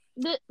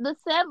 The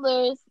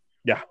settlers.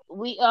 Yeah.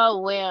 We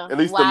well. At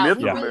least the myth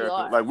of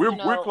America. Really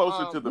like we're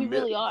closer to the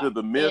myth, to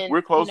the myth. And,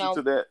 we're closer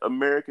to that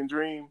American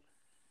dream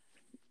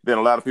than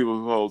a lot of people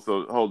who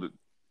hold it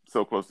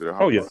so close to their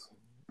hearts.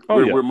 Oh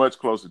yeah. We're much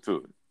closer to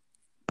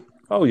it.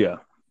 Oh yeah.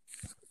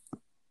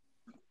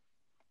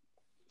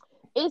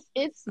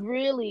 It's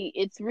really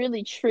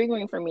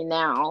triggering for me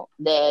now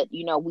that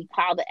we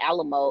call the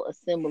Alamo a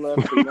symbol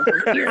of freedom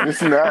from tyranny.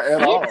 It's not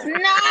at all.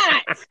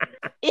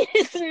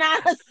 It's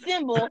not a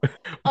symbol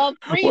of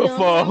freedom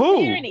from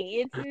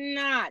tyranny. It's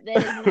not. That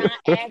is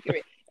not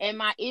accurate. And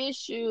my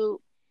issue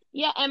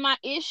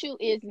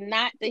is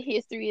not the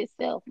history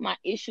itself. My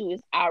issue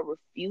is our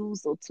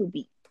refusal to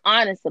be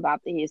honest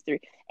about the history,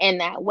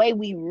 and that way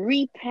we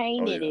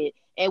repainted it.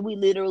 And we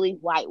literally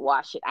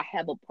whitewash it. I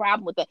have a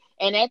problem with that.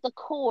 And at the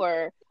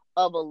core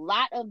of a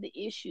lot of the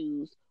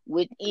issues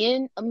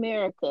within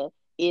America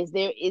is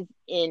there is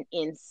an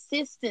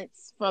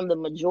insistence from the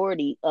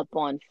majority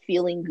upon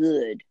feeling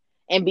good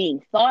and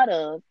being thought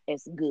of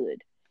as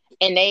good.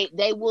 And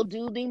they will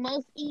do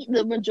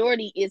the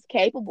majority is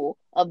capable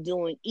of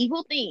doing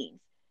evil things.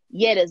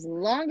 Yet as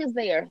long as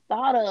they are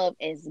thought of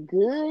as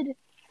good,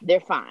 they're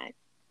fine.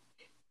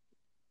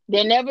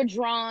 They're never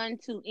drawn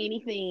to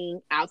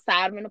anything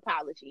outside of an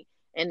apology,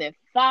 and they're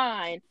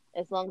fine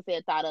as long as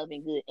they're thought of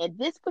and good. And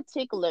this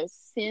particular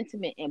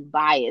sentiment and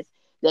bias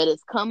that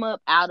has come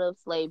up out of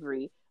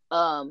slavery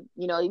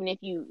even if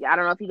I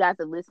don't know if you guys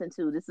have listened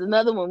to, this is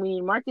another one, we need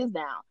to mark this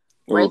down.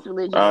 Race,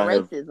 Religion, and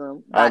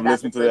Racism. I've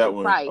listened to that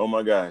one. Price. Oh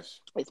my gosh.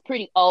 It's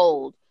pretty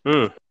old.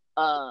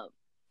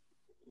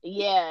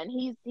 Yeah, and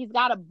he's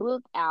got a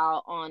book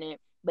out on it.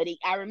 But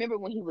I remember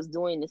when he was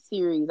doing the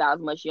series, I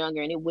was much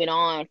younger, and it went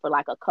on for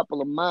like a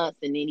couple of months,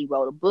 and then he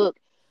wrote a book.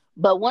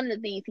 But one of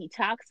the things he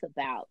talks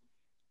about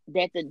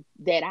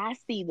that I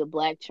see the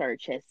Black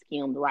church has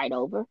skimmed right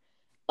over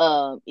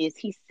is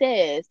he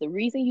says the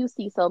reason you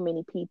see so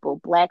many people,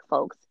 Black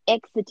folks,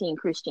 exiting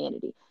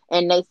Christianity,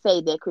 and they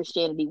say that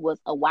Christianity was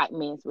a white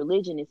man's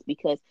religion, is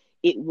because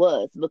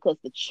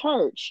the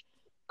church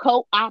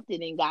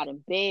co-opted and got in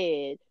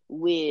bed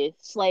with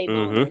slave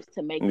owners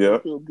to make them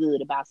feel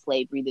good about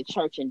slavery. The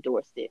church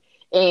endorsed it.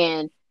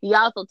 And he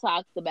also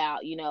talks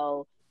about,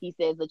 he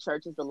says the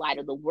church is the light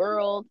of the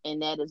world,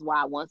 and that is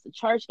why once the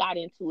church got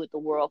into it, the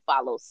world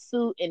followed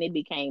suit, and it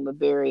became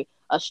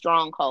a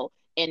stronghold.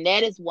 And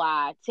that is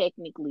why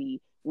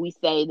technically we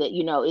say that,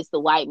 it's the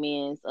white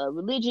man's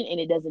religion, and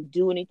it doesn't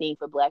do anything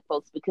for Black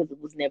folks because it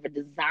was never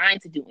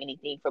designed to do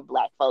anything for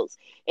Black folks.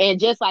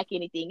 And just like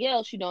anything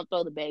else, you don't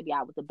throw the baby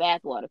out with the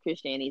bathwater.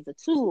 Christianity is a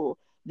tool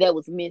that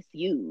was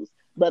misused,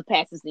 but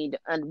pastors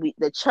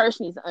the church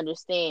needs to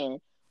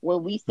understand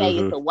when we say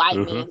it's a white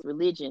man's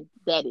religion,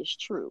 that is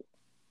true.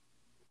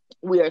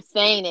 We are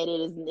saying that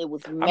it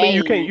was made. I mean,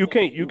 you can't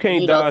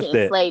dodge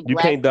that. You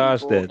can't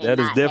dodge that. That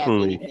is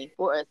definitely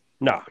for us.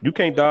 No, you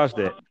can't dodge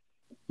that.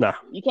 Nah.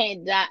 You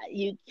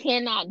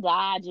cannot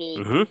dodge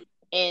it.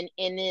 And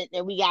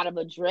then we gotta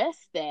address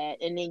that,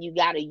 and then you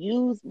gotta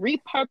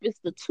repurpose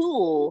the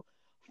tool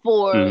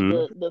for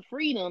the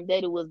freedom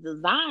that it was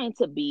designed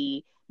to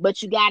be.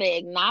 But you gotta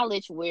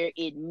acknowledge where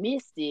it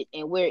missed it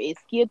and where it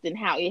skipped and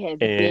how it has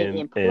been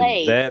in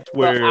play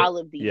for all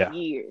of these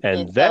years.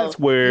 And that's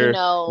where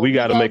we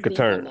gotta make a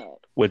turn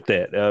with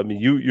that. I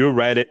mean, you're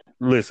right at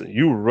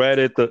you're right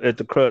at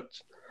the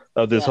crux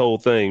of this whole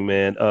thing,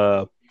 man.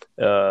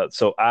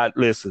 So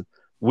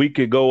we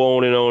could go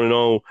on and on and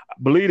on. I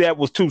believe that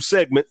was 2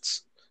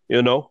 segments,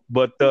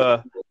 but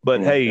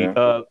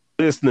hey,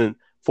 listening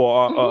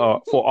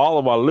for all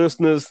of our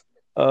listeners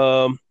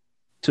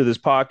to this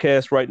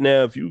podcast right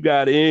now, if you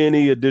got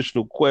any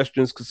additional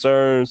questions,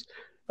 concerns,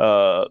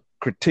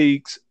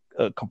 critiques,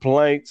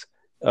 complaints,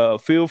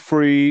 feel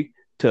free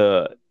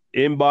to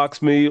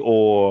inbox me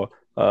or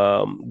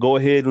go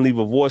ahead and leave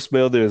a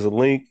voicemail. There's a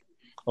link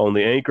on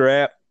the Anchor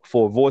app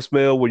for a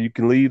voicemail where you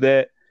can leave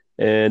that,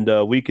 and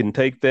we can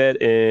take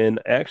that and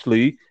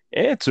actually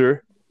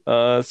answer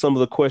some of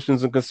the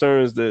questions and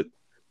concerns that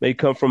may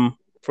come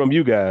from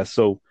you guys.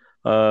 So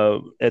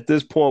at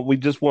this point, we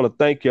just want to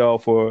thank y'all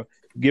for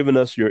giving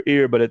us your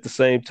ear, but at the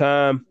same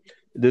time,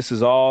 this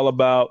is all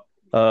about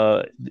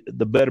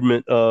the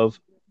betterment of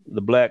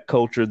the Black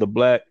culture, the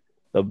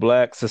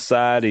Black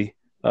society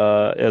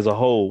as a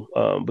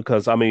whole.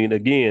 Because I mean,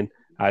 again,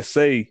 I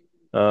say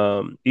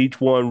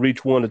each one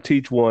reach one to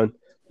teach one,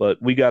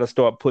 but we got to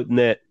start putting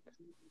that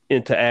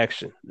into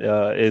action.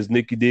 As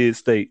Nikki did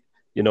state,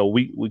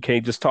 we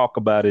can't just talk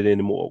about it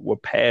anymore. We're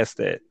past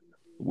that.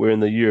 We're in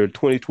the year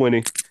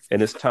 2020,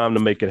 and it's time to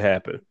make it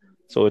happen.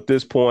 So at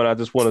this point, I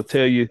just want to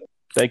tell you,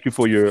 thank you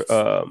for your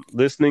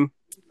listening.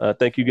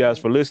 Thank you guys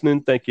for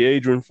listening. Thank you,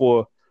 Adrian,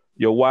 for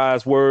your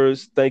wise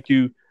words. Thank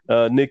you,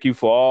 Nikki,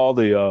 for all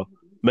the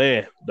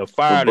the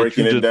fire that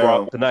you just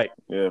brought tonight.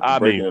 Yeah, I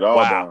mean, it all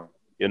wow.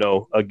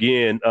 Down.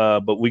 Again,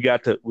 but we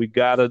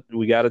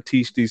gotta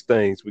teach these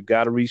things. We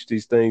gotta reach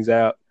these things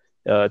out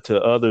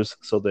to others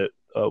so that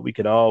we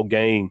can all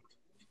gain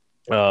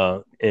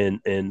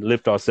and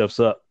lift ourselves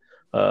up,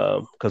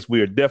 because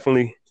we are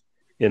definitely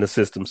in a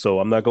system. So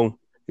I'm not going to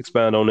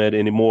expound on that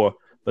anymore.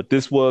 But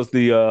this was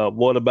the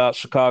What About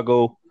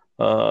Chicago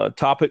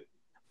topic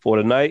for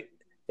tonight.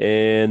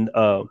 And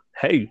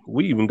hey,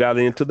 we even got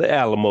into the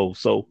Alamo.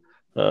 So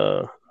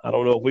I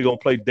don't know if we're going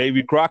to play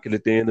Davy Crockett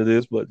at the end of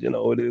this, but it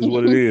is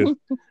what it is.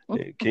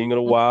 King of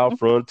the Wild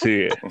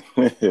Frontier.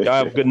 Y'all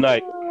have a good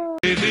night.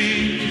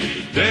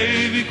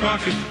 Davy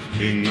Crockett,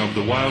 King of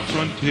the Wild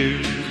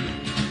Frontier.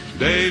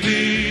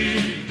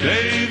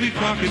 Davy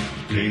Crockett,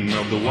 King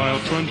of the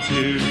Wild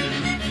Frontier.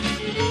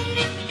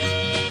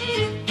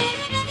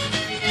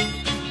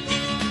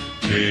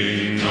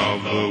 King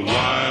of the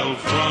Wild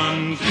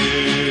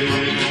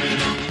Frontier.